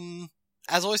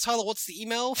 as always, Tyler, what's the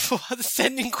email for the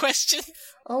sending question?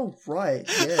 Oh, right,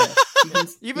 yeah.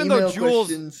 Even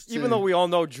though we all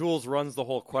know Jules runs the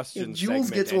whole question Jules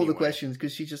segment gets all the anyway. questions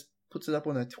because she just puts it up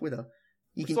on her Twitter.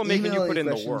 You can Still making email you put any in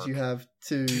the questions work. you have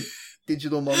to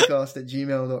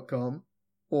digitalmoncast@gmail.com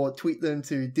or tweet them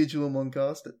to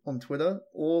digitalmoncast on Twitter,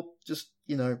 or just,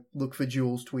 look for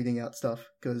Jules tweeting out stuff.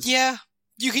 Cause Yeah,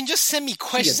 you can just send me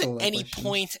questions all at that any questions.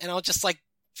 point, and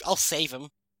I'll save them.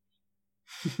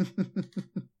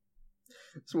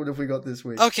 So what have we got this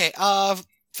week? Okay,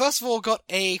 first of all, got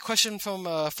a question from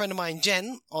a friend of mine,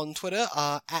 Jen, on Twitter,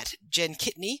 at Jen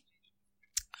Kitney.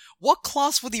 What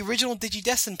class would the original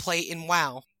Digidestin play in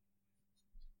WoW?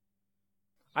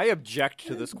 I object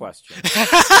to this question.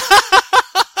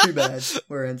 Too bad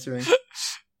we're answering.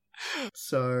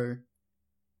 So,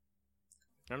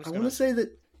 I want to say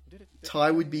that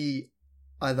Ty would be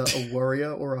either a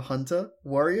warrior or a hunter.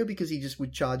 Warrior because he just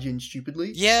would charge in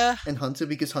stupidly. Yeah. And hunter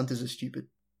because hunters are stupid.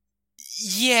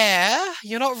 Yeah,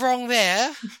 you're not wrong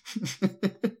there.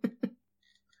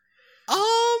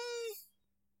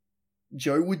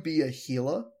 Joe would be a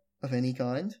healer of any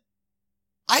kind.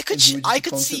 I could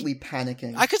constantly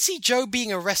panicking. I could see Joe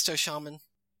being a resto shaman.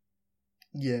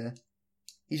 Yeah.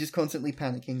 He's just constantly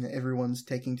panicking that everyone's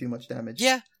taking too much damage.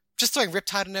 Yeah, just throwing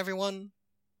Riptide on everyone.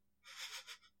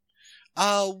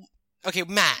 Okay,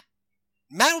 Matt.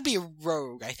 Matt would be a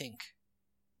rogue, I think.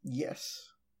 Yes.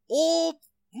 Or,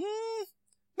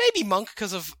 maybe Monk,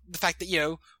 because of the fact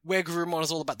that, where Garurumon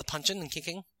is all about the punching and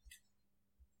kicking.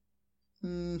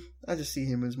 I just see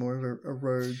him as more of a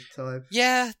rogue type.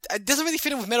 Yeah, it doesn't really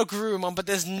fit in with Metal Garurumon, but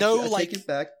there's no, I take it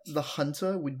back. The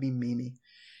hunter would be Mimi.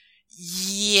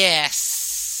 Yes.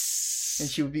 And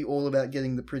she would be all about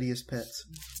getting the prettiest pets.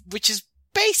 Which is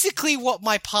basically what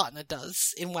my partner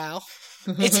does in WoW.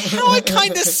 It's how I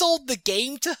kind of sold the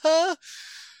game to her.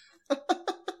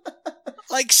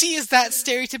 Like, she is that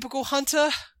stereotypical hunter.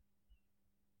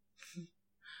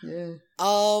 Yeah.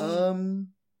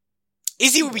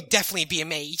 Izzy would definitely be a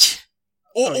mage.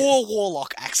 Or a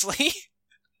warlock, actually.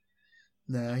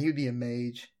 Nah, he would be a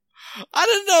mage. I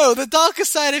don't know, the darker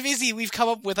side of Izzy we've come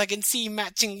up with, I can see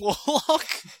matching warlock.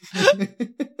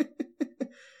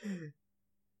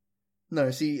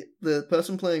 No, see, the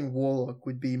person playing warlock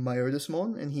would be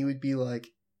Myodasmon, and he would be like...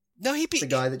 No, he'd be... the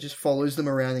guy that just follows them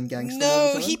around and ganks them all No,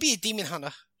 the time. he'd be a demon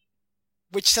hunter.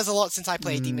 Which says a lot since I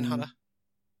play a demon hunter.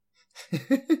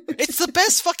 It's the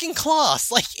best fucking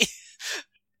class, like...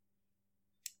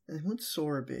 And who'd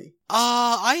Sora be?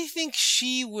 I think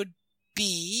she would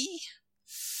be...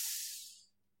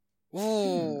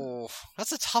 Ooh,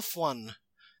 that's a tough one.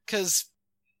 'Cause...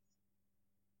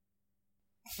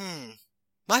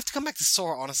 Might have to come back to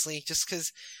Sora, honestly, just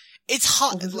 'cause it's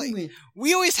hard. Well,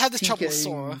 we always have this TK trouble with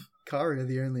Sora. and Kari are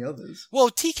the only others. Well,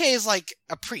 TK is like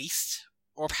a priest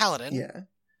or a paladin. Yeah.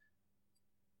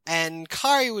 And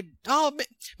Kari would... Oh,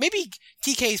 maybe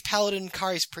TK is paladin,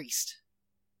 Kari's priest.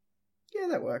 Yeah,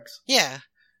 that works. Yeah.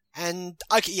 And,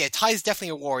 okay, yeah, Ty's definitely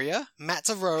a warrior. Matt's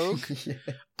a rogue.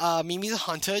 Yeah. Mimi's a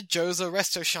hunter. Joe's a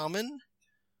resto shaman.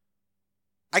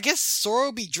 I guess Sora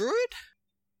would be druid?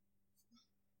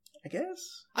 I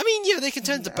guess. I mean, they can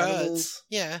turn to birds. Animals.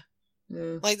 Yeah.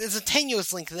 Yeah. Like, there's a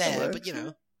tenuous link there, That but,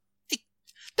 works,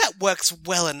 that works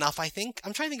well enough, I think.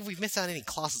 I'm trying to think if we've missed out on any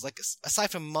classes, like, aside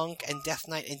from Monk and Death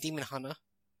Knight and Demon Hunter.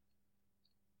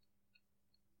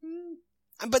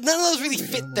 But none of those really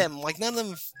fit them. Like, none of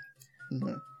them...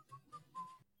 No.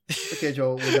 Okay,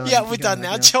 Joel, we're done. Yeah, we're done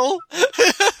now, Joel.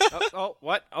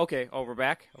 What? Okay. Oh, we're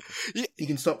back? Okay. You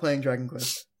can stop playing Dragon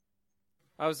Quest.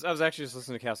 I was actually just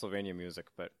listening to Castlevania music,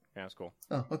 but yeah, it's cool.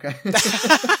 Oh, okay.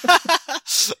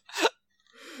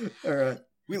 Alright.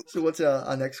 So what's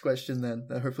our next question then,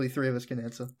 that hopefully three of us can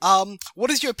answer? What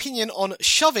is your opinion on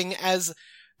shoving as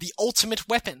the ultimate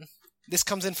weapon? This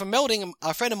comes in from Melding,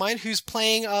 a friend of mine who's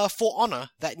playing For Honor,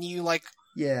 that new,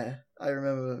 Yeah, I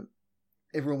remember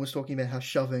everyone was talking about how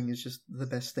shoving is just the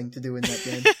best thing to do in that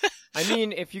game. I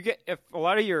mean, if a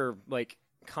lot of your,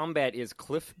 combat is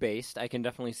cliff-based, I can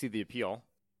definitely see the appeal.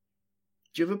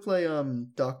 Did you ever play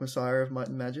Dark Messiah of Might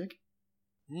and Magic?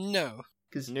 No.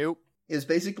 Nope. It was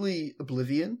basically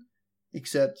Oblivion,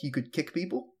 except you could kick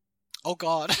people. Oh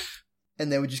god.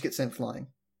 and they would just get sent flying.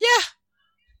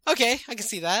 Yeah. Okay, I can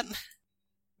see that.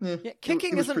 Yeah,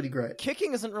 kicking it was isn't pretty great.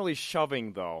 Kicking isn't really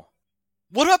shoving, though.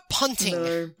 What about punting?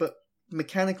 No, but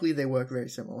mechanically they work very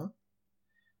similar.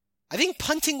 I think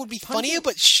punting would be funnier,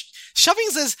 but shoving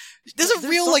says there's a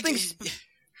real like.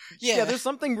 Yeah, there's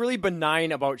something really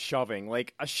benign about shoving.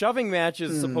 Like, a shoving match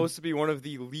is supposed to be one of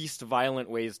the least violent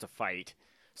ways to fight.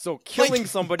 So killing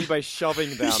somebody by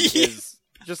shoving them is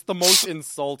just the most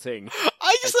insulting.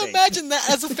 I just imagine that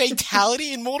as a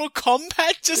fatality in Mortal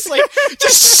Kombat, just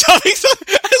shoving them,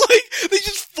 and like they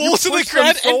just fall to the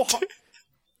ground.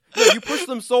 Yeah, you push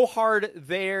them so hard,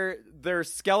 their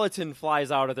skeleton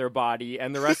flies out of their body,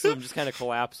 and the rest of them just kind of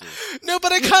collapses. No,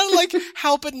 but I kind of like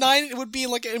how benign it would be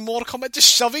like in Mortal Kombat,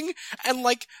 just shoving, and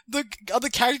like the other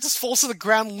characters fall to the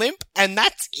ground limp, and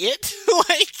that's it.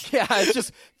 Like, yeah, it's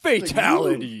just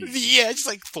fatality. Yeah, just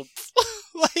like,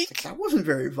 like that wasn't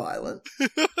very violent.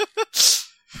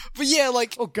 But yeah,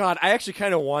 like, oh god, I actually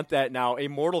kind of want that now. A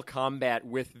Mortal Kombat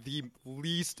with the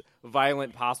least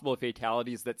violent possible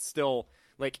fatalities that still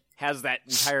like has that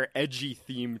entire edgy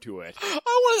theme to it.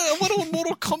 I want a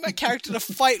Mortal Kombat character to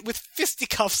fight with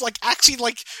fisticuffs, like actually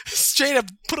like straight up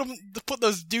put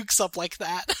those dukes up like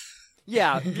that.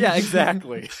 Yeah,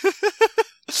 exactly.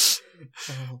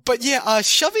 But yeah,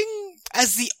 shoving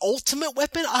as the ultimate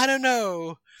weapon, I don't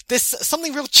know. There's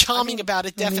something real charming about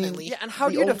it, definitely. Yeah, and how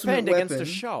do you defend against a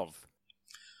shove?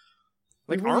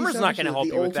 Like, armor's not going to help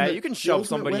you with that. You can shove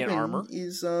somebody in armor.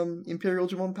 Is Imperial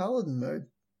Jamon Paladin mode.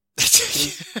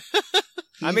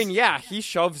 I mean, yeah, he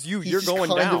shoves you, you're going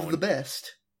down. He's kind of the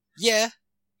best. Yeah.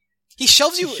 He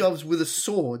shoves you... He shoves with a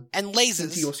sword. And lasers.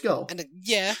 Into your skull. And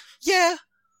yeah.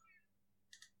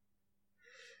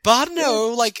 But I don't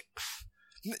know, like...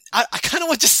 I kind of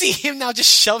want to see him now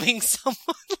just shoving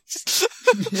someone.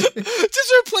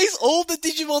 just replace all the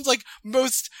Digimon's, like,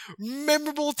 most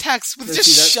memorable attacks with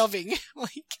shoving.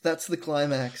 Like, that's the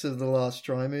climax of the Last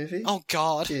Try movie. Oh,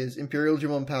 God. Is Imperial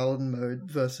Jamon Paladin mode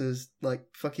versus, like,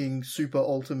 fucking super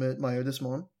ultimate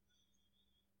Myodismon.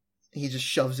 He just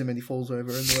shoves him and he falls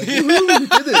over and they're like, woohoo, we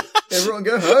did it! Everyone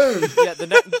go home!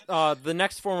 Yeah, the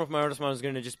next form of Myodismon is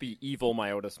going to just be evil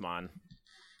Myodismon.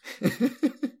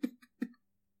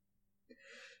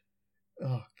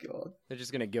 Oh, God. They're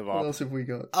just gonna give up. What else have we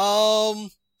got?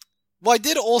 Well, I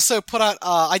did also put out,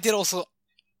 I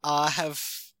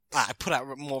put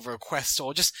out more of a request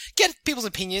or just get people's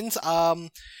opinions.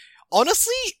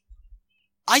 Honestly,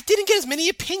 I didn't get as many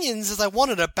opinions as I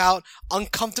wanted about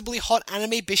uncomfortably hot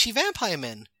anime bishy vampire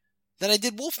men than I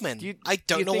did wolfmen. I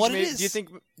don't know what it is. Do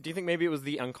you think maybe it was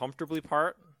the uncomfortably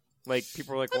part? Like,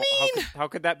 people were like, well, how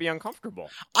could that be uncomfortable?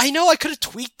 I know I could have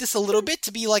tweaked this a little bit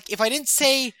to be like, if I didn't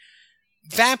say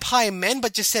vampire men,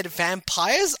 but just said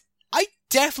vampires, I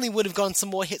definitely would have gotten some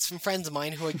more hits from friends of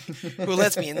mine who are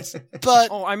lesbians.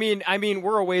 But I mean,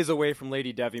 we're a ways away from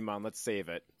Lady Devimon. Let's save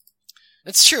it.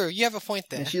 It's true. You have a point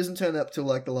there. And she hasn't turned up till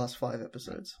like the last 5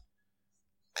 episodes.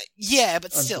 Yeah,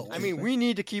 but still. I mean, we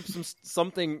need to keep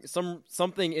something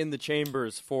in the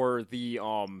chambers for the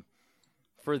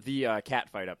cat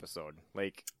fight episode.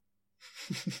 Like,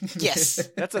 yes,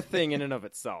 that's a thing in and of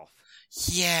itself.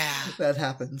 Yeah, that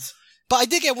happens. But I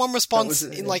did get one response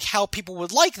in like how people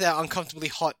would like their uncomfortably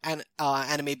hot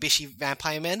anime bishy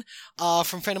vampire men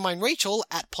from a friend of mine, Rachel,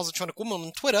 at Positronic Woman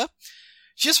on Twitter.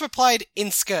 She just replied,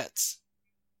 in skirts.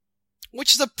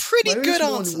 Which is a pretty good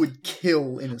answer. One would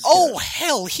kill in a skirt. Oh,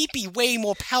 hell, he'd be way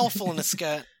more powerful in a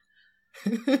skirt.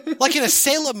 Like in a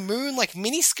Sailor Moon, like,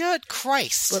 miniskirt?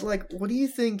 Christ. But, like, what do you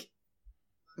think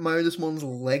Myodismon's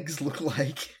legs look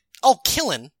like? Oh,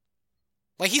 killing.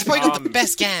 Like, he's probably got the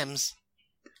best gams.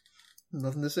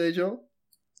 Nothing to say, Joel?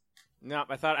 No,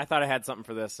 I thought I had something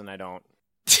for this, and I don't.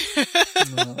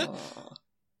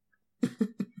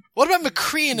 What about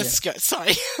McCree in a skirt?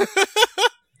 Sorry.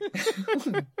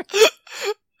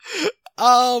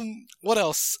 What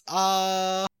else?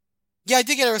 Yeah, I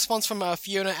did get a response from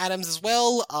Fiona Adams as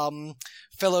well,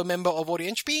 fellow member of Audio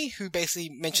Entropy, who basically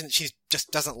mentioned that she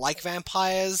just doesn't like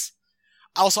vampires.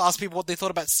 I also asked people what they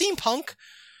thought about steampunk.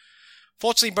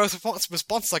 Fortunately, both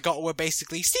responses I got were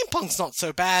basically, steampunk's not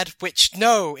so bad, which,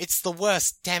 no, it's the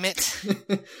worst, damn it.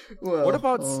 Well, what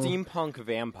about steampunk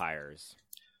vampires?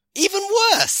 Even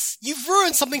worse! You've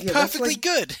ruined something perfectly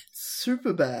good.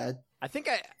 Super bad. I think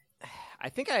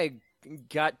I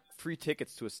got free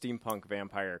tickets to a steampunk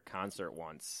vampire concert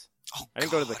once. Oh, I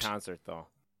didn't go to the concert though.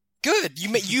 Good, you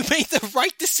made the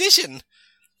right decision.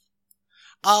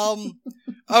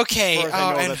 Okay.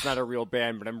 I know that's not a real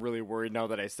band, but I'm really worried now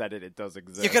that I said it. It does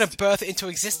exist. You're gonna birth it into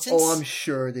existence? Oh, I'm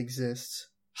sure it exists.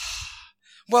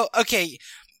 Well, okay.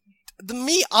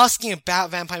 Me asking about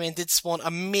Vampire Man did spawn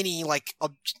a mini,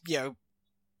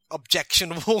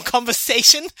 objectionable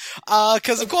conversation.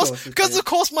 Because of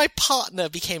course my partner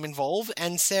became involved,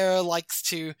 and Sarah likes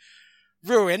to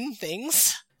ruin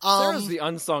things. Sarah's the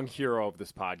unsung hero of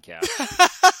this podcast.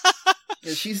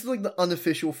 Yeah, she's like the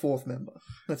unofficial fourth member.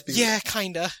 Let's be real.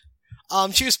 Kinda.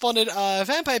 She responded,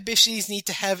 vampire bitches need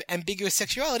to have ambiguous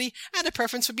sexuality and a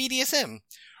preference for BDSM.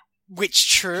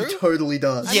 Which true. She totally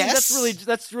does. Yes. I mean,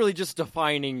 that's really just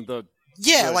defining the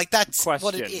that's question,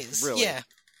 what it is. Really. Yeah.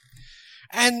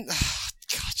 And,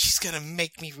 God, she's gonna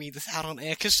make me read this out on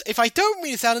air, because if I don't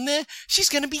read this out on there, she's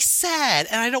gonna be sad,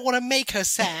 and I don't want to make her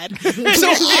sad. so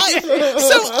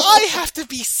I have to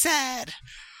be sad.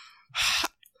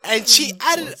 And she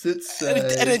added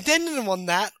an addendum on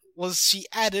that was she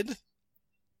added,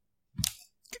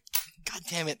 God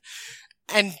damn it,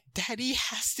 and Daddy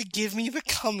has to give me the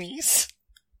cummies.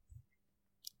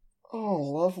 Oh,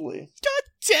 lovely. God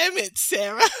damn it,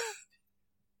 Sarah.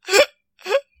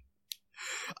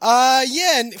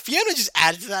 And Fiona just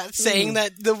added to that, saying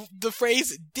that the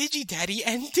phrase Digi-Daddy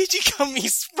and Digi-Cummies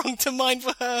sprung to mind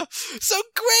for her. So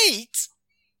great!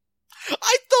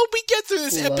 I thought we'd get through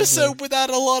this episode without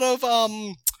a lot of,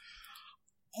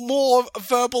 more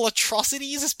verbal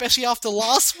atrocities, especially after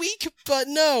last week, but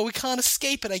no, we can't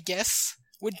escape it, I guess.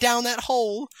 We're down that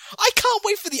hole. I can't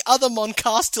wait for the other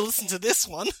Moncast to listen to this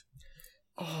one.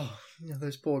 Oh, yeah,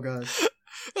 those poor guys.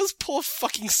 Those poor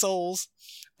fucking souls.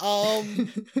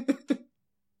 And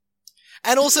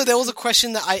also there was a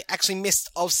question that I actually missed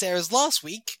of Sarah's last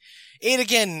week. It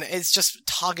again is just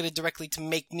targeted directly to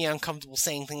make me uncomfortable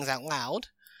saying things out loud.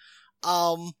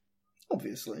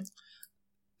 Obviously.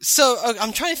 So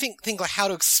I'm trying to think like how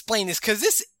to explain this, because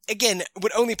this again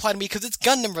would only apply to me because it's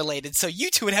Gundam related. So you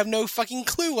two would have no fucking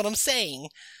clue what I'm saying.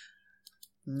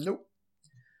 Nope.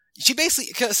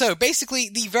 Basically,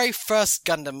 the very first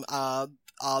Gundam,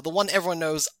 the one everyone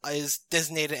knows is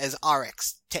designated as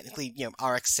RX. Technically,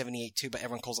 RX-78-2, but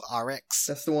everyone calls it RX.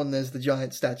 That's the one there's the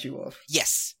giant statue of.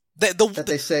 Yes. That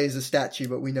they say is a statue,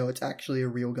 but we know it's actually a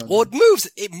real Gundam. Well,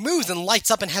 it moves and lights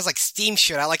up and has like steam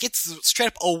shoot out. Like, it's straight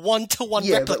up a 1-to-1 replica.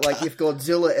 Yeah, but like if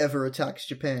Godzilla ever attacks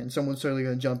Japan, someone's totally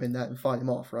gonna jump in that and fight him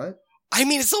off, right? I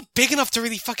mean, it's not big enough to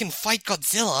really fucking fight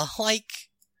Godzilla. Like,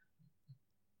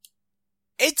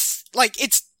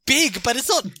 it's big, but it's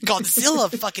not Godzilla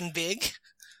fucking big.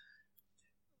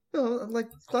 No, like,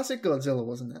 classic Godzilla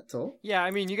wasn't that tall. Yeah,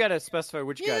 I mean, you gotta specify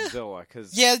which Godzilla,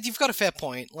 because... Yeah, you've got a fair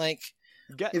point, like...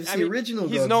 Original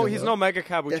he's Godzilla... He's no Mega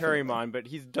Kabuterimon, but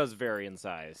he does vary in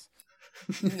size.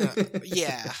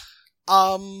 Yeah.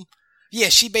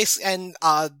 She basically... And,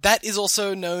 that is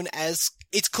also known as...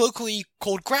 It's colloquially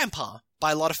called Grandpa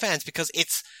by a lot of fans, because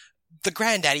it's the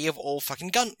granddaddy of all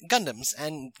fucking Gundams,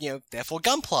 and, therefore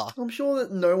Gunpla. I'm sure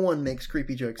that no one makes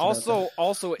creepy jokes about that.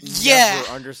 Also, never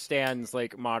understands,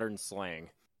 like, modern slang.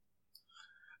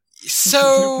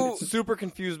 So... Super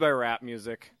confused by rap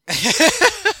music.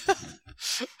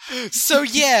 So,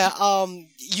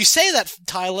 you say that,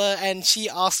 Tyler, and she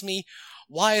asked me,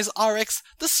 why is RX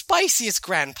the spiciest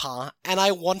grandpa? And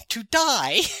I want to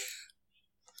die.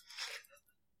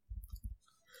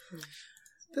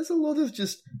 There's a lot of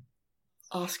just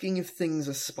asking if things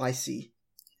are spicy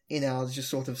in our just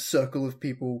sort of circle of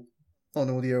people on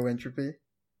Audio Entropy.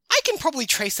 I can probably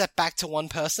trace that back to one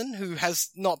person who has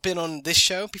not been on this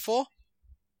show before.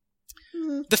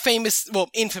 The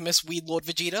infamous Weed Lord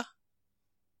Vegeta.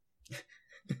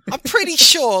 I'm pretty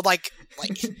sure, like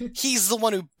he's the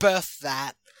one who birthed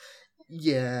that.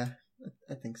 Yeah,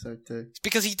 I think so too. It's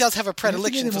because he does have a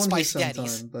predilection for spicy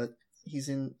daddies. But he's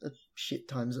in a shit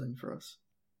time zone for us.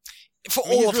 For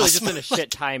all of us, he's really just in a shit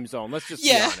time zone. Let's just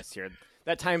be honest here.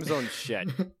 That time zone's shit.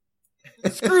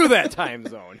 Screw that time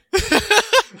zone.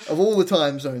 Of all the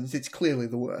time zones, it's clearly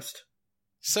the worst.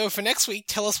 So for next week,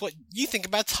 tell us what you think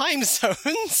about time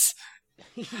zones.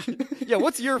 Yeah,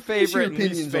 what's your favorite and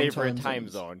least favorite time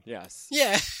zone? Yes.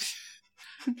 Yeah.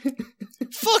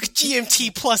 Fuck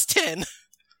GMT plus 10.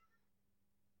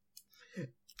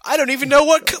 I don't even know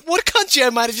what country I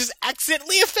might have just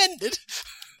accidentally offended.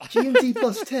 GMT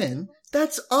plus 10?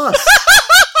 That's us!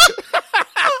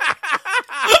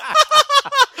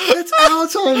 That's our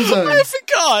time zone! I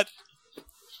forgot!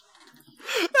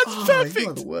 That's perfect! You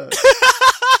are the worst.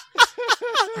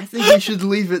 I think we should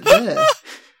leave it there.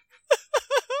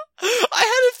 I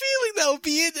had a feeling that would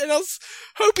be it, and I was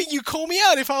hoping you'd call me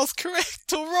out if I was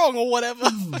correct or wrong or whatever.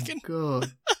 Oh my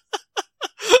god.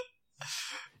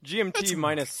 GMT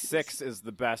minus 6 is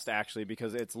the best, actually,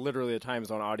 because it's literally the time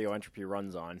zone Audio Entropy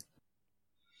runs on.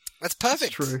 That's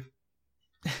perfect. That's true.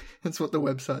 That's what the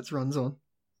website runs on.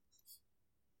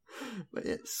 But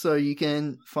yeah, so you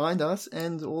can find us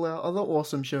and all our other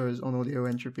awesome shows on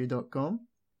audioentropy.com.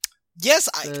 Yes,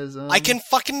 I can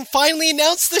fucking finally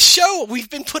announce the show we've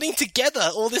been putting together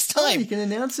all this time. Oh, you can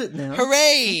announce it now.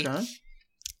 Hooray!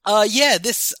 Okay.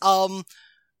 This,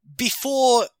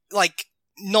 before, like,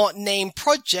 not named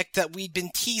project that we'd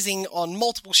been teasing on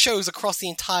multiple shows across the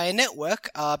entire network,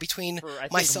 between For, I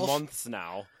think, myself... months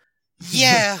now.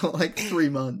 Yeah. Like 3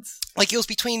 months. Like, it was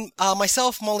between,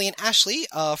 myself, Molly, and Ashley,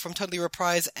 from Totally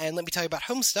Reprise, and Let Me Tell You About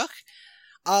Homestuck.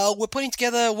 We're putting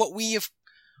together what we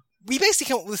basically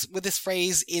came up with this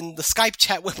phrase in the Skype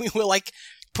chat when we were, like,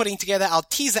 putting together our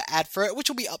teaser ad for it, which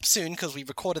will be up soon, because we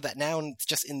recorded that now, and it's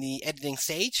just in the editing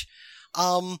stage.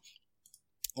 Also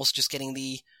just getting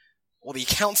all the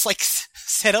accounts, like,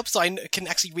 set up so I can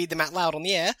actually read them out loud on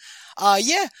the air.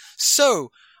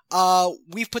 So,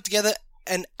 we've put together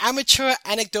an amateur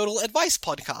anecdotal advice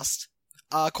podcast,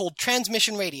 called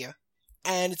Transmission Radio.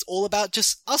 And it's all about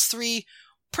just us three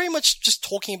pretty much just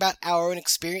talking about our own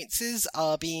experiences,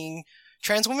 being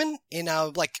trans women in our,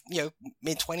 like,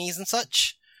 mid-20s and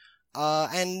such.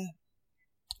 And,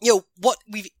 what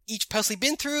we've each personally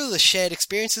been through, the shared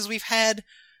experiences we've had,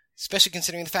 especially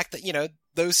considering the fact that,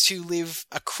 those two live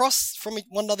across from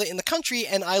one another in the country,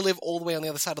 and I live all the way on the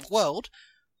other side of the world.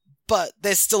 But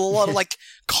there's still a lot of, like,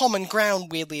 common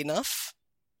ground, weirdly enough.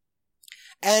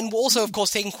 And we're also, of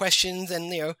course, taking questions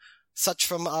and, such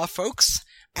from our folks.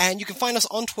 And you can find us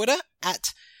on Twitter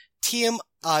at TM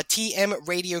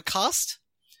Radiocast.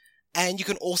 And you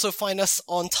can also find us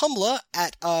on Tumblr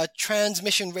at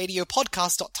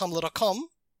transmissionradiopodcast.tumblr.com.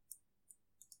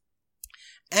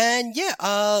 And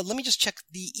let me just check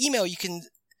the email you can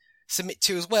submit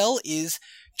to as well is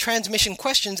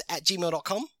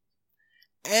transmissionquestions@gmail.com.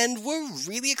 And we're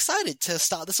really excited to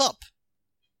start this up.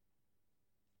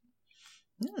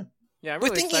 Yeah, I'm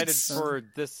really excited for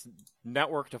this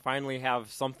network to finally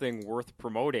have something worth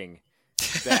promoting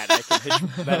that I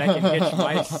can hitch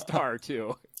my star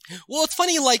to. Well, it's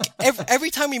funny, like,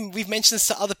 every time we've mentioned this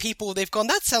to other people, they've gone,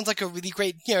 that sounds like a really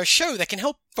great, show that can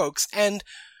help folks. And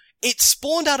it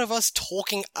spawned out of us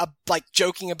talking,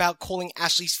 joking about calling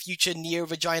Ashley's future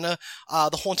neo-vagina,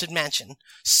 the Haunted Mansion.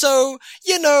 So,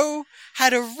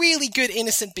 had a really good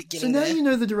innocent beginning. So now there. you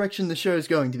know the direction the show's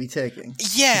going to be taking.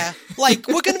 Yeah, like,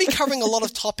 we're going to be covering a lot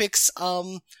of topics.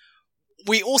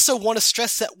 We also want to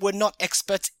stress that we're not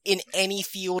experts in any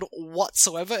field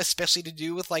whatsoever, especially to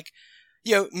do with, like,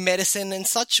 medicine and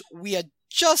such. We are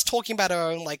just talking about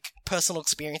our own, like, personal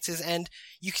experiences, and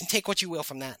you can take what you will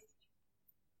from that.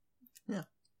 Yeah.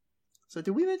 So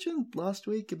did we mention last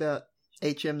week about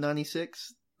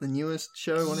HM96, the newest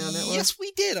show on our network? Yes,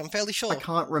 we did. I'm fairly sure. I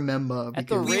can't remember. At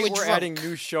the rate we're adding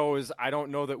new shows, I don't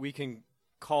know that we can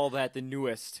call that the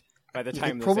newest by the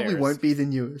time this airs. It probably won't be the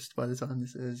newest by the time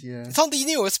this airs, yeah. It's not the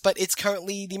newest, but it's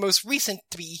currently the most recent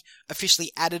to be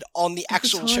officially added on the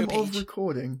actual show page. Of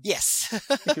recording. Yes.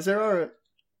 Because there are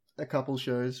a couple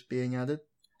shows being added.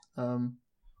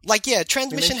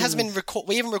 Transmission hasn't been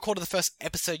we haven't recorded the first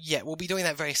episode yet. We'll be doing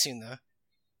that very soon, though.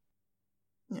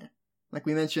 Yeah. Like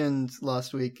we mentioned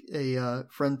last week, a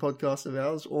friend podcast of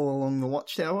ours, All Along the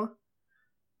Watchtower,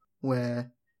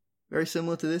 where, very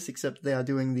similar to this, except they are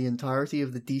doing the entirety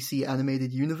of the DC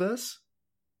animated universe.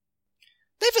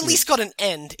 They've at least got an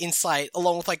end in sight,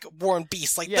 along with, like, War and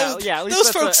Beast. Like, at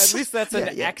those folks... At least that's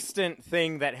an extant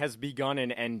thing that has begun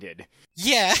and ended.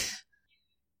 Yeah.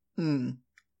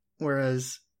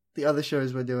 Whereas the other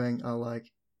shows we're doing are,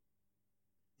 like,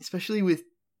 especially with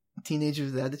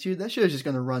Teenagers with Attitude, that show's just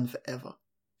going to run forever.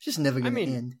 It's just never going to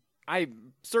end. I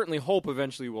certainly hope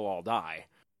eventually we'll all die.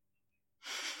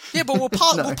 Yeah, but we'll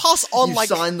pass on, you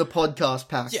sign the podcast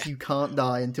pack. Yeah. You can't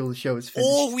die until the show is finished.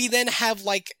 Or we then have,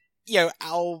 like,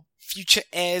 our future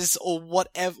heirs or what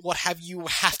have you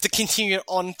have to continue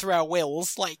on through our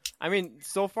wills. Like, I mean,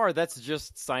 so far that's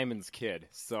just Simon's kid,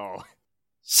 so...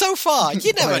 So far,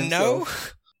 you never know.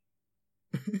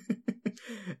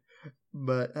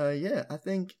 But, I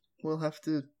think we'll have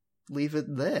to leave it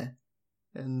there.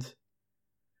 And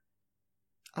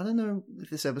I don't know if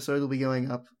this episode will be going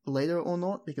up later or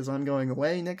not, because I'm going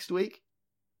away next week.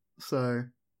 So,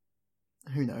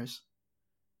 who knows?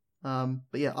 But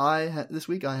yeah, this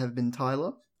week I have been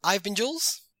Tyler. I've been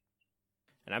Jules.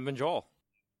 And I've been Joel.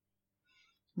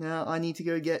 Now I need to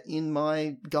go get in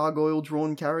my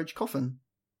gargoyle-drawn carriage coffin.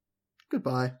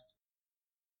 Goodbye.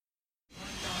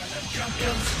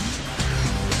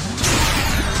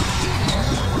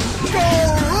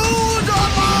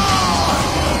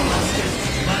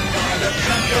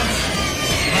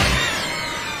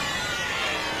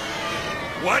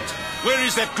 What? Where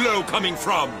is that glow coming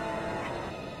from?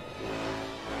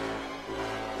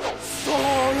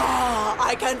 Sola,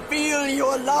 I can feel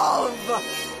your love.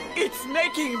 It's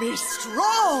making me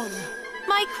strong.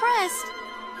 My crest,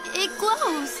 it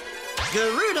glows.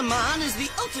 Garudamon is the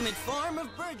ultimate form of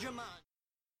Birdramon.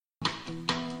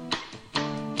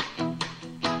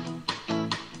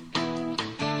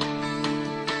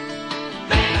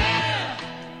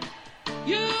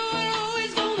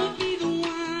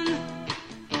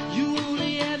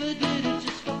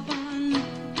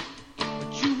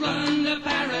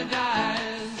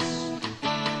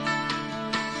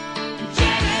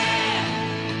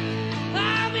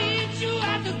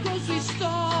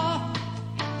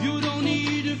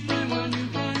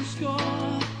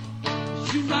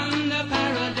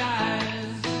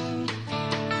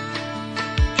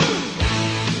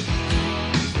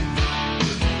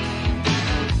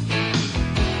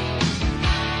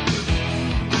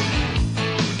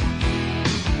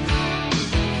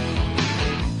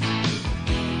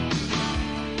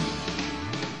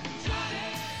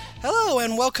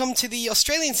 And welcome to the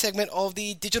Australian segment of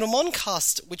the Digital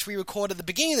Moncast, which we record at the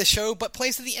beginning of the show, but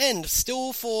plays at the end,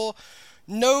 still for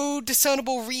no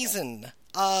discernible reason.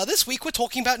 This week we're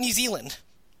talking about New Zealand.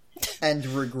 And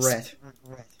regret.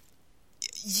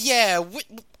 Yeah, which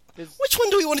one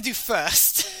do we want to do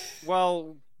first?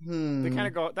 Well, they kind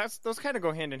of go. Those kind of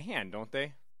go hand in hand, don't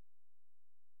they?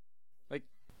 Like,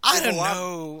 I don't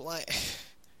know. Like,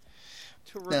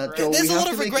 now, Joel, we have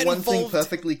to make one thing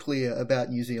perfectly clear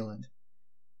about New Zealand.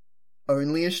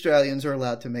 Only Australians are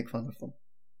allowed to make fun of them.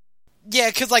 Yeah,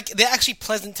 because like they're actually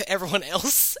pleasant to everyone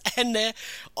else, and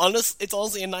it's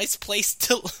honestly a nice place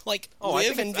to like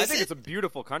live and visit. I think it's a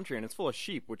beautiful country, and it's full of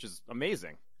sheep, which is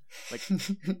amazing. Like,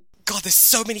 God, there's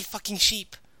so many fucking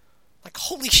sheep. Like,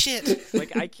 holy shit!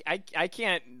 Like, I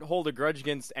can't hold a grudge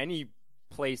against any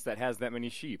place that has that many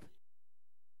sheep.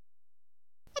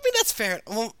 I mean, that's fair.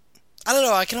 Well, I don't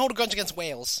know. I can hold a grudge against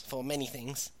whales for many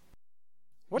things.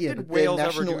 What did whales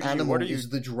ever do? Animal what are you, is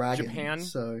the dragon. Japan?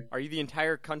 So. Are you the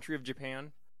entire country of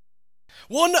Japan?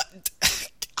 One.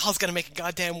 I was gonna make a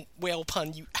goddamn whale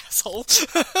pun, you asshole.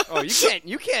 Oh, you can't.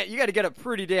 You got to get up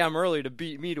pretty damn early to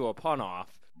beat me to a pun off.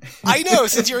 I know,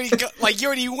 since you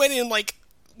already went in like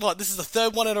what? This is the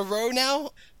third one in a row now,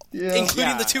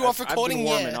 including the two off recording. I've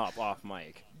been warming up off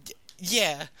mic.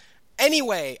 Yeah.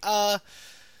 Anyway,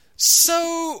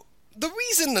 so the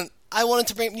reason I wanted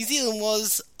to bring up New Zealand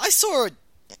was I saw a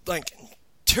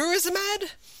tourism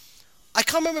ad. I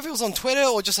can't remember if it was on Twitter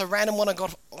or just a random one I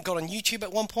got on YouTube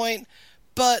at one point,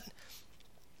 but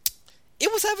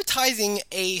it was advertising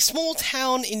a small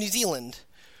town in New Zealand,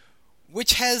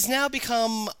 which has now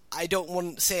become, I don't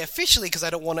want to say officially because I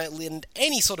don't want to lend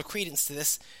any sort of credence to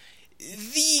this,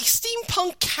 the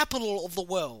steampunk capital of the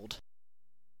world.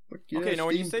 Okay, now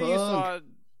when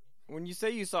you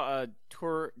say you saw a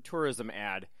tourism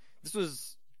ad, this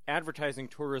was advertising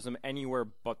tourism anywhere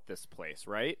but this place,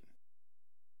 right?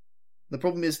 The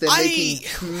problem is they're making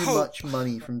too much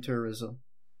money from tourism.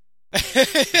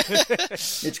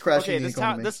 It's crashing the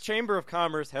economy. This Chamber of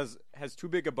Commerce has too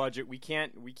big a budget. We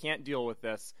can't deal with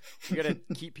this. We got to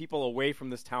keep people away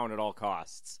from this town at all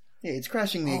costs. Yeah, it's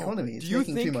crashing the economy. It's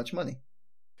making too much money.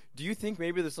 Do you think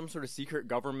maybe there's some sort of secret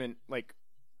government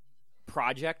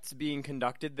projects being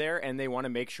conducted there, and they want to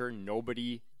make sure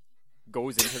nobody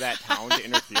goes into that town to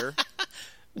interfere?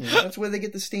 Yeah, that's where they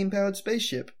get the steam-powered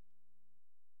spaceship.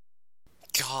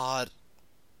 God.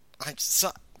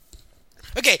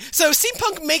 Okay, so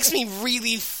steampunk makes me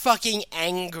really fucking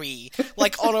angry.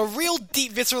 Like, on a real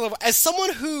deep, visceral level. As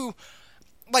someone who,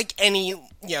 like any,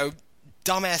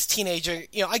 dumbass teenager,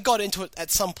 I got into it at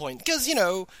some point. Because,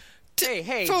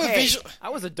 Hey, I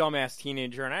was a dumbass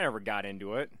teenager, and I never got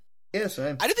into it. Yeah,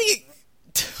 same. I don't think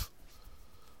it...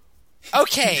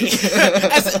 Okay.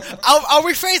 I'll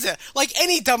rephrase it. Like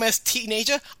any dumbass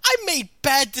teenager, I made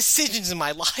bad decisions in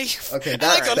my life. Okay, and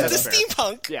I got into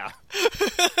steampunk. Yeah.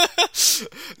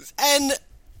 And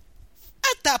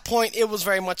at that point, it was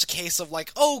very much a case of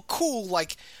like, oh, cool,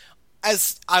 like,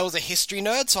 as I was a history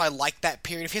nerd, so I liked that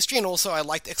period of history, and also I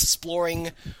liked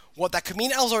exploring what that could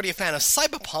mean. I was already a fan of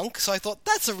cyberpunk, so I thought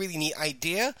that's a really neat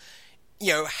idea.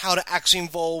 How to actually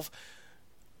involve,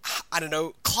 I don't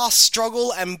know, class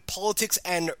struggle and politics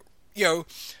and,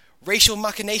 racial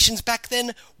machinations back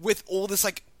then with all this,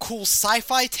 cool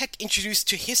sci-fi tech introduced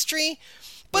to history.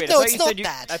 But no, it's not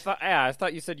that. I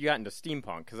thought you said you got into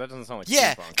steampunk, because that doesn't sound like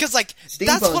steampunk. Yeah, because,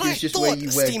 that's what I is just thought where you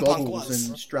wear steampunk goggles was.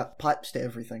 and strap pipes to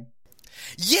everything.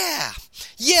 Yeah!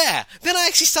 Then I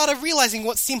actually started realizing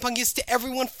what steampunk is to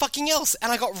everyone fucking else,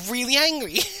 and I got really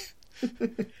angry.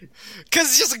 Because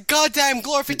it's just a goddamn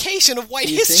glorification of white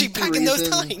history back in those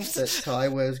times. That Ty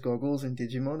wears goggles in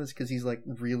Digimon is because he's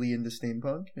really into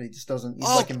steampunk and he just doesn't.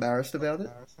 He's embarrassed about it.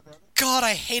 God,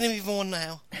 I hate him even more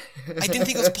now. I didn't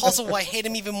think it was possible. I hate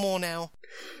him even more now.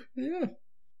 Yeah.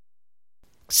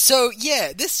 So,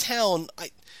 yeah, this town, part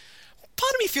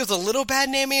of me feels a little bad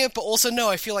naming it, but also no,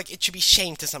 I feel like it should be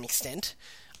shamed to some extent.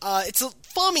 It's a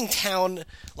farming town,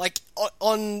 like,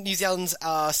 on New Zealand's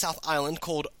South Island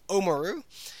called Oamaru,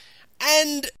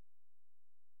 and,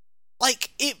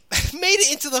 like, it made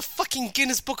it into the fucking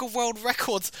Guinness Book of World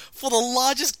Records for the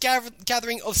largest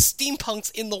gathering of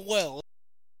steampunks in the world.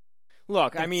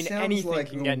 Look, I mean, anything like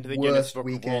can get into the Guinness Book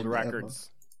of World Records.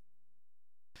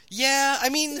 Yeah, I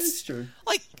mean, It's true.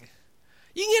 like,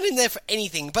 you can get in there for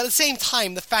anything, but at the same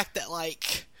time, the fact that,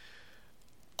 like,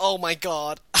 oh my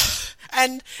god,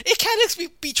 and it can't actually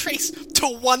be traced to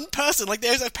one person, like,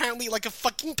 there's apparently, like, a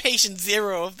fucking patient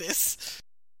zero of this.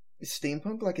 Is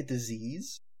steampunk like a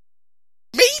disease?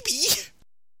 Maybe!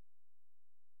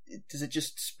 Does it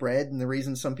just spread, and the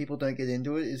reason some people don't get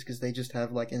into it is because they just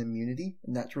have, like, an immunity?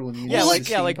 A natural immunity? Yeah, like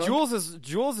steampunk?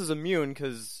 Jules is immune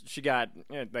because she got,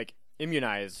 like,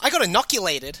 immunized. I got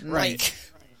inoculated, Right.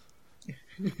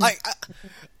 like,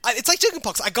 it's like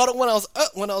chickenpox. I got it when I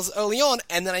was early on,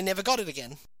 and then I never got it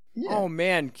again. Yeah. Oh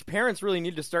man, parents really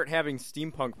need to start having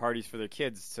steampunk parties for their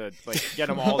kids to like get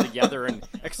them all together and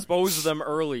expose them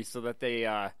early so that they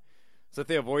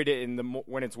avoid it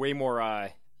when it's way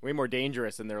more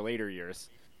dangerous in their later years.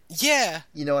 Yeah.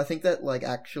 You know, I think that, like,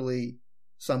 actually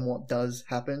somewhat does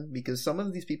happen, because some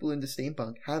of these people into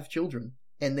steampunk have children,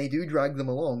 and they do drag them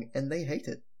along, and they hate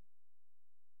it.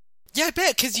 Yeah, I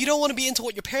bet, because you don't want to be into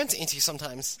what your parents are into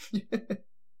sometimes.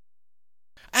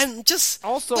 And just...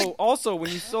 Also,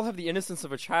 when you still have the innocence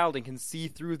of a child and can see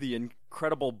through the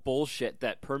incredible bullshit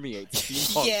that permeates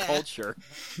steampunk culture.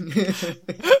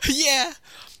 Yeah.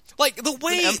 Like, the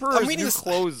way... An Emperor's I'm reading New this...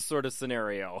 Clothes sort of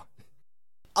scenario.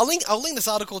 I'll link this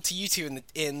article to you two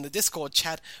in the Discord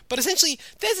chat, but essentially,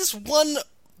 there's this one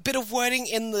bit of wording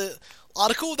in the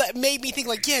article that made me think,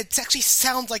 like, yeah, it actually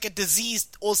sounds like a disease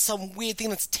or some weird thing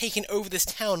that's taken over this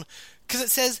town. Because it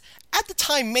says, at the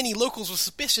time, many locals were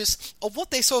suspicious of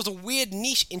what they saw as a weird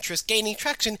niche interest gaining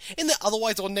traction in the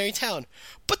otherwise ordinary town.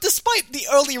 But despite the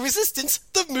early resistance,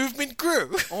 the movement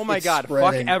grew. Oh my god,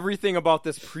 spreading. fuck everything about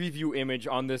this preview image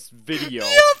on this video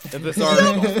and this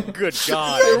article. Good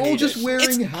god. They're I all hate just it.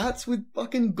 wearing hats with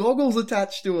fucking goggles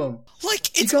attached to them.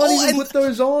 Like, You it's can't all... even put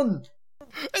those on.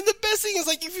 And the best thing is,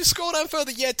 like, if you scroll down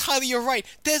further, yeah, Tyler, you're right.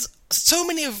 There's so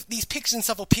many of these pictures and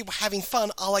stuff of people having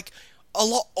fun are, like, a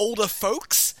lot older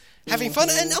folks having fun.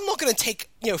 And I'm not going to take,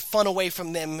 fun away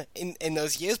from them in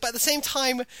those years. But at the same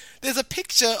time, there's a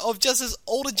picture of just this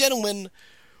older gentleman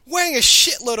wearing a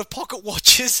shitload of pocket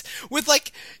watches with,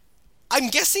 like, I'm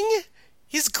guessing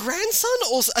his grandson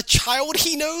or a child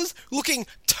he knows looking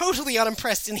totally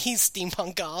unimpressed in his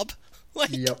steampunk garb.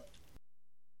 Like, Yep.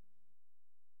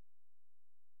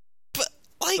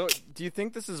 like, So, do you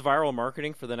think this is viral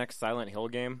marketing for the next Silent Hill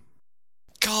game?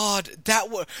 God, that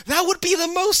would be the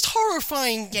most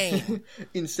horrifying game.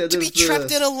 Instead To of be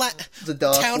trapped in the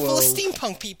dark town full of world,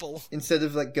 steampunk people. instead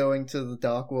of, like, going to the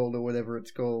dark world or whatever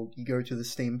it's called, you go to the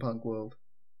steampunk world.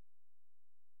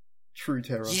 True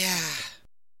terror. Yeah.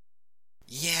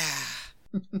 Yeah.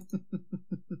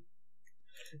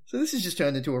 So this has just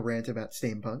turned into a rant about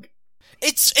steampunk.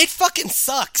 It fucking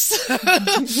sucks.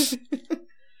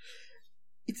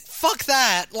 Fuck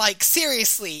that. Like,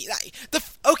 seriously.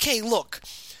 Okay, look.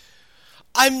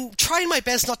 I'm trying my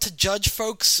best not to judge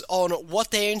folks on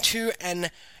what they're into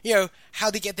and, how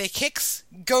they get their kicks.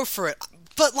 Go for it.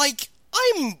 But, like,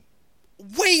 I'm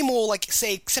way more, like,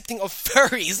 say, accepting of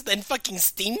furries than fucking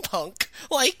steampunk.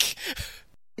 Like...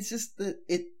 It's just that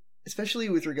especially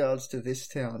with regards to this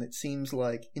town, it seems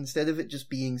like instead of it just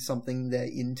being something they're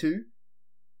into,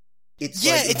 it's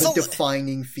the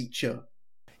defining feature.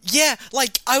 Yeah,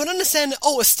 like, I would understand, a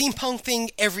steampunk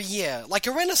thing every year. Like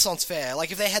a Renaissance fair.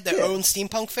 Like, if they had their own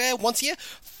steampunk fair once a year,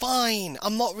 fine.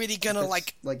 I'm not really gonna,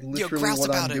 literally grouse what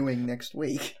about I'm doing next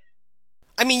week.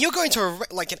 I mean, you're going to,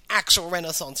 an actual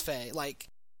Renaissance fair, like...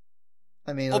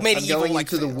 I mean, or I'm medieval, going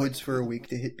like, into the fair, woods for a week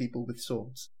to hit people with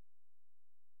swords.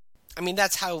 I mean,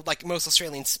 that's how, like, most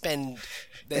Australians spend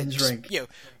their... And drink.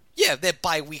 Their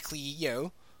bi-weekly,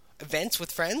 events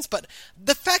with friends, but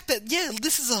the fact that,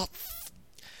 this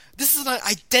is an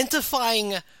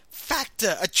identifying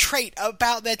factor, a trait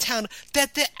about their town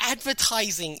that they're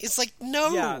advertising. It's like,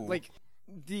 no. Yeah, like,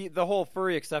 the whole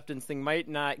furry acceptance thing might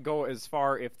not go as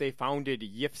far if they founded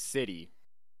Yif City.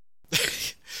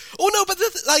 Oh no, but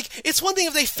it's one thing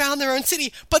if they found their own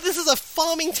city, but this is a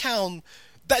farming town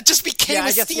that just became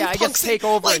I guess city. take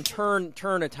over and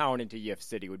turn a town into Yif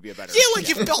City would be a better.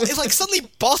 If like suddenly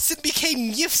Boston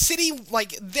became Yif City,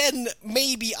 like then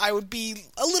maybe I would be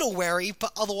a little wary,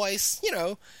 but otherwise,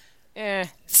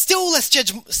 Still less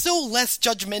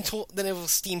judgmental than it was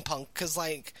steampunk, because,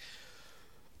 like,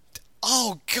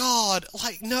 oh god,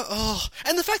 like, no, oh.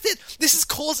 And the fact that this is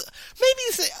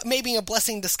maybe a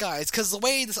blessing in disguise, because the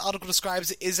way this article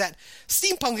describes it is that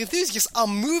steampunk enthusiasts are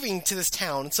moving to this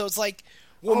town, so it's like,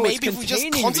 well, maybe if we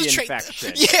just concentrate...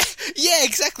 Yeah,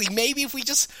 exactly. Maybe if we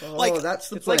just, that's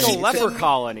the it's like a leper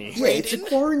colony. Yeah, it's a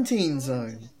quarantine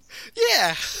zone.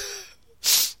 Yeah.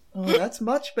 Oh, that's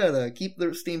much better. Keep the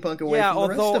steampunk away from the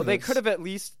rest of us. Yeah, although they could have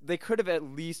at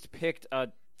least picked a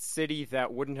city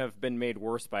that wouldn't have been made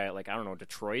worse by it, like, I don't know,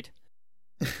 Detroit.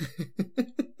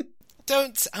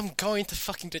 I'm going to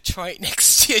fucking Detroit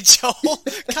next year, Joel.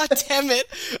 God damn it.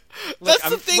 That's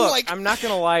the thing, like... I'm not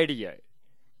gonna lie to you.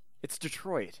 It's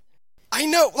Detroit. I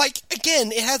know, like,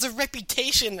 again, it has a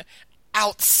reputation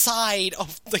outside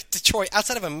of, like, Detroit,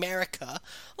 outside of America.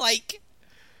 Like,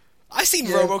 I've seen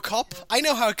RoboCop. I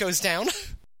know how it goes down.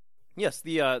 Yes,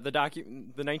 the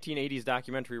 1980s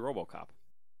documentary RoboCop.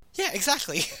 Yeah,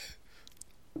 exactly.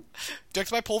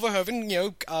 Directed by Paul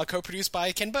Verhoeven, co-produced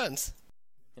by Ken Burns.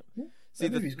 Yep. See,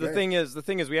 the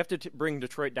thing is, we have to bring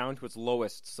Detroit down to its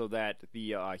lowest so that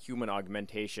the human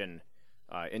augmentation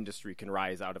industry can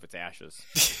rise out of its ashes.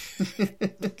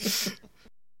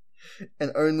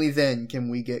 And only then can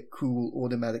we get cool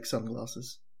automatic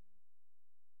sunglasses.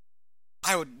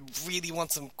 I would really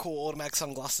want some cool automatic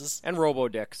sunglasses. And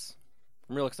Robo-Dicks.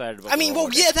 I'm real excited about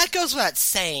that goes without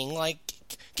saying. Like,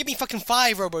 give me fucking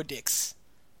 5 Robo-Dicks.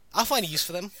 I'll find a use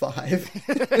for them. 5?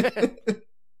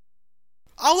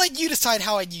 I'll let you decide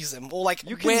how I'd use them, or, like,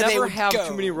 you can where they never would have go.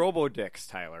 too many Robo-Dicks,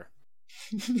 Tyler.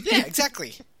 Yeah,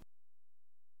 exactly.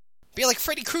 Be like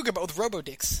Freddy Krueger, but with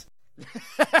Robo-Dicks.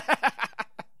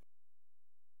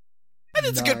 And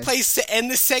it's a good place to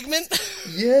end this segment.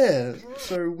 Yeah.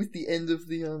 So with the end of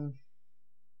the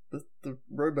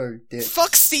Robo-Dicks.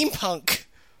 Fuck steampunk.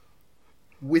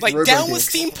 With like, Robo-Dicks. down with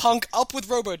steampunk, up with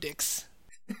Robo-Dicks.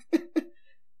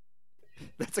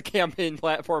 That's a campaign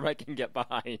platform I can get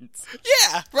behind.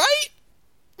 Yeah, right?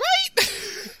 Right?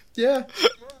 Yeah.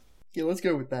 Yeah, let's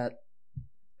go with that.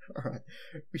 Alright,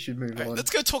 we should move on. Let's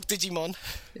go talk Digimon.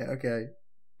 Yeah, okay.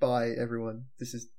 Bye, everyone. This is